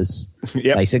snipers.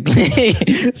 Yep. Basically.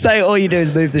 So all you do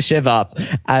is move the shiv up,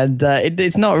 and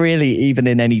it's not really even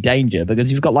in any danger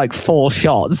because you've got like 4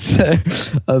 shots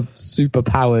of super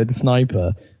powered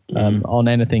sniper on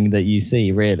anything that you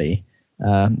see, really.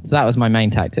 So that was my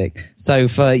main tactic. So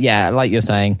like you're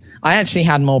saying, I actually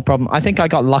had more problem. I think I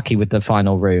got lucky with the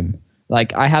final room.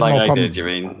 Like I had more problem. I did, you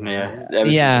mean? Yeah.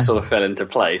 Everything just sort of fell into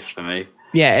place for me.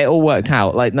 Yeah, it all worked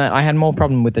out. Like I had more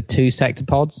problem with the 2 sector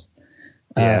pods.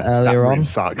 Earlier on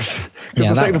sucks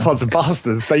because the sectopods are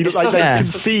bastards. They look like they can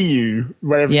see you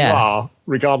wherever you are,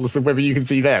 regardless of whether you can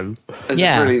see them. It's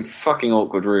a really fucking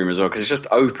awkward room as well because it's just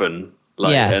open,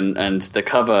 and the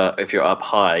cover if you're up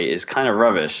high is kind of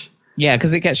rubbish. Yeah,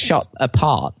 because it gets shot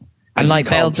apart, and like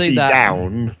they'll do that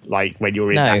down like when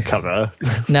you're in that cover.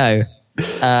 No,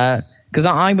 because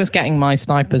I was getting my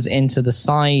snipers into the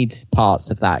side parts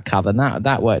of that cover, and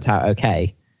that worked out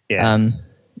okay. Yeah.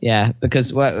 Yeah,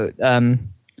 because when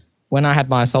I had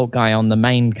my assault guy on the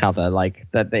main cover, like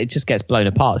that, it just gets blown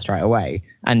apart straight away,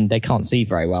 and they can't see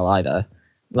very well either.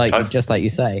 Just like you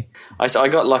say, I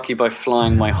got lucky by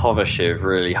flying my hover shiv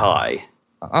really high.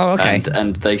 Oh, okay.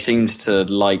 And they seemed to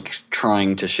like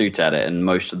trying to shoot at it, and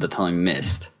most of the time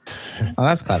missed. Oh,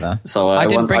 that's clever. So I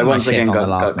once again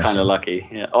got kind of lucky.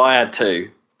 Yeah. Oh, I had 2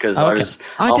 because I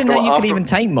didn't know you could even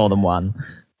take more than 1.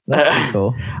 That's pretty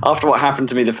cool. After what happened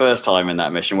to me the first time in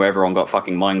that mission, where everyone got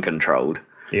fucking mind controlled.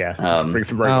 Yeah. Bring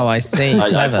some robots. Oh, I see.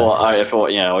 I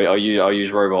thought, I'll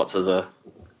use robots as to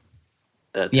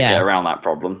get around that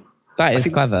problem. That is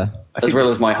clever. As well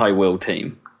as my high will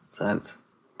team. So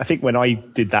I think when I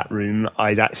did that room,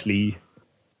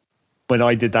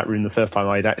 the first time,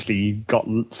 I'd actually got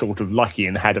sort of lucky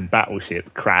and had a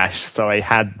battleship crash. So I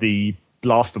had the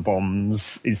blaster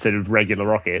bombs instead of regular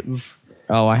rockets.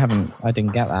 Oh, I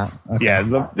didn't get that. Okay.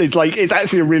 Yeah, it's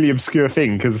actually a really obscure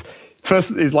thing because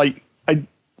first is like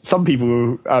some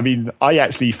people. I mean, I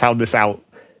actually found this out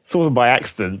sort of by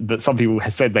accident, but some people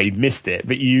have said they missed it.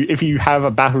 But if you have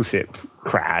a battleship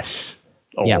crash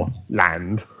or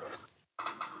land,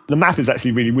 the map is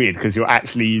actually really weird because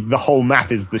the whole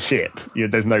map is the ship.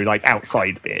 There's no like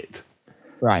outside bit.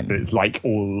 Right. It's like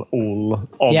all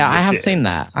on. Yeah, I have ship. Seen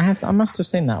that. I must have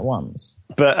seen that once.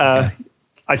 But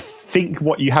I think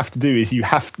what you have to do is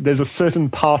there's a certain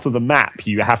part of the map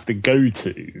you have to go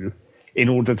to in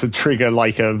order to trigger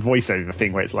like a voiceover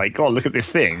thing where it's like, oh, look at this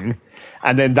thing.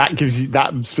 And then that gives you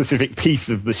that specific piece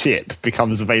of the ship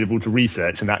becomes available to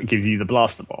research, and that gives you the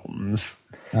blaster bombs.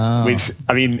 Oh. Which,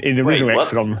 I mean, in the original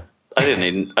XCOM... I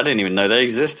didn't even know they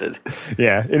existed.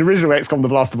 Yeah, in original XCOM, the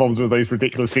blaster bombs were those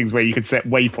ridiculous things where you could set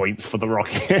waypoints for the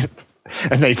rocket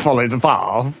and they follow the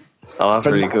path. Oh, that's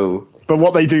really cool. But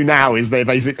what they do now is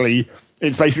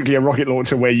it's basically a rocket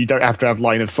launcher where you don't have to have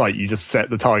line of sight. You just set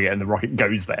the target and the rocket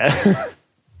goes there.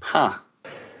 Huh.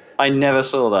 I never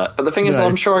saw that. But the thing is,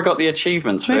 I'm sure I got the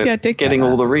achievements for getting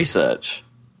all the research.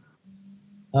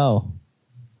 Oh.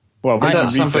 Well, we never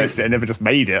researched it and never just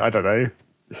made it. I don't know.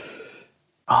 Oh,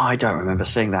 I don't remember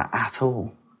seeing that at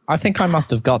all. I think I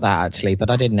must have got that, actually, but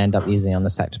I didn't end up using it on the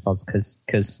sectopods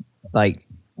because like,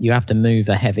 you have to move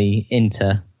a heavy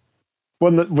into...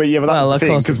 Well, that's the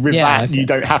thing, because with that, you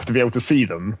don't have to be able to see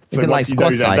them. So is it like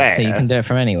squad sight, so you can do it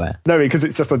from anywhere? No, because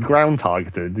it's just a ground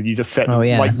targeted, and you just set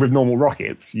like with normal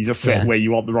rockets, you just set where you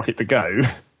want the rocket to go.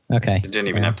 Okay. You didn't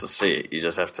even have to see it, you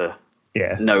just have to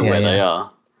know where they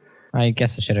are. I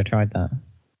guess I should have tried that.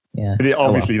 Yeah. But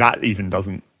obviously that even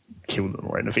doesn't kill them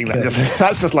or anything.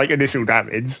 That's just like initial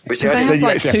damage. Because they have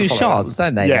like 2 shots,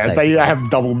 don't they? Yeah, they have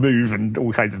double move and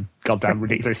all kinds of goddamn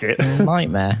ridiculous shit.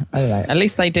 Nightmare. I don't know. At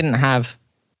least they didn't have,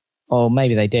 or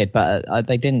maybe they did, but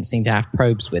they didn't seem to have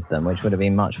probes with them, which would have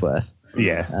been much worse.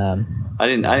 Yeah. I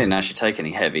didn't actually take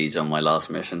any heavies on my last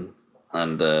mission,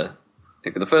 and the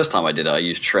first time I did it, I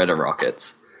used shredder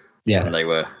rockets. Yeah, and they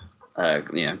were.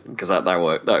 Because that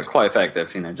worked. That was quite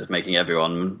effective. Just making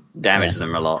everyone damage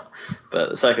them a lot.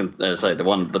 But the second,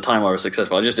 the time I was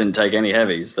successful, I just didn't take any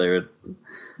heavies. They were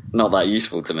not that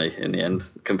useful to me in the end,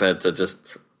 compared to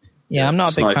just. Yeah, I'm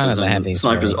not a big fan of the heavies.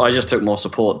 Snipers. Really. I just took more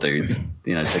support dudes,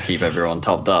 to keep everyone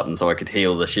topped up, and so I could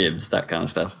heal the shivs, that kind of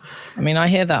stuff. I mean, I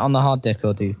hear that on the hard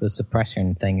difficulties, the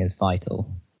suppression thing is vital.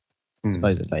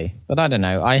 Supposedly, but I don't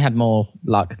know. I had more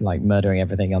luck like murdering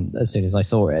everything as soon as I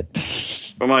saw it.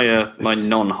 Well, my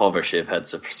non-hover shiv had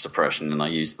suppression, and I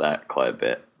used that quite a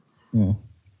bit.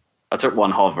 I took 1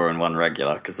 hover and 1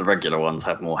 regular because the regular ones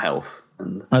have more health.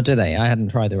 Oh, do they? I hadn't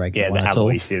tried the regular one at all.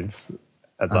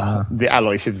 The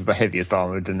alloy shivs are the heaviest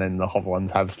armored, and then the hover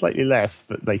ones have slightly less,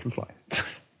 but they can fly.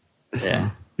 Yeah,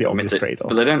 the obvious trade-off.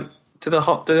 But they don't. Do the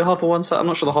hover ones? I'm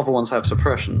not sure the hover ones have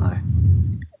suppression though.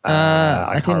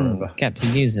 I didn't get to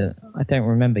use it. I don't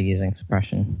remember using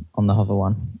suppression on the hover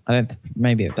one.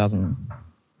 Maybe it doesn't.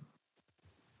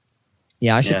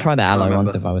 Yeah, I should try the alloy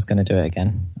ones if I was going to do it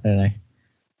again. I don't know.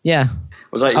 Yeah.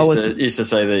 Was that used to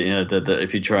say that that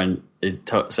if you try and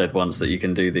it said once that you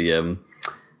can do the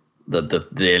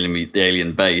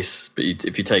alien base, but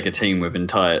if you take a team with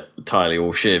entirely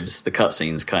all shivs, the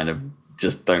cutscenes kind of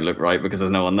just don't look right because there's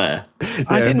no one there.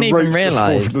 I didn't even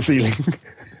realise. The ceiling.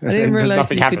 I didn't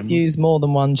realise you could use more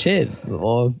than 1 shiv,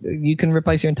 or you can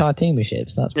replace your entire team with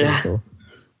shivs. That's pretty cool.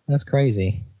 That's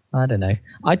crazy. I don't know.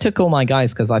 I took all my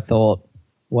guys because I thought,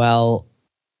 well,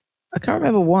 I can't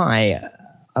remember why.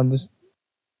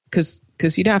 Because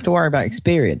you don't have to worry about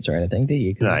experience or anything, do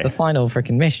you? Because it's the final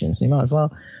freaking mission, so you might as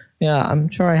well. Yeah, I'm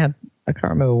sure I can't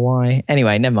remember why.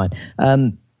 Anyway, never mind.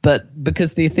 But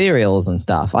because the ethereals and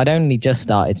stuff, I'd only just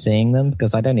started seeing them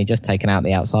because I'd only just taken out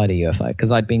the outsider UFO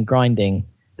because I'd been grinding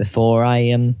before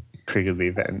I triggered the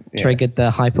event. Yeah. Triggered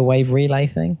the hyperwave relay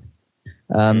thing.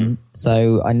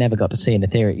 So I never got to see an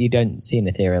ethereal. You don't see an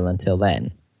ethereal until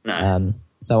then. No.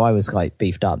 So I was like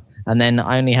beefed up, and then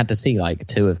I only had to see like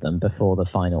 2 of them before the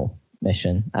final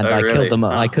mission, and killed them.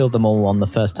 I killed them all on the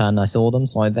first turn I saw them.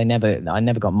 So I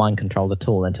never got mind controlled at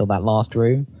all until that last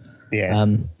room. Yeah.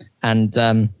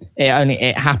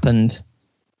 It happened.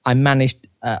 I managed.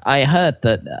 I heard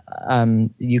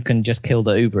that you can just kill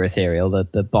the Uber Ethereal,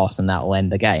 the boss, and that will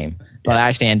end the game. But I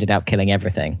actually ended up killing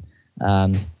everything.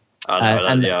 I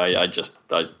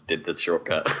did the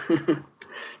shortcut,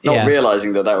 not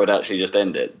realizing that would actually just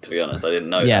end it. To be honest, I didn't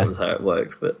know that was how it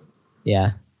works. But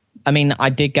yeah, I mean,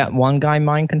 I did get one guy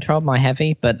mind controlled, my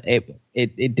heavy, but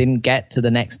it didn't get to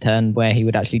the next turn where he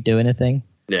would actually do anything.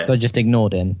 Yeah. So I just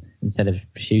ignored him instead of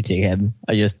shooting him.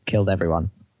 I just killed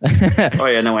everyone. Oh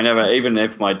yeah, no, I never. Even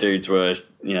if my dudes were,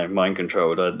 mind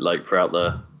controlled, I'd like throughout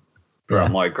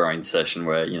my grind session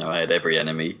where I had every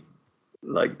enemy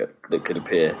like that could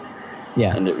appear.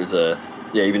 Yeah, and it was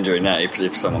even during that,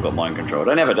 if someone got mind controlled,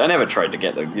 I never tried to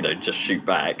get them. Just shoot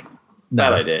back. No.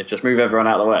 Bad idea. Just move everyone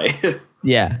out of the way.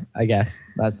 Yeah, I guess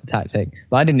that's the tactic.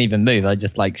 But I didn't even move. I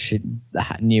just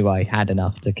knew I had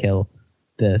enough to kill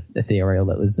the ethereal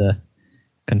that was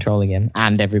controlling him,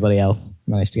 and everybody else.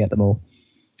 Managed to get them all.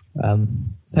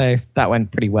 So that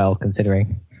went pretty well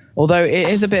considering. Although it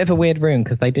is a bit of a weird room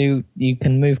because you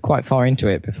can move quite far into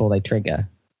it before they trigger.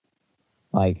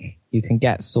 Like you can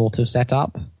get sort of set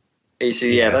up. You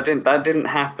see, that didn't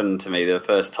happen to me the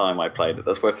first time I played it.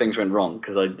 That's where things went wrong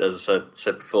because as I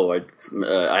said before,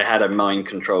 I had a mind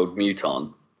controlled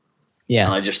muton. Yeah,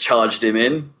 and I just charged him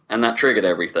in, and that triggered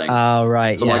everything. Oh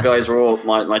right. So my guys were all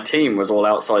my team was all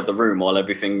outside the room while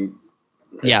everything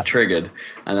triggered,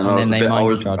 and then I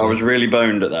was really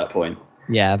boned at that point.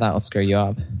 Yeah, that'll screw you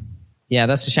up. Yeah,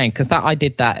 that's a shame because I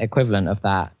did that equivalent of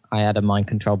that. I had a mind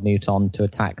controlled muton to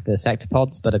attack the sector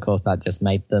pods, but of course that just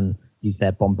made them use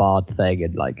their bombard thing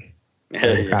and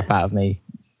kill the crap out of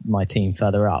my team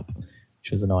further up,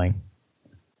 which was annoying.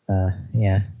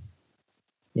 Yeah,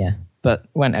 but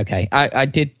went okay. I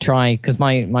did try because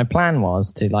my plan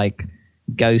was to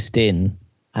ghost in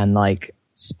and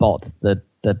spot the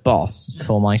boss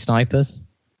for my snipers.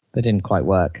 That didn't quite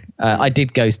work. I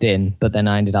did ghost in, but then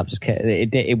I ended up just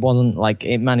it wasn't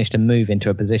it managed to move into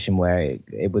a position where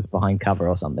it was behind cover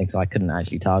or something, so I couldn't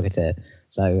actually target it.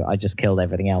 So I just killed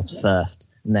everything else first,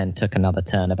 and then took another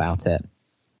turn about it,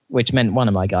 which meant one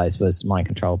of my guys was mind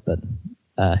controlled, but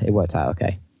it worked out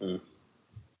okay.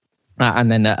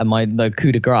 And then the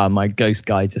coup de grace, my ghost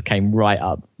guy just came right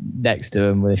up next to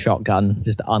him with a shotgun,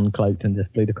 just uncloaked and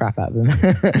just blew the crap out of him.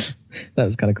 That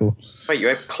was kind of cool. Wait, you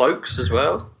have cloaks as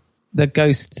well? The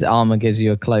ghost armor gives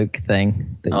you a cloak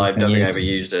thing. I've never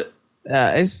used it.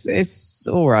 It's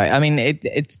all right. I mean,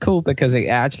 it's cool because it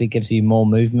actually gives you more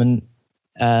movement.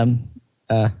 More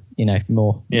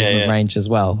movement range as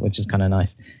well, which is kind of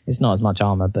nice. It's not as much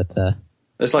armor, but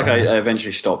it's like I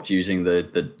eventually stopped using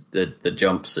the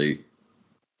jumpsuit.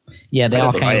 Yeah, the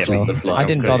Archangel. I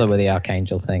didn't bother with the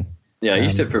Archangel thing. Yeah, I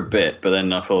used it for a bit, but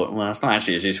then I thought, well, it's not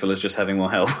actually as useful as just having more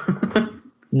health.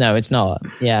 No, it's not.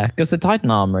 Yeah, because the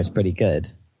Titan armor is pretty good.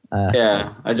 I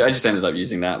just ended up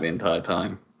using that the entire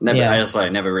time.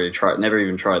 Never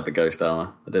even tried the ghost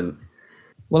armor. I didn't.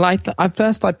 Well, I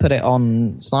first put it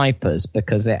on snipers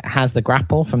because it has the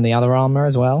grapple from the other armor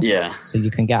as well. Yeah. So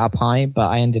you can get up high, but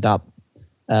I ended up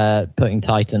putting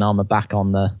Titan armor back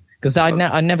on the... Because I'm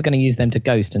never going to use them to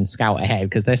ghost and scout ahead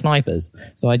because they're snipers.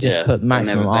 So I just put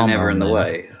maximum armor. They're never in the them.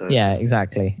 way. So yeah,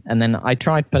 exactly. And then I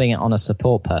tried putting it on a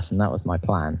support person. That was my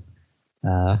plan.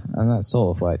 And that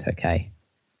sort of worked okay.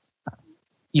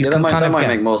 That might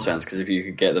make more sense because if you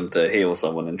could get them to heal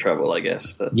someone in trouble, I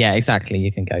guess. But. Yeah, exactly.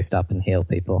 You can ghost up and heal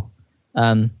people.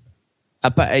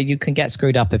 But you can get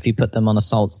screwed up if you put them on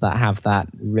assaults that have that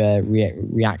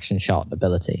reaction shot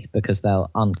ability because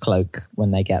they'll uncloak when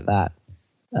they get that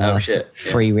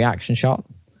free reaction shot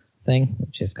thing,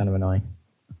 which is kind of annoying.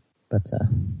 But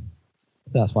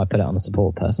that's why I put it on the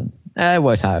support person. It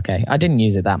works out okay. I didn't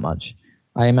use it that much.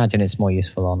 I imagine it's more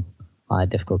useful on higher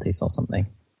difficulties or something.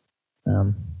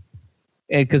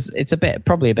 Because it's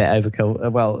probably a bit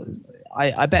overkill. Well,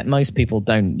 I bet most people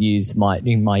don't use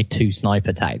my two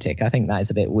sniper tactic. I think that is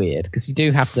a bit weird because you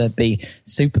do have to be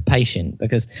super patient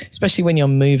because especially when you're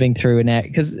moving through an area,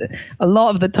 because a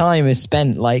lot of the time is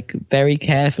spent like very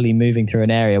carefully moving through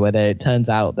an area where it turns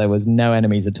out there was no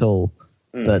enemies at all,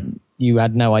 but you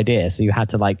had no idea, so you had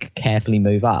to like carefully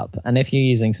move up. And if you're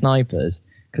using snipers,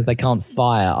 because they can't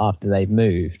fire after they've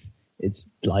moved, it's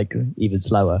like even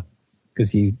slower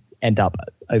because you end up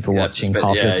overwatching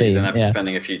half your team. You don't have to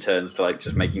spending a few turns to like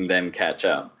just making them catch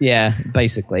up. Yeah,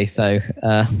 basically. So,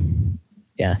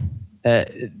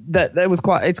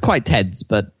 it's quite tense,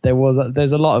 but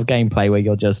there's a lot of gameplay where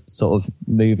you're just sort of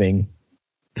moving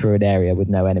through an area with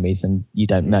no enemies, and you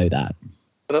don't know that.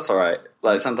 But that's all right.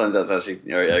 Like sometimes that's actually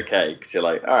okay because you're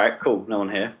like, all right, cool, no one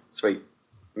here, sweet,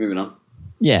 moving on.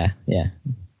 Yeah.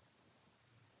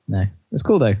 No, it's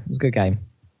cool though. It's a good game.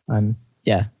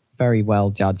 Very well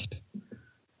judged.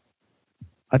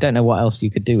 I don't know what else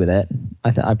you could do with it.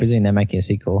 I presume they're making a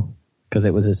sequel because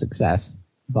it was a success,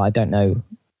 but I don't know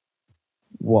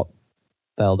what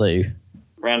they'll do.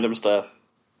 Random stuff.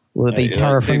 Will it be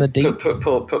Terror from the Deep? Put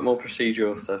more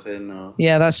procedural stuff in. Or...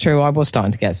 Yeah, that's true. I was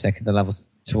starting to get sick of the levels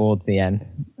towards the end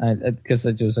because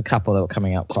there was a couple that were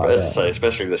coming up quite a bit.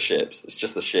 Especially the ships. It's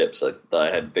just the ships that I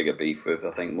had bigger beef with,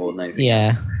 I think, more than anything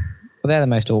else. Well, they're the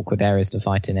most awkward areas to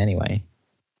fight in anyway.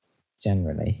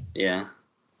 Generally. Yeah.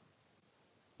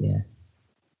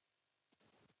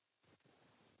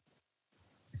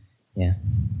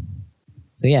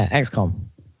 So XCOM.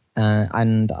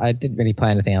 And I didn't really play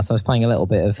anything else. I was playing a little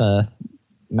bit of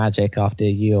Magic after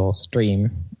your stream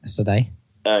yesterday.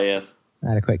 Oh, yes. I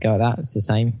had a quick go at that. It's the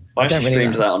same. I actually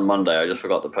streamed that on Monday. I just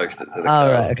forgot to post it to the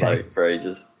cast for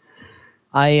ages.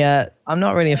 I'm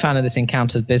not really a fan of this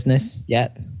encountered business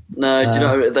yet. No, do you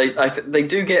know, they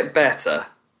do get better.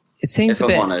 It seems if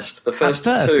I'm honest. The first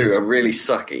two are really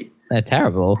sucky. They're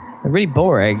terrible. They're really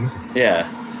boring. Yeah.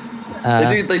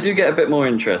 They do get a bit more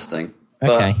interesting.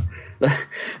 Okay.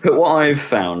 But what I've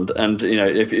found, and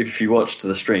if you watched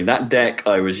the stream, that deck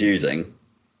I was using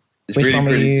is Which really one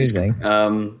were you using?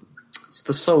 It's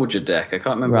the soldier deck. I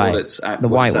can't remember what its actual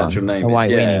name is. The white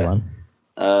weenie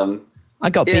one. I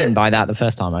got beaten by that the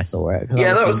first time I saw it.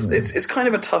 It's kind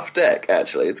of a tough deck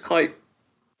actually. It's quite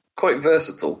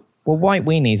versatile. Well, white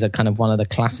weenies are kind of one of the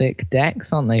classic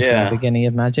decks, aren't they, from the beginning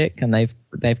of Magic? And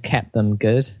they've kept them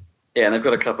good. Yeah, and they've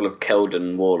got a couple of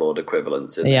Keldon Warlord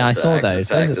equivalents in there. I saw those.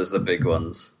 Those are the big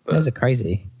ones. Those are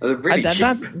crazy. They're really cheap.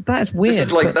 That's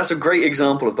weird. That's a great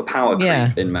example of the power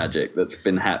creep in Magic that's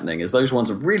been happening, is those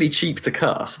ones are really cheap to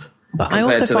cast. But I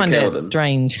also find it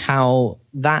strange how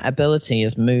that ability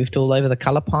has moved all over the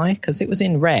colour pie, because it was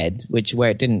in red,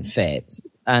 where it didn't fit.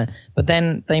 But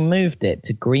then they moved it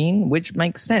to green, which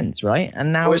makes sense, right?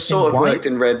 And now it sort of worked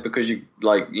in red because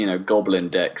goblin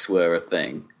decks were a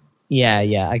thing. Yeah,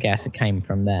 I guess it came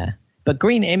from there. But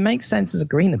green, it makes sense as a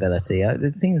green ability.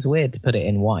 It seems weird to put it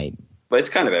in white. But it's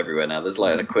kind of everywhere now. There's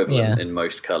like an equivalent in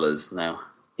most colours now.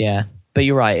 Yeah. But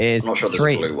you're right. It is I'm not sure there's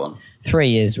a blue one.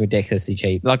 3 is ridiculously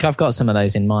cheap. Like I've got some of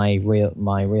those in my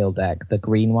real deck, the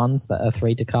green ones that are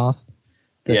 3 to cast.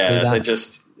 They're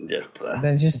just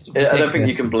ridiculous. I don't think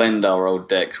you can blend our old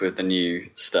decks with the new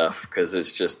stuff because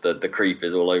it's just the creep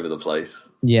is all over the place.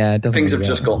 Yeah, it doesn't things have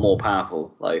just got more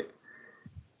powerful. Like,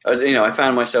 I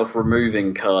found myself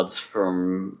removing cards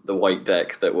from the white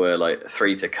deck that were like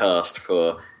 3 to cast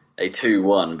for a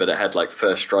 2/1, but it had like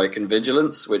First Strike and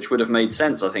Vigilance, which would have made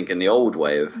sense, I think, in the old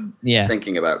way of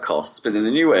thinking about costs. But in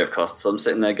the new way of costs, I'm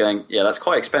sitting there going, yeah, that's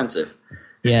quite expensive.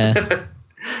 Yeah.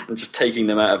 I'm just taking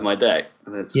them out of my deck.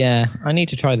 I need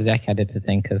to try the deck editor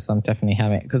thing because I'm definitely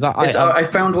having it. Because I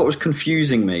found what was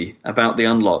confusing me about the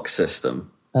unlock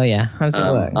system. Oh yeah, how does it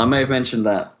work? I may have mentioned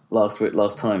that last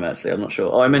time. Actually, I'm not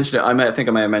sure. Oh, I mentioned it. I think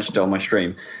I may have mentioned it on my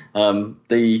stream.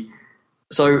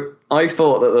 So I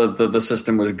thought that the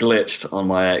system was glitched on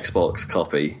my Xbox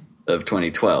copy of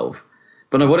 2012,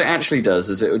 but no, what it actually does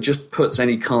is it just puts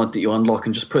any card that you unlock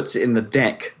and just puts it in the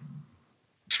deck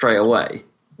straight away.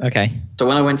 Okay. So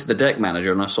when I went to the deck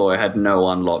manager and I saw I had no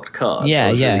unlocked cards, I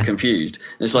was really confused.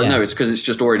 And it's like, no, it's because it's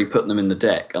just already put them in the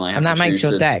deck, and I have. And that to makes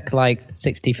your deck like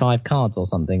 65 cards or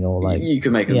something, or like you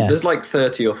can make them. There's like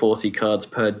 30 or 40 cards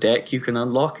per deck you can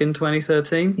unlock in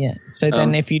 2013. Yeah. So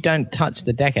then, if you don't touch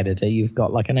the deck editor, you've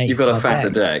got like an 8. You've got a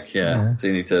fatter deck, yeah. So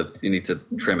you need to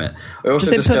trim it.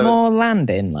 Does it put more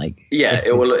land in? Like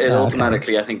it will. It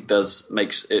automatically, I think,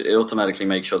 it automatically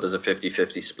makes sure there's a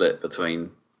 50-50 split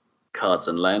between cards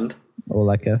and land, or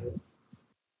like a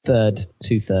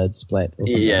 2/3 split or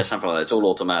something. Yeah, something like that. It's all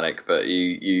automatic, but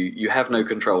you have no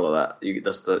control of that.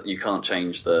 You can't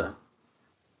change the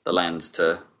land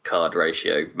to card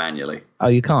ratio manually. Oh,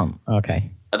 you can't?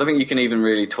 Okay. I don't think you can even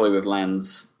really toy with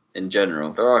lands in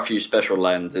general. There are a few special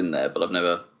lands in there, but I've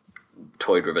never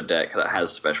toyed with a deck that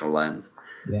has special lands.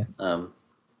 Yeah.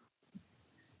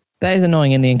 That is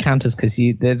annoying in the encounters because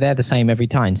they're the same every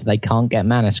time, so they can't get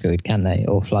mana screwed, can they?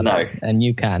 Or flooded? No. And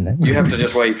you can. You have to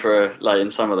just wait for, like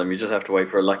in some of them, you just have to wait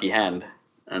for a lucky hand.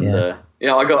 And,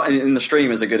 I got, in the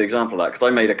stream is a good example of that, because I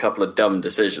made a couple of dumb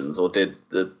decisions, or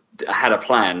had a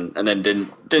plan and then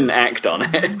didn't act on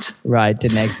it. Right,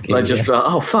 didn't execute. Like just,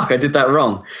 oh fuck, I did that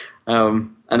wrong.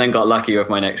 And then got lucky with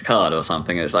my next card or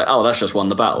something. And it's like, oh, that's just won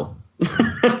the battle.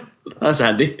 That's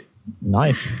handy.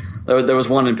 Nice. There was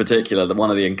one in particular, that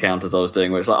one of the encounters I was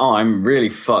doing, where it's like, oh, I'm really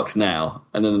fucked now,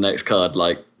 and then the next card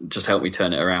just helped me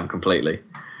turn it around completely.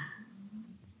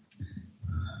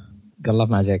 Gotta love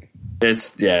Magic.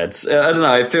 It's I don't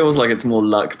know. It feels like it's more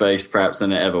luck based perhaps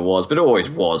than it ever was, but it always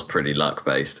was pretty luck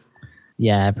based.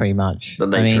 Yeah, pretty much. The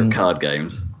nature of card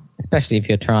games, especially if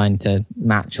you're trying to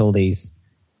match all these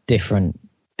different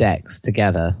decks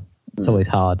together, it's always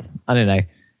hard. I don't know.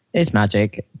 It's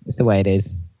Magic. It's the way it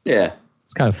is. Yeah.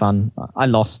 It's kind of fun. I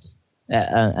lost,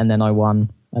 and then I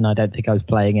won, and I don't think I was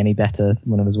playing any better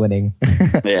when I was winning.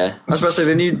 Yeah, I was about to say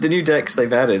the new decks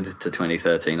they've added to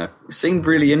 2013 seemed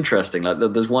really interesting. Like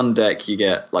there's one deck you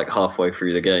get like halfway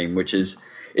through the game, which is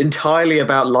entirely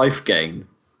about life gain.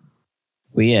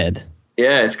 Weird.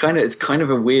 Yeah, it's kind of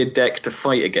a weird deck to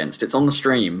fight against. It's on the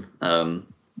stream.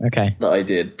 Okay. That I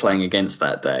did playing against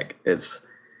that deck. It's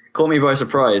caught me by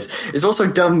surprise. It's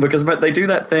also dumb because they do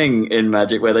that thing in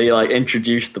Magic where they like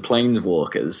introduce the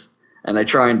planeswalkers and they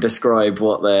try and describe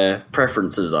what their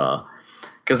preferences are.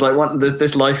 Because like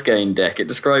this life gain deck, it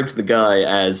describes the guy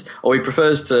as, he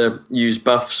prefers to use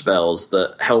buff spells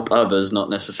that help others, not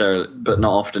necessarily, but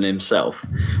not often himself,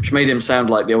 which made him sound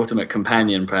like the ultimate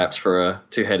companion, perhaps for a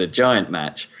two-headed giant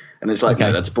match. And it's like,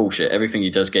 no, that's bullshit. Everything he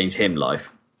does gains him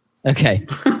life. Okay.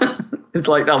 It's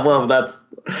like, oh well, that's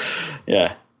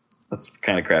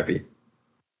kind of crappy.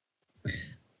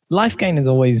 Life gain has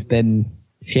always been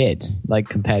shit, like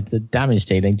compared to damage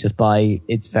dealing,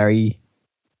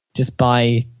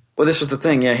 Well, this was the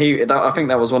thing, yeah. I think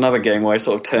that was one other game where I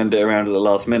sort of turned it around at the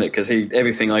last minute because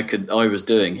everything I was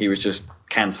doing, he was just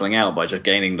cancelling out by just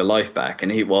gaining the life back,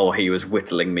 and while he was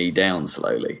whittling me down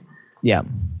slowly. Yeah.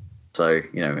 So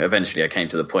eventually I came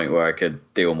to the point where I could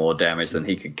deal more damage than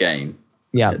he could gain.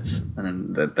 Yeah.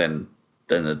 And then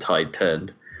the tide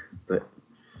turned. But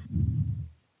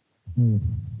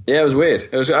yeah, it was weird.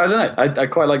 I don't know. I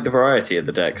quite like the variety of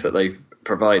the decks that they've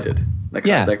provided.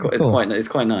 It's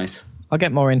quite nice. I'll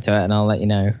get more into it and I'll let you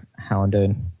know how I'm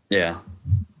doing. Yeah,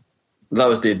 that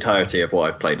was the entirety of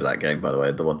what I've played of that game. By the way,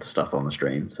 the stuff on the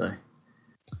stream. So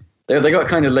they got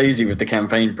kind of lazy with the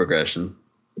campaign progression.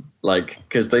 Like,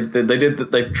 because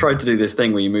they've tried to do this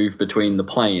thing where you move between the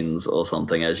planes or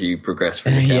something as you progress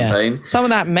through the campaign. Yeah. Some of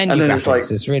that menu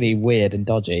graphics is really weird and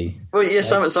dodgy. Well, yeah,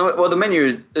 the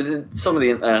menu, some of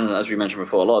the, as we mentioned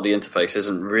before, a lot of the interface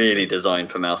isn't really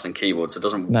designed for mouse and keyboard, so it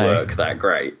doesn't work that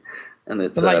great. And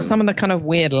it's but some of the kind of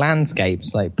weird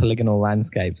landscapes, like polygonal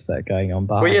landscapes that are going on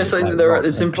behind. Well, yeah, so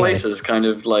it's in places kind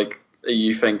of like,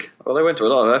 you think, well, they went to a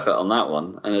lot of effort on that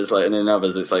one, and it's like, and in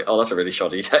others, it's like, oh, that's a really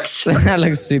shoddy texture. That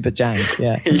looks super jank.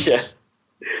 Yeah, yeah.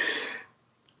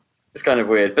 It's kind of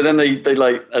weird, but then they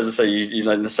like, as I say, you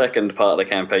like in the second part of the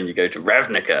campaign, you go to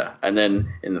Ravnica, and then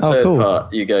in the third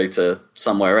part, you go to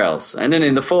somewhere else, and then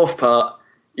in the fourth part,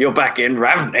 you're back in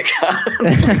Ravnica.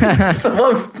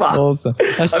 Awesome.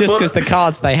 That's just because the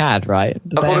cards they had, right?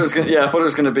 I thought it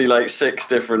was going to be like 6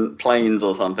 different planes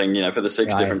or something, for the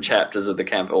 6 different chapters of the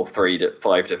camp, or 5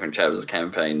 different chapters of the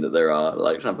campaign that there are,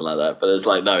 like something like that. But it's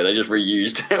like, no, they just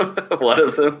reused one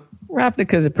of them.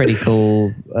 Ravnica's a pretty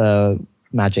cool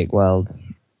magic world.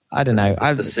 I don't know.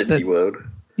 The city world.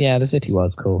 Yeah, the city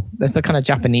world's cool. There's the kind of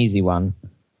Japanesey one.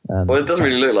 Well, it doesn't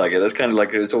really look like it. There's kind of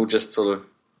like, it's all just sort of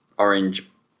orange,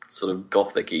 sort of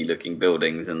gothic-y looking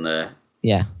buildings in their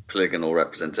polygonal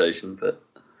representation, but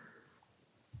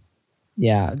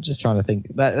yeah, just trying to think.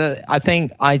 I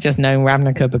think I just know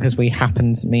Ravnica because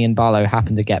me and Barlow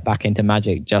happened to get back into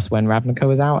Magic just when Ravnica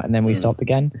was out, and then we stopped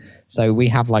again. So we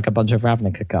have like a bunch of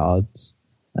Ravnica cards,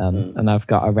 and I've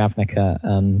got a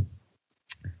Ravnica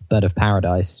Bird of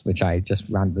Paradise, which I just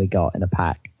randomly got in a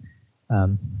pack.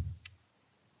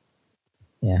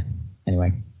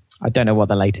 Anyway, I don't know what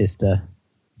the latest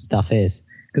stuff is,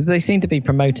 because they seem to be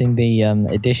promoting the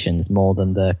editions more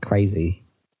than the crazy.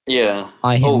 Yeah,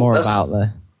 I hear more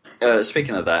about the.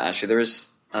 Speaking of that, actually, there is.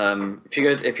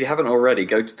 If you haven't already,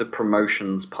 go to the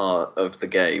promotions part of the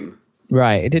game.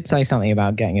 Right, it did say something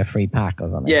about getting a free pack or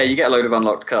something. Yeah, you get a load of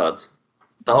unlocked cards.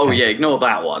 Okay. Oh yeah, ignore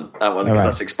that one. That one because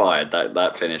that's expired.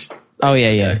 That finished. Oh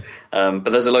yeah. But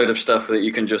there's a load of stuff that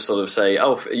you can just sort of say,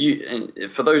 oh,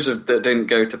 for those that didn't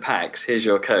go to packs, here's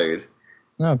your code.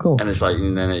 Oh, cool. And it's like,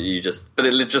 and then it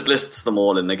just lists them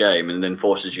all in the game and then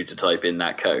forces you to type in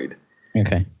that code.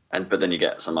 Okay. But then you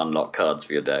get some unlocked cards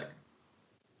for your deck.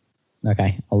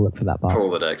 Okay, I'll look for that part. For all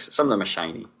the decks. Some of them are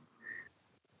shiny.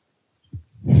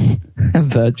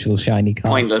 Virtual shiny cards.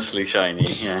 Pointlessly shiny,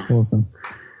 yeah. Awesome.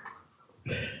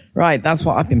 Right, that's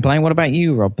what I've been playing. What about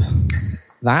you, Rob?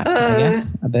 I guess,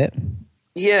 a bit.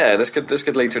 Yeah, this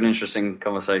could lead to an interesting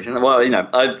conversation. Well,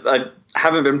 I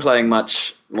haven't been playing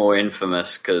much more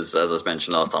Infamous because, as I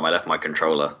mentioned last time, I left my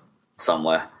controller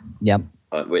somewhere. Yep.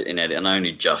 In edit, and I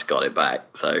only just got it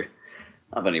back, so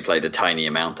I've only played a tiny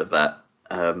amount of that.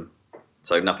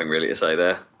 So nothing really to say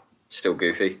there. Still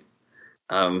goofy.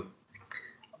 The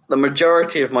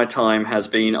majority of my time has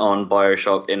been on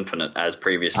Bioshock Infinite, as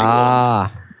previously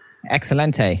warned.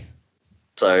 Excelente.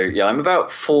 So, yeah, I'm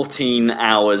about 14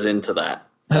 hours into that.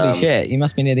 Holy shit, you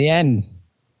must be near the end.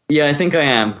 Yeah, I think I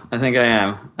am.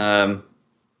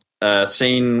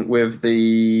 Scene with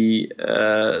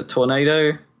the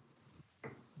tornado.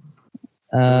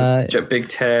 Big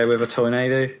tear with a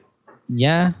tornado.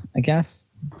 Yeah, I guess.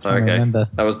 So, okay. Remember.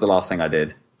 That was the last thing I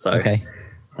did. So, okay.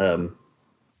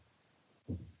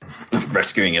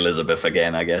 Rescuing Elizabeth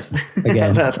again, I guess.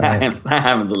 Again. that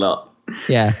happens a lot.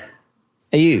 Yeah.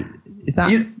 Is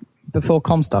that before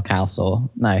Comstock House or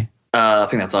no? I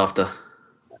think that's after.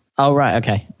 Oh, right.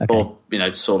 Okay. Or,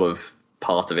 sort of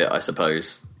part of it, I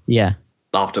suppose. Yeah.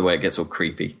 After where it gets all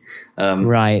creepy.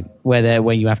 Right.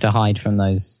 Where you have to hide from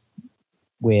those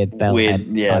weird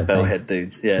bellhead bellhead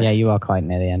dudes. Yeah. Yeah, you are quite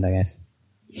near the end, I guess.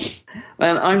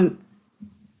 Man,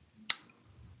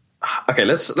 okay,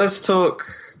 let's talk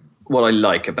what I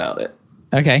like about it.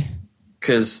 Okay.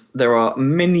 Because there are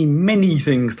many, many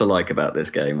things to like about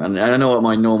this game. And I know what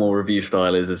my normal review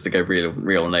style is to go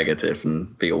real negative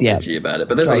and be all bitchy about it.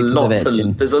 But there's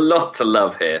a lot to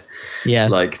love here. Yeah.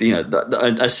 Like,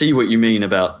 I see what you mean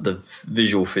about the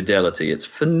visual fidelity. It's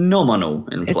phenomenal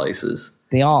in places.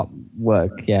 The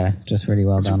artwork, it's just really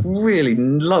well done. It's a really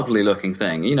lovely looking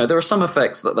thing. There are some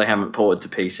effects that they haven't ported to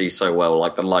PC so well,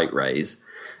 like the light rays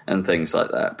and things like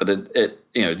that. But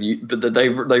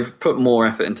they've put more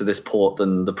effort into this port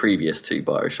than the previous 2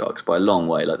 Bioshocks by a long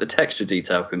way. Like the texture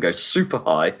detail can go super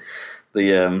high,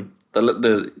 the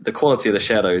quality of the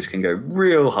shadows can go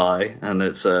real high, and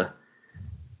it's a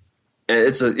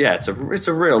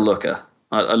real looker.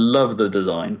 I love the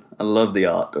design. I love the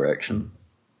art direction.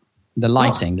 The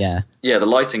lighting, yeah, the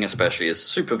lighting especially is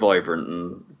super vibrant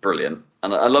and brilliant.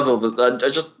 And I love I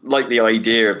just like the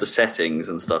idea of the settings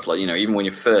and stuff. Like, even when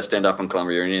you first end up on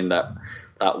Columbia, you're in that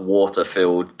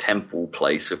water-filled temple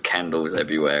place with candles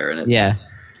everywhere. And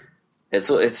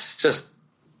It's just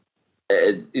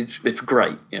it's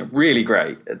great, really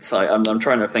great. It's like I'm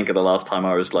trying to think of the last time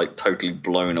I was like totally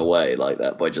blown away like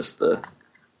that by just the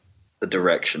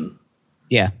direction.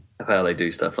 Yeah. Of how they do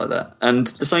stuff like that. And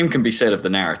the same can be said of the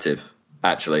narrative,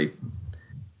 actually.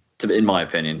 In my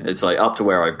opinion, it's like up to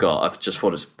where I've just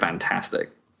thought it's fantastic.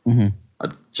 Mm-hmm.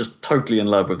 I'm just totally in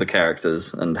love with the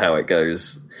characters and how it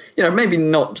goes. Maybe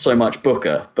not so much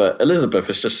Booker, but Elizabeth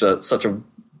is just such a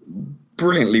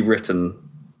brilliantly written,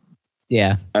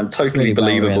 and totally really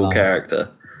believable character.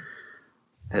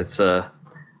 It's I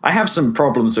have some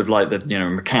problems with like the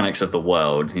mechanics of the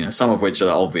world. Some of which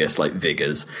are obvious, like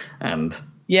vigors and.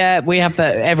 Yeah, we have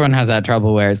that. Everyone has that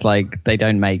trouble where it's like they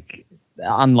don't make,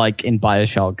 unlike in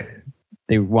Bioshock,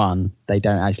 the one, they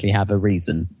don't actually have a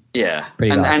reason. Yeah,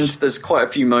 and there's quite a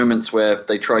few moments where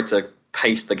they try to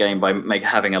pace the game by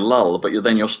having a lull, but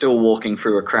you're still walking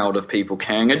through a crowd of people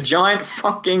carrying a giant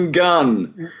fucking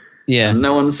gun. Yeah, and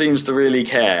no one seems to really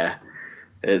care.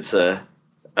 It's I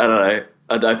don't know.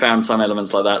 I found some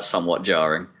elements like that somewhat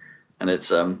jarring, and it's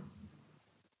like.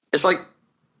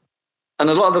 And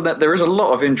there is a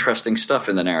lot of interesting stuff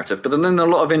in the narrative, but then a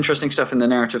lot of interesting stuff in the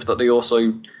narrative that they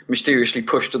also mysteriously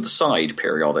push to the side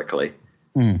periodically.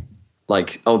 Mm.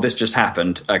 Like, oh, this just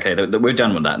happened. Okay, we're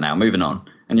done with that now. Moving on.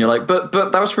 And you're like, but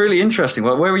that was really interesting.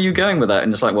 Well, where were you going with that?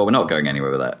 And it's like, well, we're not going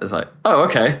anywhere with that. It's like, oh,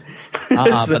 okay.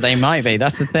 But they might be.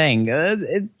 That's the thing.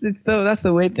 That's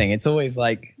the weird thing. It's always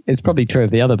like, it's probably true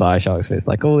of the other Bioshocks, but it's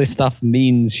like all this stuff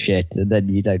means shit, and then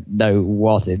you don't know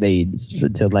what it means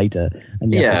until later,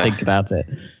 and you have to think about it.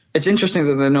 It's interesting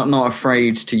that they're not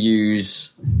afraid to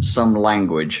use some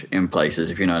language in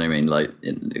places, if you know what I mean. Like,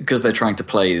 because they're trying to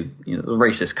play, the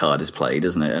racist card is played,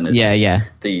 isn't it? And it's quite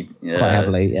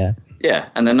heavily, yeah. Yeah,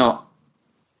 and they're not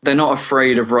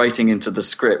afraid of writing into the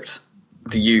script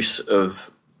the use of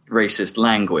racist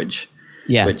language.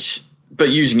 Yeah. But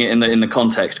using it in the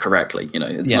context correctly.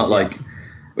 It's not like,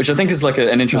 which I think is like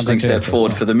an interesting step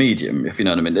forward for the medium, if you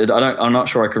know what I mean. I'm not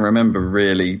sure I can remember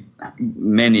really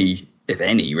many, if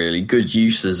any, really good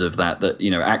uses of that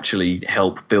actually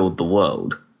help build the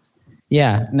world.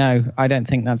 Yeah, no, I don't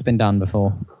think that's been done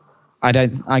before.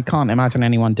 I can't imagine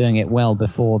anyone doing it well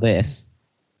before this.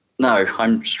 No,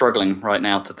 I'm struggling right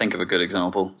now to think of a good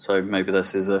example. So maybe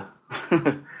this is a...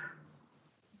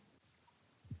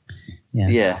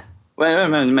 Yeah.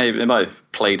 Well, maybe it might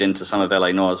have played into some of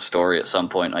L.A. Noire's story at some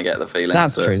point, I get the feeling.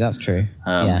 That's true.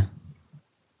 Yeah.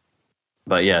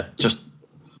 But yeah, just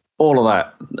all of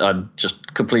that, I'm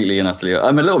just completely and utterly...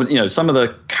 I'm a little bit, some of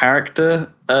the character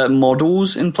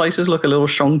models in places look a little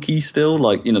shonky still.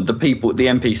 Like, the people, the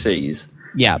NPCs.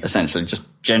 Yeah. Essentially, just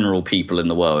general people in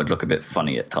the world look a bit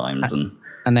funny at times. And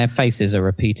their faces are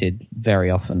repeated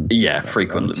very often. Yeah,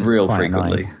 frequently. Real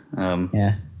frequently.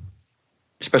 Yeah.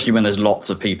 Especially when there's lots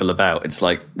of people about. It's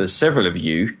like, there's several of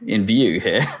you in view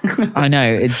here. I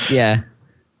know.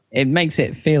 It makes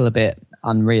it feel a bit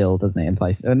unreal, doesn't it, in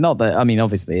place? Not that, I mean,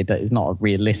 obviously, it's not a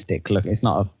realistic look. It's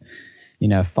not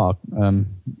far...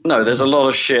 No, there's a lot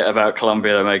of shit about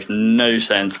Colombia that makes no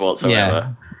sense whatsoever.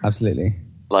 Yeah, absolutely.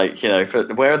 Like,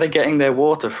 where are they getting their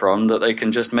water from that they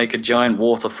can just make a giant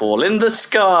waterfall in the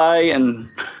sky and...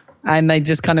 And they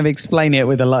just kind of explain it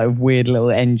with a lot of weird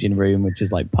little engine room, which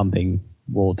is like pumping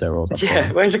water or something.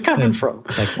 Yeah, where's it coming from?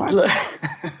 It's like,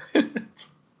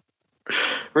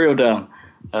 real dumb.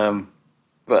 The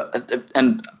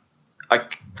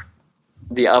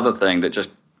other thing that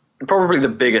just... Probably the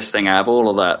biggest thing out of all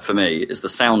of that for me is the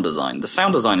sound design. The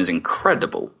sound design is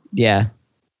incredible. Yeah.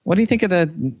 What do you think of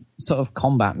the sort of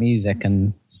combat music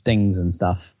and stings and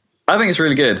stuff? I think it's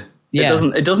really good. Yeah.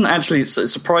 It doesn't actually, it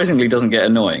surprisingly doesn't get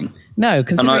annoying. No,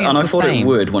 because I thought it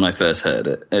would when I first heard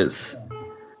it.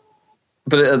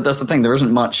 But that's the thing. There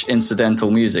isn't much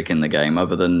incidental music in the game,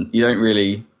 other than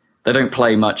they don't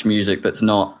play much music that's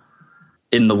not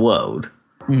in the world.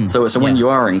 So when you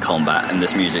are in combat and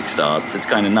this music starts, it's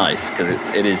kind of nice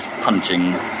because it is punching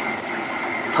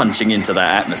into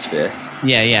that atmosphere.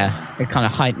 Yeah. It kind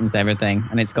of heightens everything,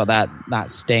 and it's got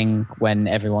that sting when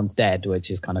everyone's dead,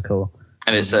 which is kind of cool.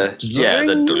 And it's and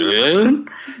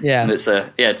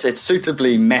it's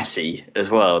suitably messy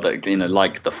as well. That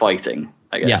like the fighting,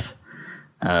 I guess.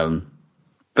 Yeah.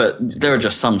 But there are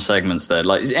just some segments there,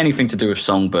 like anything to do with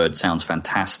Songbird sounds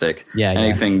fantastic. Yeah.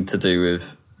 Anything to do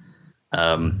with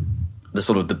the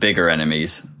sort of the bigger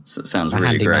enemies sounds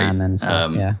really great. And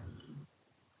stuff,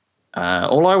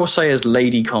 all I will say is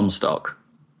Lady Comstock.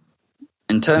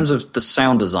 In terms of the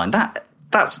sound design, that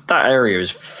area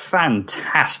is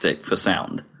fantastic for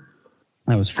sound.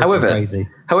 That was crazy.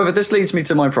 However, this leads me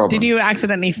to my problem. Did you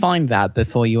accidentally find that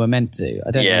before you were meant to?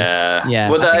 I don't know. Yeah.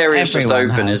 Well, that area is just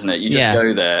open, isn't it? You just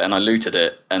go there, and I looted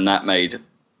it, and that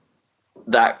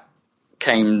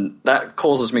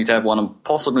causes me to have one of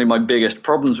possibly my biggest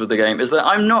problems with the game, is that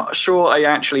I'm not sure I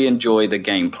actually enjoy the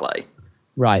gameplay.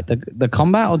 Right. The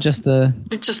combat or just the...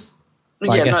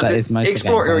 I guess that is most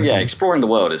exploring the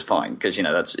world is fine because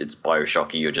it's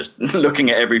Bioshocky. You're just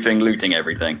looking at everything, looting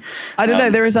everything. I don't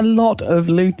know. There is a lot of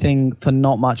looting for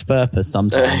not much purpose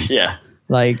sometimes.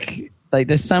 Like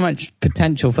there's so much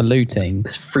potential for looting,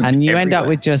 and you end up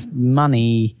with just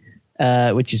money,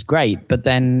 which is great. But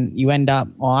then you end up.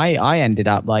 Or I ended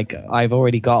up like I've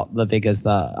already got the vigors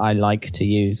that I like to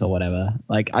use or whatever.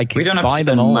 Like I could. We don't have to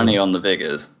spend money on the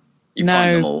vigors. You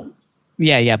find them all.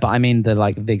 Yeah, but I mean the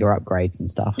vigor upgrades and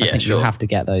stuff. I think you have to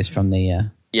get those from the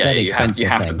you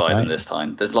have to buy them this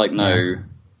time. There's no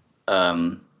I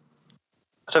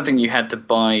don't think you had to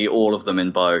buy all of them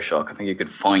in Bioshock. I think you could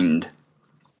find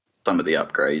some of the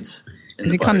upgrades.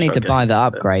 Because you kind of need to buy the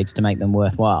upgrades to make them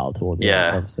worthwhile towards the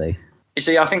end, obviously. You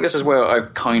see, I think this is where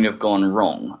I've kind of gone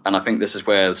wrong, and I think this is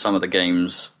where some of the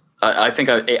games I think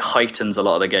it heightens a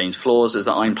lot of the game's flaws, is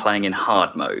that I'm playing in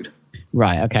hard mode.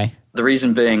 Right, okay. The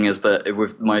reason being is that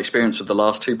with my experience with the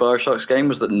last two Bioshocks game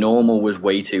was that normal was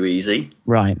way too easy.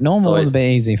 Right, normal was a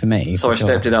bit easy for me. So I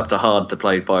stepped it up to hard to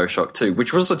play Bioshock 2,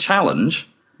 which was a challenge,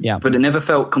 but it never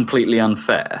felt completely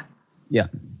unfair. Yeah.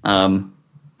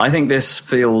 I think this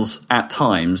feels, at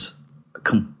times,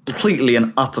 completely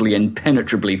and utterly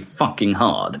impenetrably fucking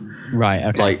hard. Right,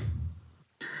 okay.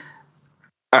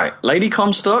 Alright, Lady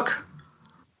Comstock,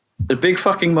 a big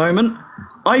fucking moment.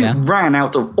 I ran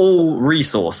out of all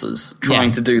resources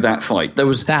trying to do that fight. There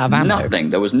was nothing.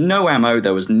 There was no ammo.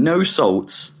 There was no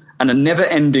salts, and a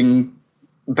never-ending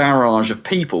barrage of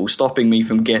people stopping me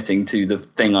from getting to the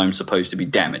thing I'm supposed to be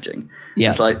damaging. Yeah.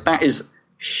 It's like, that is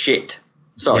shit.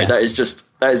 Sorry, that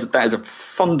is a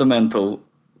fundamental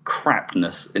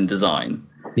crapness in design.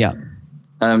 Yeah.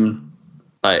 And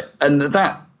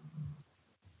that.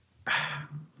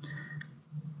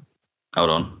 Hold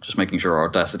on, just making sure our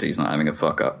Audacity's not having a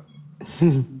fuck up.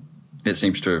 It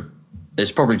seems to have...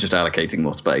 It's probably just allocating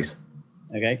more space.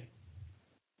 Okay.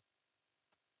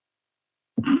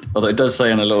 Although it does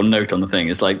say on a little note on the thing,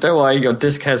 it's like, don't worry, your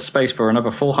disk has space for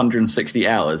another 460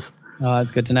 hours. Oh,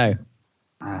 that's good to know.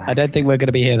 I don't think we're going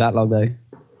to be here that long, though.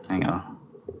 Hang on.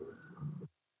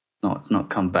 No, it's not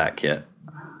come back yet.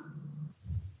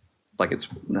 Like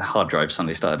the hard drive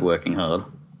suddenly started working hard. All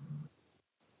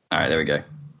right, there we go.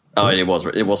 Oh, it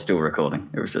was still recording.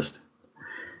 It was just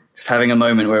having a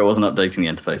moment where it wasn't updating the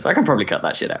interface. I can probably cut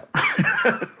that shit out.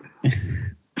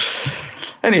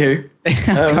 Anywho. I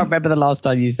can't remember the last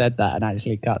time you said that and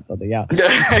actually cut something out.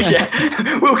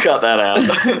 Yeah, we'll cut that out.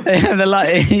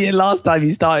 Last time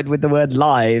you started with the word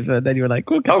live, and then you were like,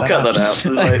 I'll cut that out.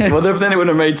 Like, well, then it would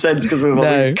have made sense because we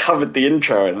covered the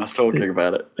intro and us talking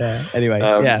about it. Yeah, anyway,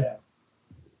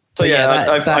 So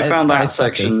I found that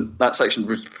section. That section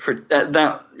was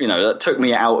that took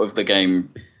me out of the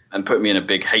game and put me in a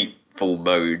big hateful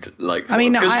mode. Like, I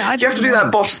mean, you have to do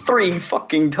that boss 3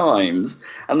 fucking times,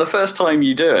 and the first time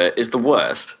you do it is the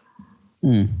worst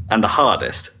and the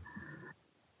hardest.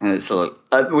 And it's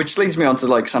which leads me on to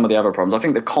like some of the other problems. I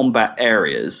think the combat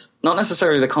areas, not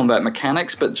necessarily the combat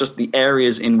mechanics, but just the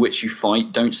areas in which you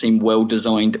fight, don't seem well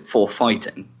designed for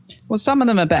fighting. Well, some of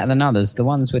them are better than others. The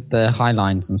ones with the high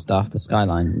lines and stuff, the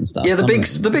skylines and stuff. Yeah, the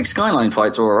big skyline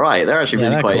fights are all right. They're actually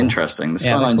really quite interesting. The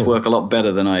skylines work a lot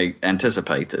better than I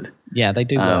anticipated. Yeah, they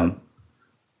do well.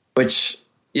 Which,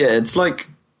 it's like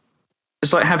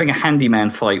having a handyman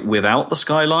fight without the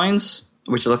skylines,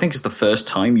 which I think is the first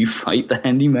time you fight the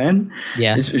handyman.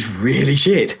 Yeah, it's really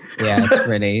shit. Yeah,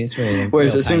 it's really.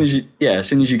 Whereas as soon as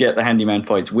you get the handyman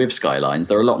fights with skylines,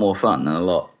 they're a lot more fun and a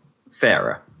lot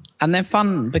fairer. And they're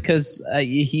fun because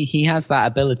he has that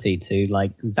ability to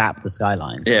like zap the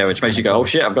skylines. Yeah, which makes you go, oh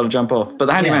shit, I've got to jump off. But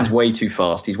the handyman's way too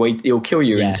fast. He'll kill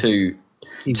you in two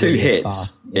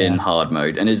hits in hard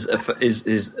mode, and his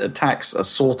attacks a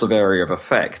sort of area of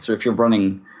effect. So if you're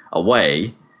running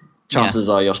away, chances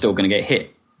are you're still going to get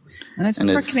hit. And it's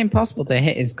freaking impossible to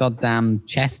hit his goddamn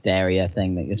chest area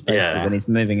thing that you're supposed to when he's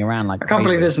moving around like. I can't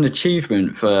believe there's an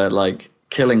achievement for like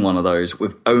killing one of those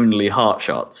with only heart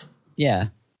shots. Yeah.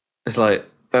 It's like,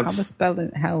 that's... How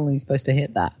the hell are you supposed to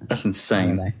hit that? That's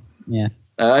insane. Yeah.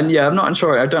 I'm not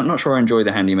sure I enjoy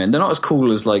the handyman. They're not as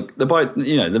cool as like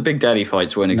the Big Daddy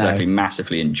fights weren't exactly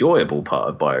massively enjoyable part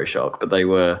of Bioshock, but they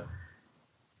were.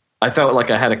 I felt like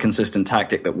I had a consistent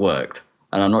tactic that worked,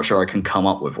 and I'm not sure I can come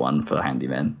up with one for the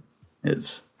handyman.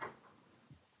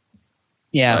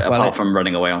 Yeah, apart from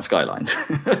running away on skylines.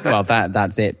 Well,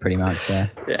 that's it pretty much. Yeah.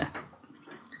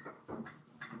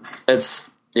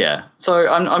 Yeah.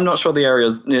 So I'm not sure the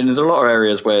areas. There's a lot of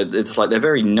areas where it's like they're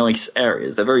very nice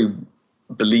areas. They're very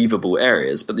believable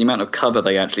areas, but the amount of cover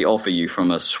they actually offer you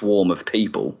from a swarm of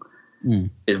people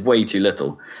is way too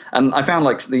little. And I found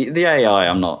like the AI,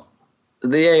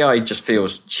 the AI just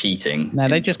feels cheating. No,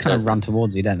 they just kind of run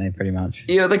towards you, don't they, pretty much?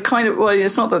 Yeah, they kind of... Well,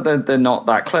 it's not that they're not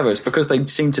that clever. It's because they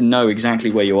seem to know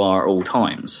exactly where you are at all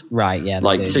times. Right, yeah.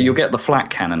 So you'll get the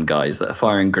flat cannon guys that are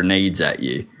firing grenades at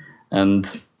you.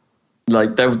 And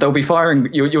like they'll be firing...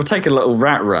 You'll take a little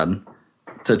rat run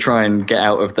to try and get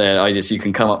out of there. You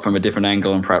can come up from a different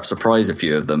angle and perhaps surprise a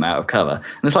few of them out of cover.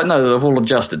 And it's like, no, they've all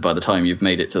adjusted by the time you've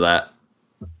made it to that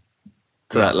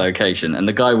location, and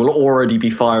the guy will already be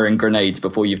firing grenades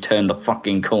before you've turned the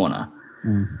fucking corner.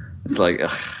 It's like,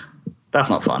 that's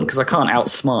not fun, because I can't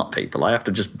outsmart people. I have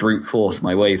to just brute force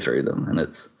my way through them, and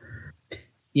it's...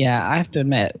 Yeah, I have to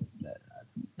admit,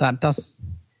 that does...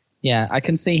 Yeah, I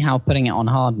can see how putting it on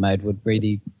hard mode would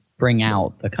really bring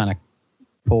out the kind of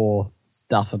poor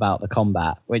stuff about the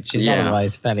combat, which is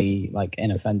otherwise fairly, like,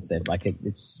 inoffensive. Like,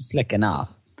 it's slick enough.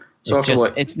 So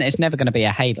it's never going to be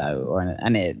a Halo,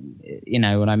 and it you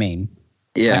know what I mean?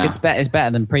 Yeah, like it's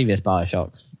better than previous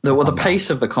Bioshocks. The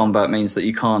pace of the combat means that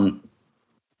you can't,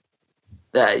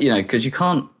 because you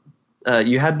can't.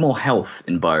 You had more health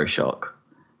in Bioshock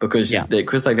because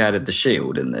they've added the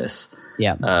shield in this.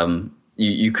 Yeah,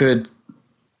 you could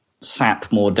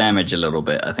sap more damage a little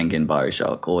bit, I think, in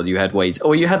Bioshock, or you had ways,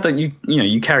 or you had that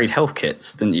you carried health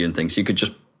kits, didn't you, and things. So you could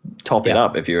just top it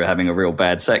up if you were having a real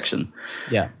bad section.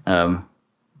 Yeah.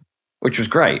 Which was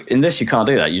great. In this, you can't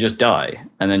do that. You just die,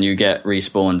 and then you get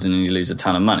respawned, and then you lose a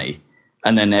ton of money.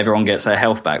 And then everyone gets their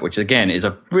health back, which, again, is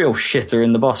a real shitter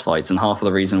in the boss fights, and half of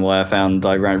the reason why I found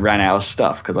I ran out of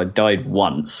stuff, because I died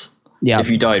once. Yeah. If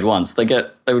you died once, they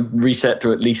would reset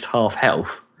to at least half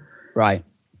health. Right.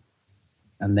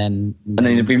 And then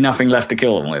there'd be nothing left to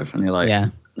kill them with. And you're like... Yeah.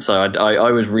 So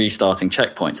I was restarting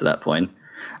checkpoints at that point.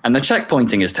 And the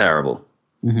checkpointing is terrible.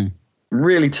 Mm-hmm.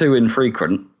 Really too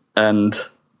infrequent. And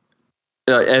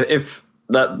if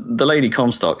the Lady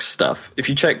Comstock stuff, if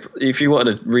you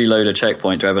wanted to reload a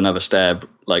checkpoint to have another stab,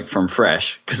 like from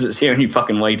fresh, because it's the only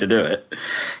fucking way to do it,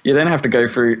 you then have to go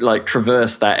through, like,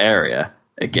 traverse that area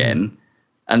again,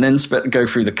 and then go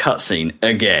through the cutscene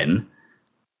again,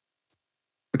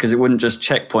 because it wouldn't just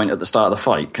checkpoint at the start of the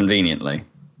fight conveniently.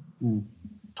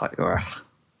 It's like,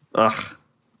 ugh.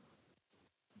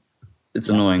 It's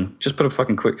annoying. Just put a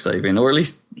fucking quick save in, or at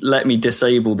least let me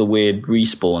disable the weird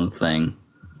respawn thing.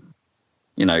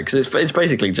 Because it's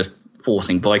basically just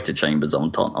forcing Vita chambers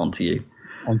onto you.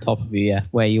 On top of you, yeah.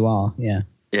 Where you are, yeah.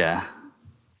 Yeah.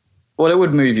 Well, it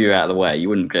would move you out of the way. You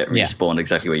wouldn't get respawned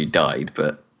exactly where you died,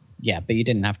 but... Yeah, but you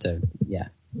didn't have to, yeah.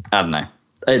 I don't know.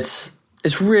 It's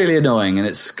really annoying, and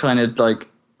it's kind of like...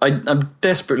 I'm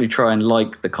desperately trying to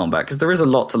like the combat, because there is a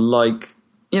lot to like...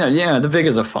 the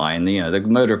vigors are fine. The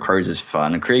murder of crows is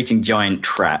fun, and creating giant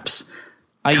traps.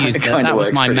 I used that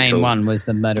was my main one, was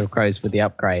the murder of crows with the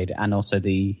upgrade, and also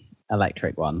the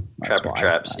electric one. Trapper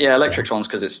traps. Yeah, electric ones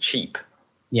because it's cheap.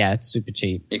 Yeah, it's super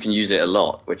cheap. You can use it a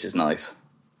lot, which is nice.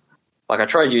 Like I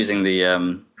tried using the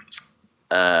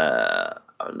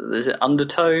is it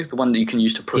undertow, the one that you can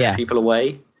use to push people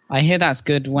away. I hear that's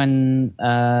good when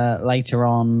later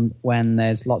on when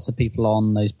there's lots of people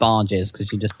on those barges,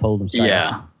 because you just pull them straight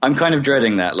off. I'm kind of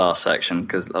dreading that last section,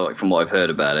 because from what I've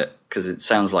heard about it, because it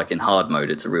sounds like in hard mode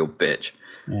it's a real bitch.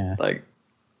 Yeah.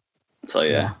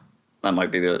 That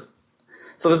might be the...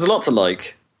 So there's a lot to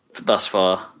like thus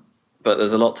far, but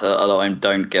there's a lot I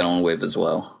don't get on with as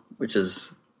well, which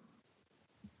is...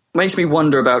 makes me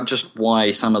wonder about just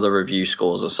why some of the review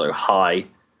scores are so high.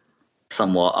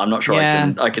 Somewhat. I'm not sure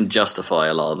I can justify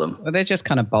a lot of them. Well, they're just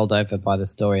kind of bowled over by the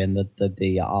story and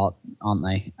the art, aren't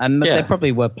they? And they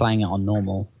probably were playing it on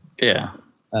normal. Yeah.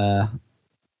 I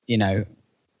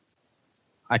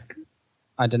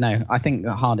don't know. I think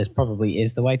hardest probably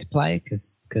is the way to play,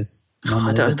 because that's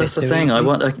the thing.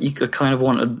 You kind of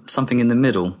wanted something in the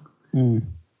middle.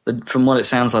 From what it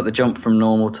sounds like, the jump from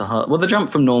normal to hard. Well, the jump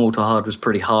from normal to hard was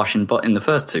pretty harsh in the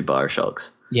first two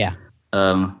Bioshocks. Yeah.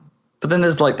 But then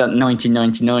there's like that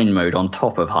 1999 mode on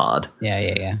top of hard.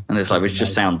 Yeah. And it's like, which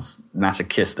just sounds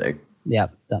masochistic. Yeah,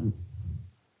 dumb.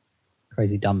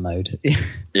 Crazy dumb mode.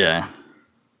 Yeah.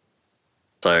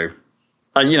 So,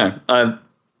 I'm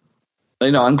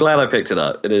glad I picked it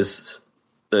up. It is,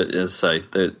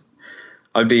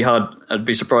 I'd be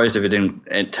surprised if it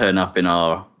didn't turn up in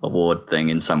our award thing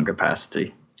in some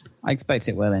capacity. I expect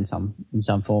it will in some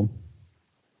form.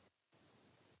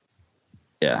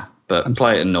 Yeah, but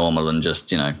play it in normal and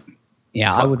just,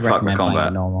 Yeah, I would recommend playing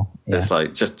it normal. Yeah. It's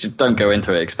like, just don't go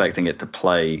into it expecting it to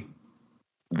play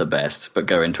the best, but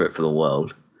go into it for the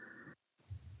world.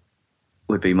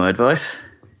 Would be my advice.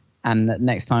 And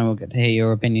next time we'll get to hear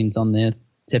your opinions on the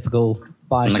typical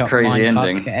Bioshock and the crazy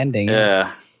ending.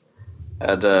 Yeah.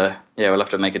 And we'll have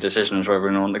to make a decision as whether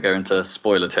we want to go into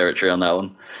spoiler territory on that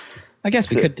one. I guess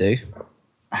we could do.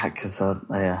 Because,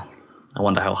 I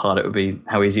wonder how hard it would be,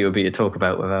 how easy it would be to talk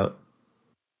about without...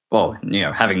 Well,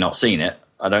 having not seen it,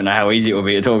 I don't know how easy it would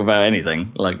be to talk about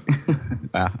anything. Like,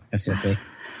 well, let's just see.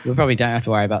 We probably don't have to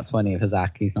worry about spoiling it for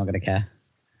Zach. He's not going to care.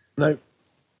 No.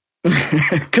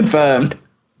 Confirmed.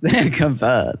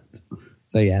 Confirmed.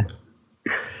 So, yeah.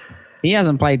 He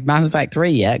hasn't played Mass Effect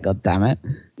 3 yet, god damn it.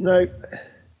 No.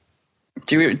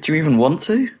 Do you even want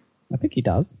to? I think he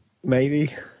does.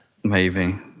 Maybe.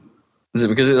 Is it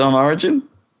because it's on Origin?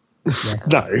 Yes.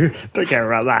 No, don't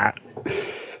care about that.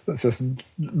 That's just...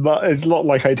 It's not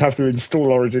like I'd have to install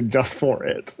Origin just for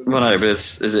it. Well, no, but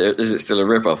is it still a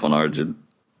rip-off on Origin?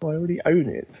 Well, I already own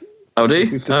it. Oh, do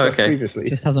you? We've discussed previously.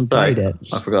 Just hasn't played it.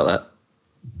 I forgot that.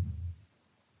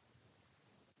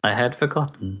 I had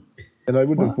forgotten. And I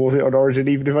wouldn't have bought it on Origin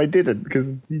even if I didn't,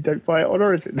 because you don't buy it on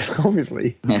Origin,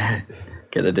 obviously.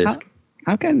 Get a disc.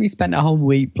 How come you spent a whole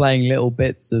week playing little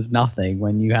bits of nothing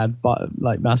when you had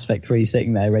like Mass Effect 3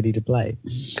 sitting there ready to play?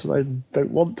 Because I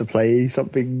don't want to play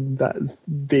something that's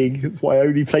big. That's why I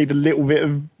only played a little bit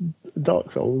of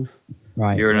Dark Souls.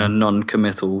 Right. You're in a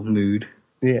non-committal mood.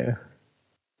 Yeah.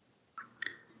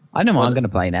 I know what I'm going to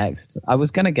play next. I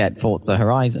was going to get Forza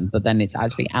Horizon, but then it's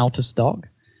actually out of stock.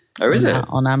 Oh, is it?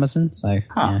 On Amazon, so yeah,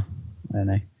 I don't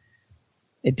know.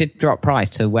 It did drop price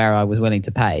to where I was willing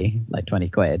to pay, like 20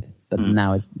 quid, but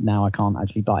now I can't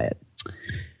actually buy it.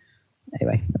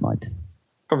 Anyway, never mind.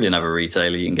 Probably another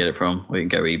retailer you can get it from, or you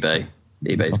can go eBay.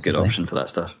 eBay's a good option for that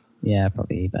stuff. Yeah,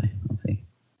 probably eBay. I'll see.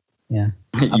 Yeah.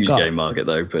 Used game market,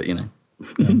 though, but,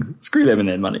 screw them in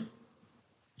their money.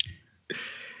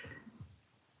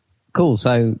 Cool,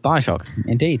 so Bioshock,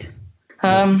 indeed.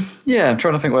 I'm trying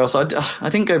to think what else. I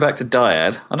didn't go back to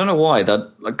Dyad. I don't know why.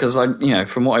 Because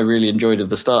from what I really enjoyed at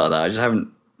the start of that, I just haven't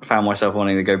found myself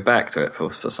wanting to go back to it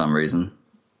for some reason.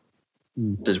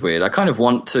 Which is weird. I kind of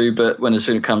want to, but as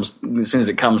soon as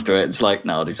it comes to it, it's like,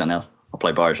 no, I'll do something else. I'll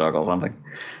play Bioshock or something.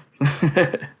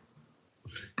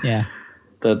 Yeah.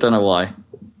 Don't know why.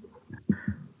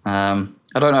 I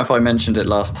don't know if I mentioned it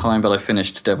last time, but I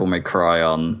finished Devil May Cry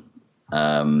on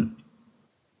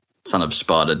Son of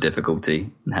Sparta difficulty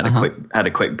and had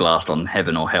a quick blast on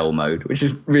Heaven or Hell mode, which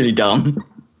is really dumb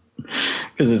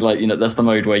because it's like that's the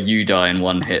mode where you die in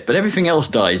one hit, but everything else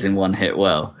dies in one hit.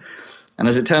 Well, and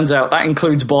as it turns out, that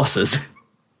includes bosses,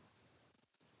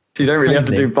 so you don't really have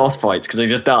to do boss fights because they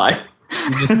just die.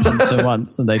 You just punch them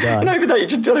once and they die. No, even that you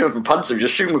just don't have to punch them;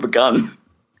 just shoot them with a gun.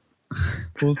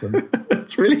 Awesome.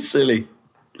 It's really silly,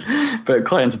 but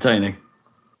quite entertaining.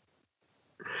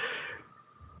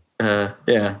 So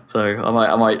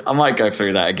I might go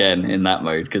through that again in that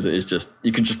mode because it is just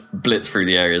you can just blitz through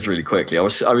the areas really quickly.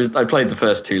 I played the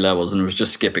first 2 levels and was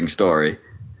just skipping story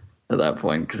at that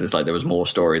point because it's like there was more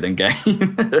story than game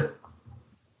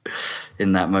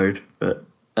in that mode, but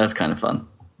that's kind of fun.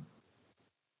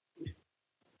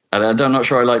 I'm not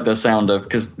sure I like the sound of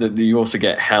because you also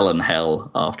get Hell and Hell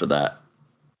after that,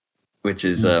 which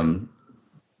is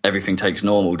everything takes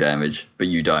normal damage, but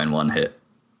you die in one hit.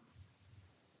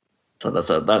 So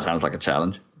that sounds like a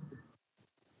challenge.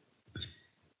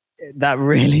 That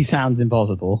really sounds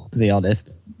impossible, to be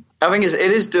honest. I think it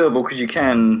is doable because you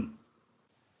can,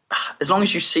 as long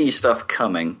as you see stuff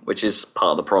coming, which is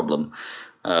part of the problem.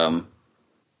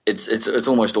 It's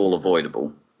almost all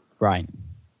avoidable. Right.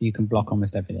 You can block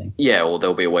almost everything. Yeah, or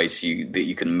there'll be a way that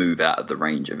you can move out of the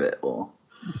range of it, or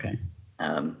okay.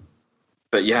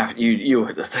 But yeah, you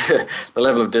the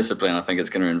level of discipline I think it's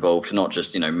going to involve to not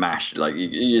just mash. Like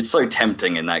it's so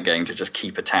tempting in that game to just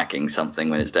keep attacking something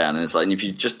when it's down, and it's like if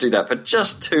you just do that for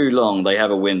just too long, they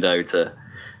have a window to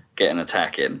get an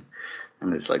attack in,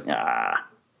 and it's like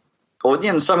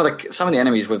Or some of the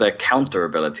enemies with their counter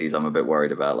abilities, I'm a bit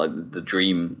worried about, like the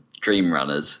dream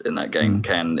runners in that game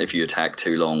can, if you attack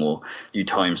too long or you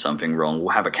time something wrong, will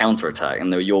have a counter attack,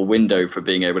 and your window for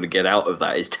being able to get out of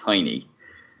that is tiny.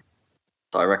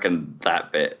 So I reckon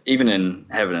that bit, even in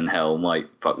Heaven and Hell, might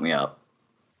fuck me up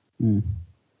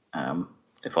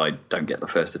if I don't get the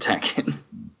first attack in.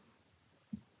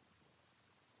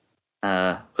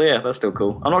 So yeah, that's still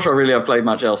cool. I'm not sure really I've played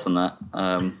much else than that.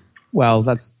 Well,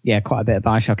 that's quite a bit of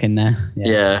Bioshock in there.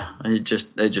 Yeah, it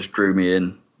just drew me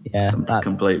in. Yeah,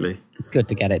 completely. It's good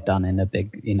to get it done in a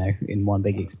big, in one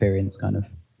big experience, kind of.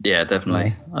 Yeah,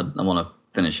 definitely. I want to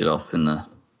finish it off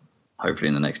hopefully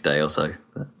in the next day or so.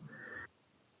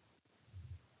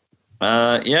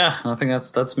 But, yeah, I think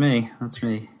that's me. That's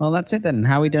me. Well, that's it then.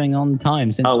 How are we doing on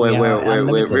time? Since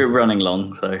we're running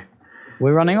long, so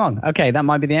we're running on. Okay, that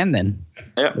might be the end then.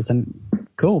 Yeah. Listen,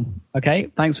 cool.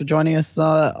 Okay, thanks for joining us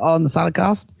on the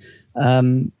Saladcast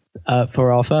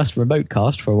for our first remote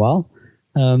cast for a while.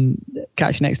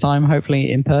 Catch you next time,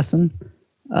 hopefully in person,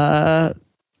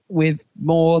 with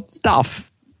more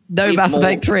stuff. No Mass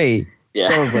Effect 3. Yeah.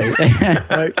 Probably.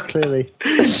 No, clearly.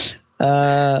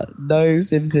 No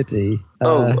SimCity.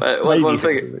 One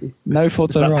thing. No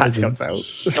Forza Horizon.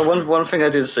 One thing I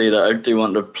did see that I do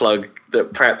want to plug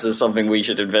that perhaps is something we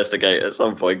should investigate at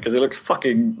some point because it looks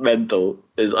fucking mental.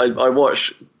 Is I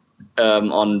watch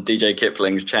on DJ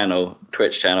Kipling's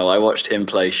Twitch channel. I watched him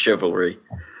play Chivalry.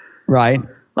 Right.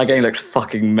 That game looks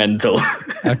fucking mental.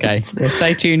 Okay. Well,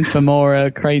 stay tuned for more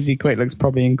crazy quick looks,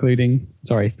 probably including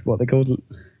what they called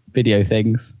video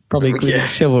things, probably including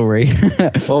Chivalry.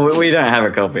 Well, we don't have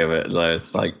a copy of it, so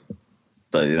it's like,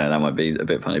 so that might be a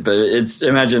bit funny. But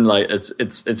imagine like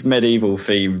it's medieval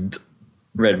themed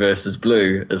Red versus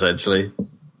Blue essentially,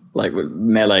 like with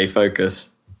melee focus.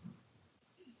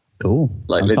 Cool.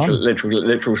 Like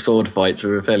literal sword fights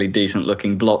with a fairly decent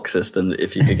looking block system that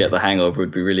if you could get the hang of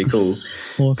would be really cool.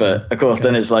 Awesome. But of course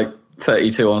then it's like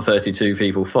 32 on 32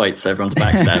 people fight, so everyone's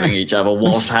backstabbing each other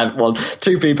while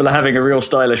two people are having a real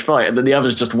stylish fight and then the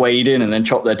others just wade in and then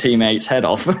chop their teammate's head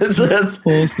off.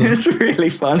 Awesome. It's really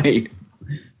funny.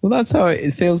 Well, that's how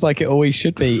it feels like it always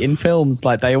should be. In films,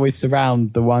 like they always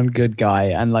surround the one good guy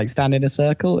and like stand in a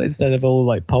circle instead of all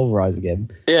like pulverizing him.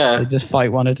 Yeah. They just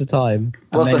fight one at a time.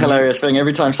 What's the hilarious thing?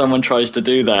 Every time someone tries to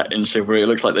do that in Chivalry, it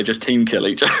looks like they just team kill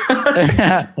each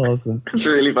other. Awesome. It's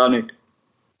really funny.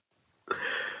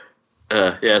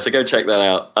 Yeah, so go check that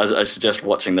out. I suggest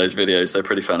watching those videos. They're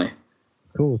pretty funny.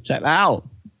 Cool. Check that out.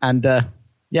 And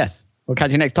yes, we'll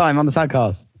catch you next time on the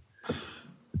Saladcast.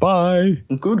 Bye.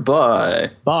 Goodbye.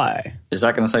 Bye. Is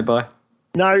that going to say bye?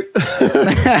 No.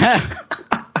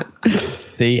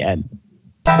 The end.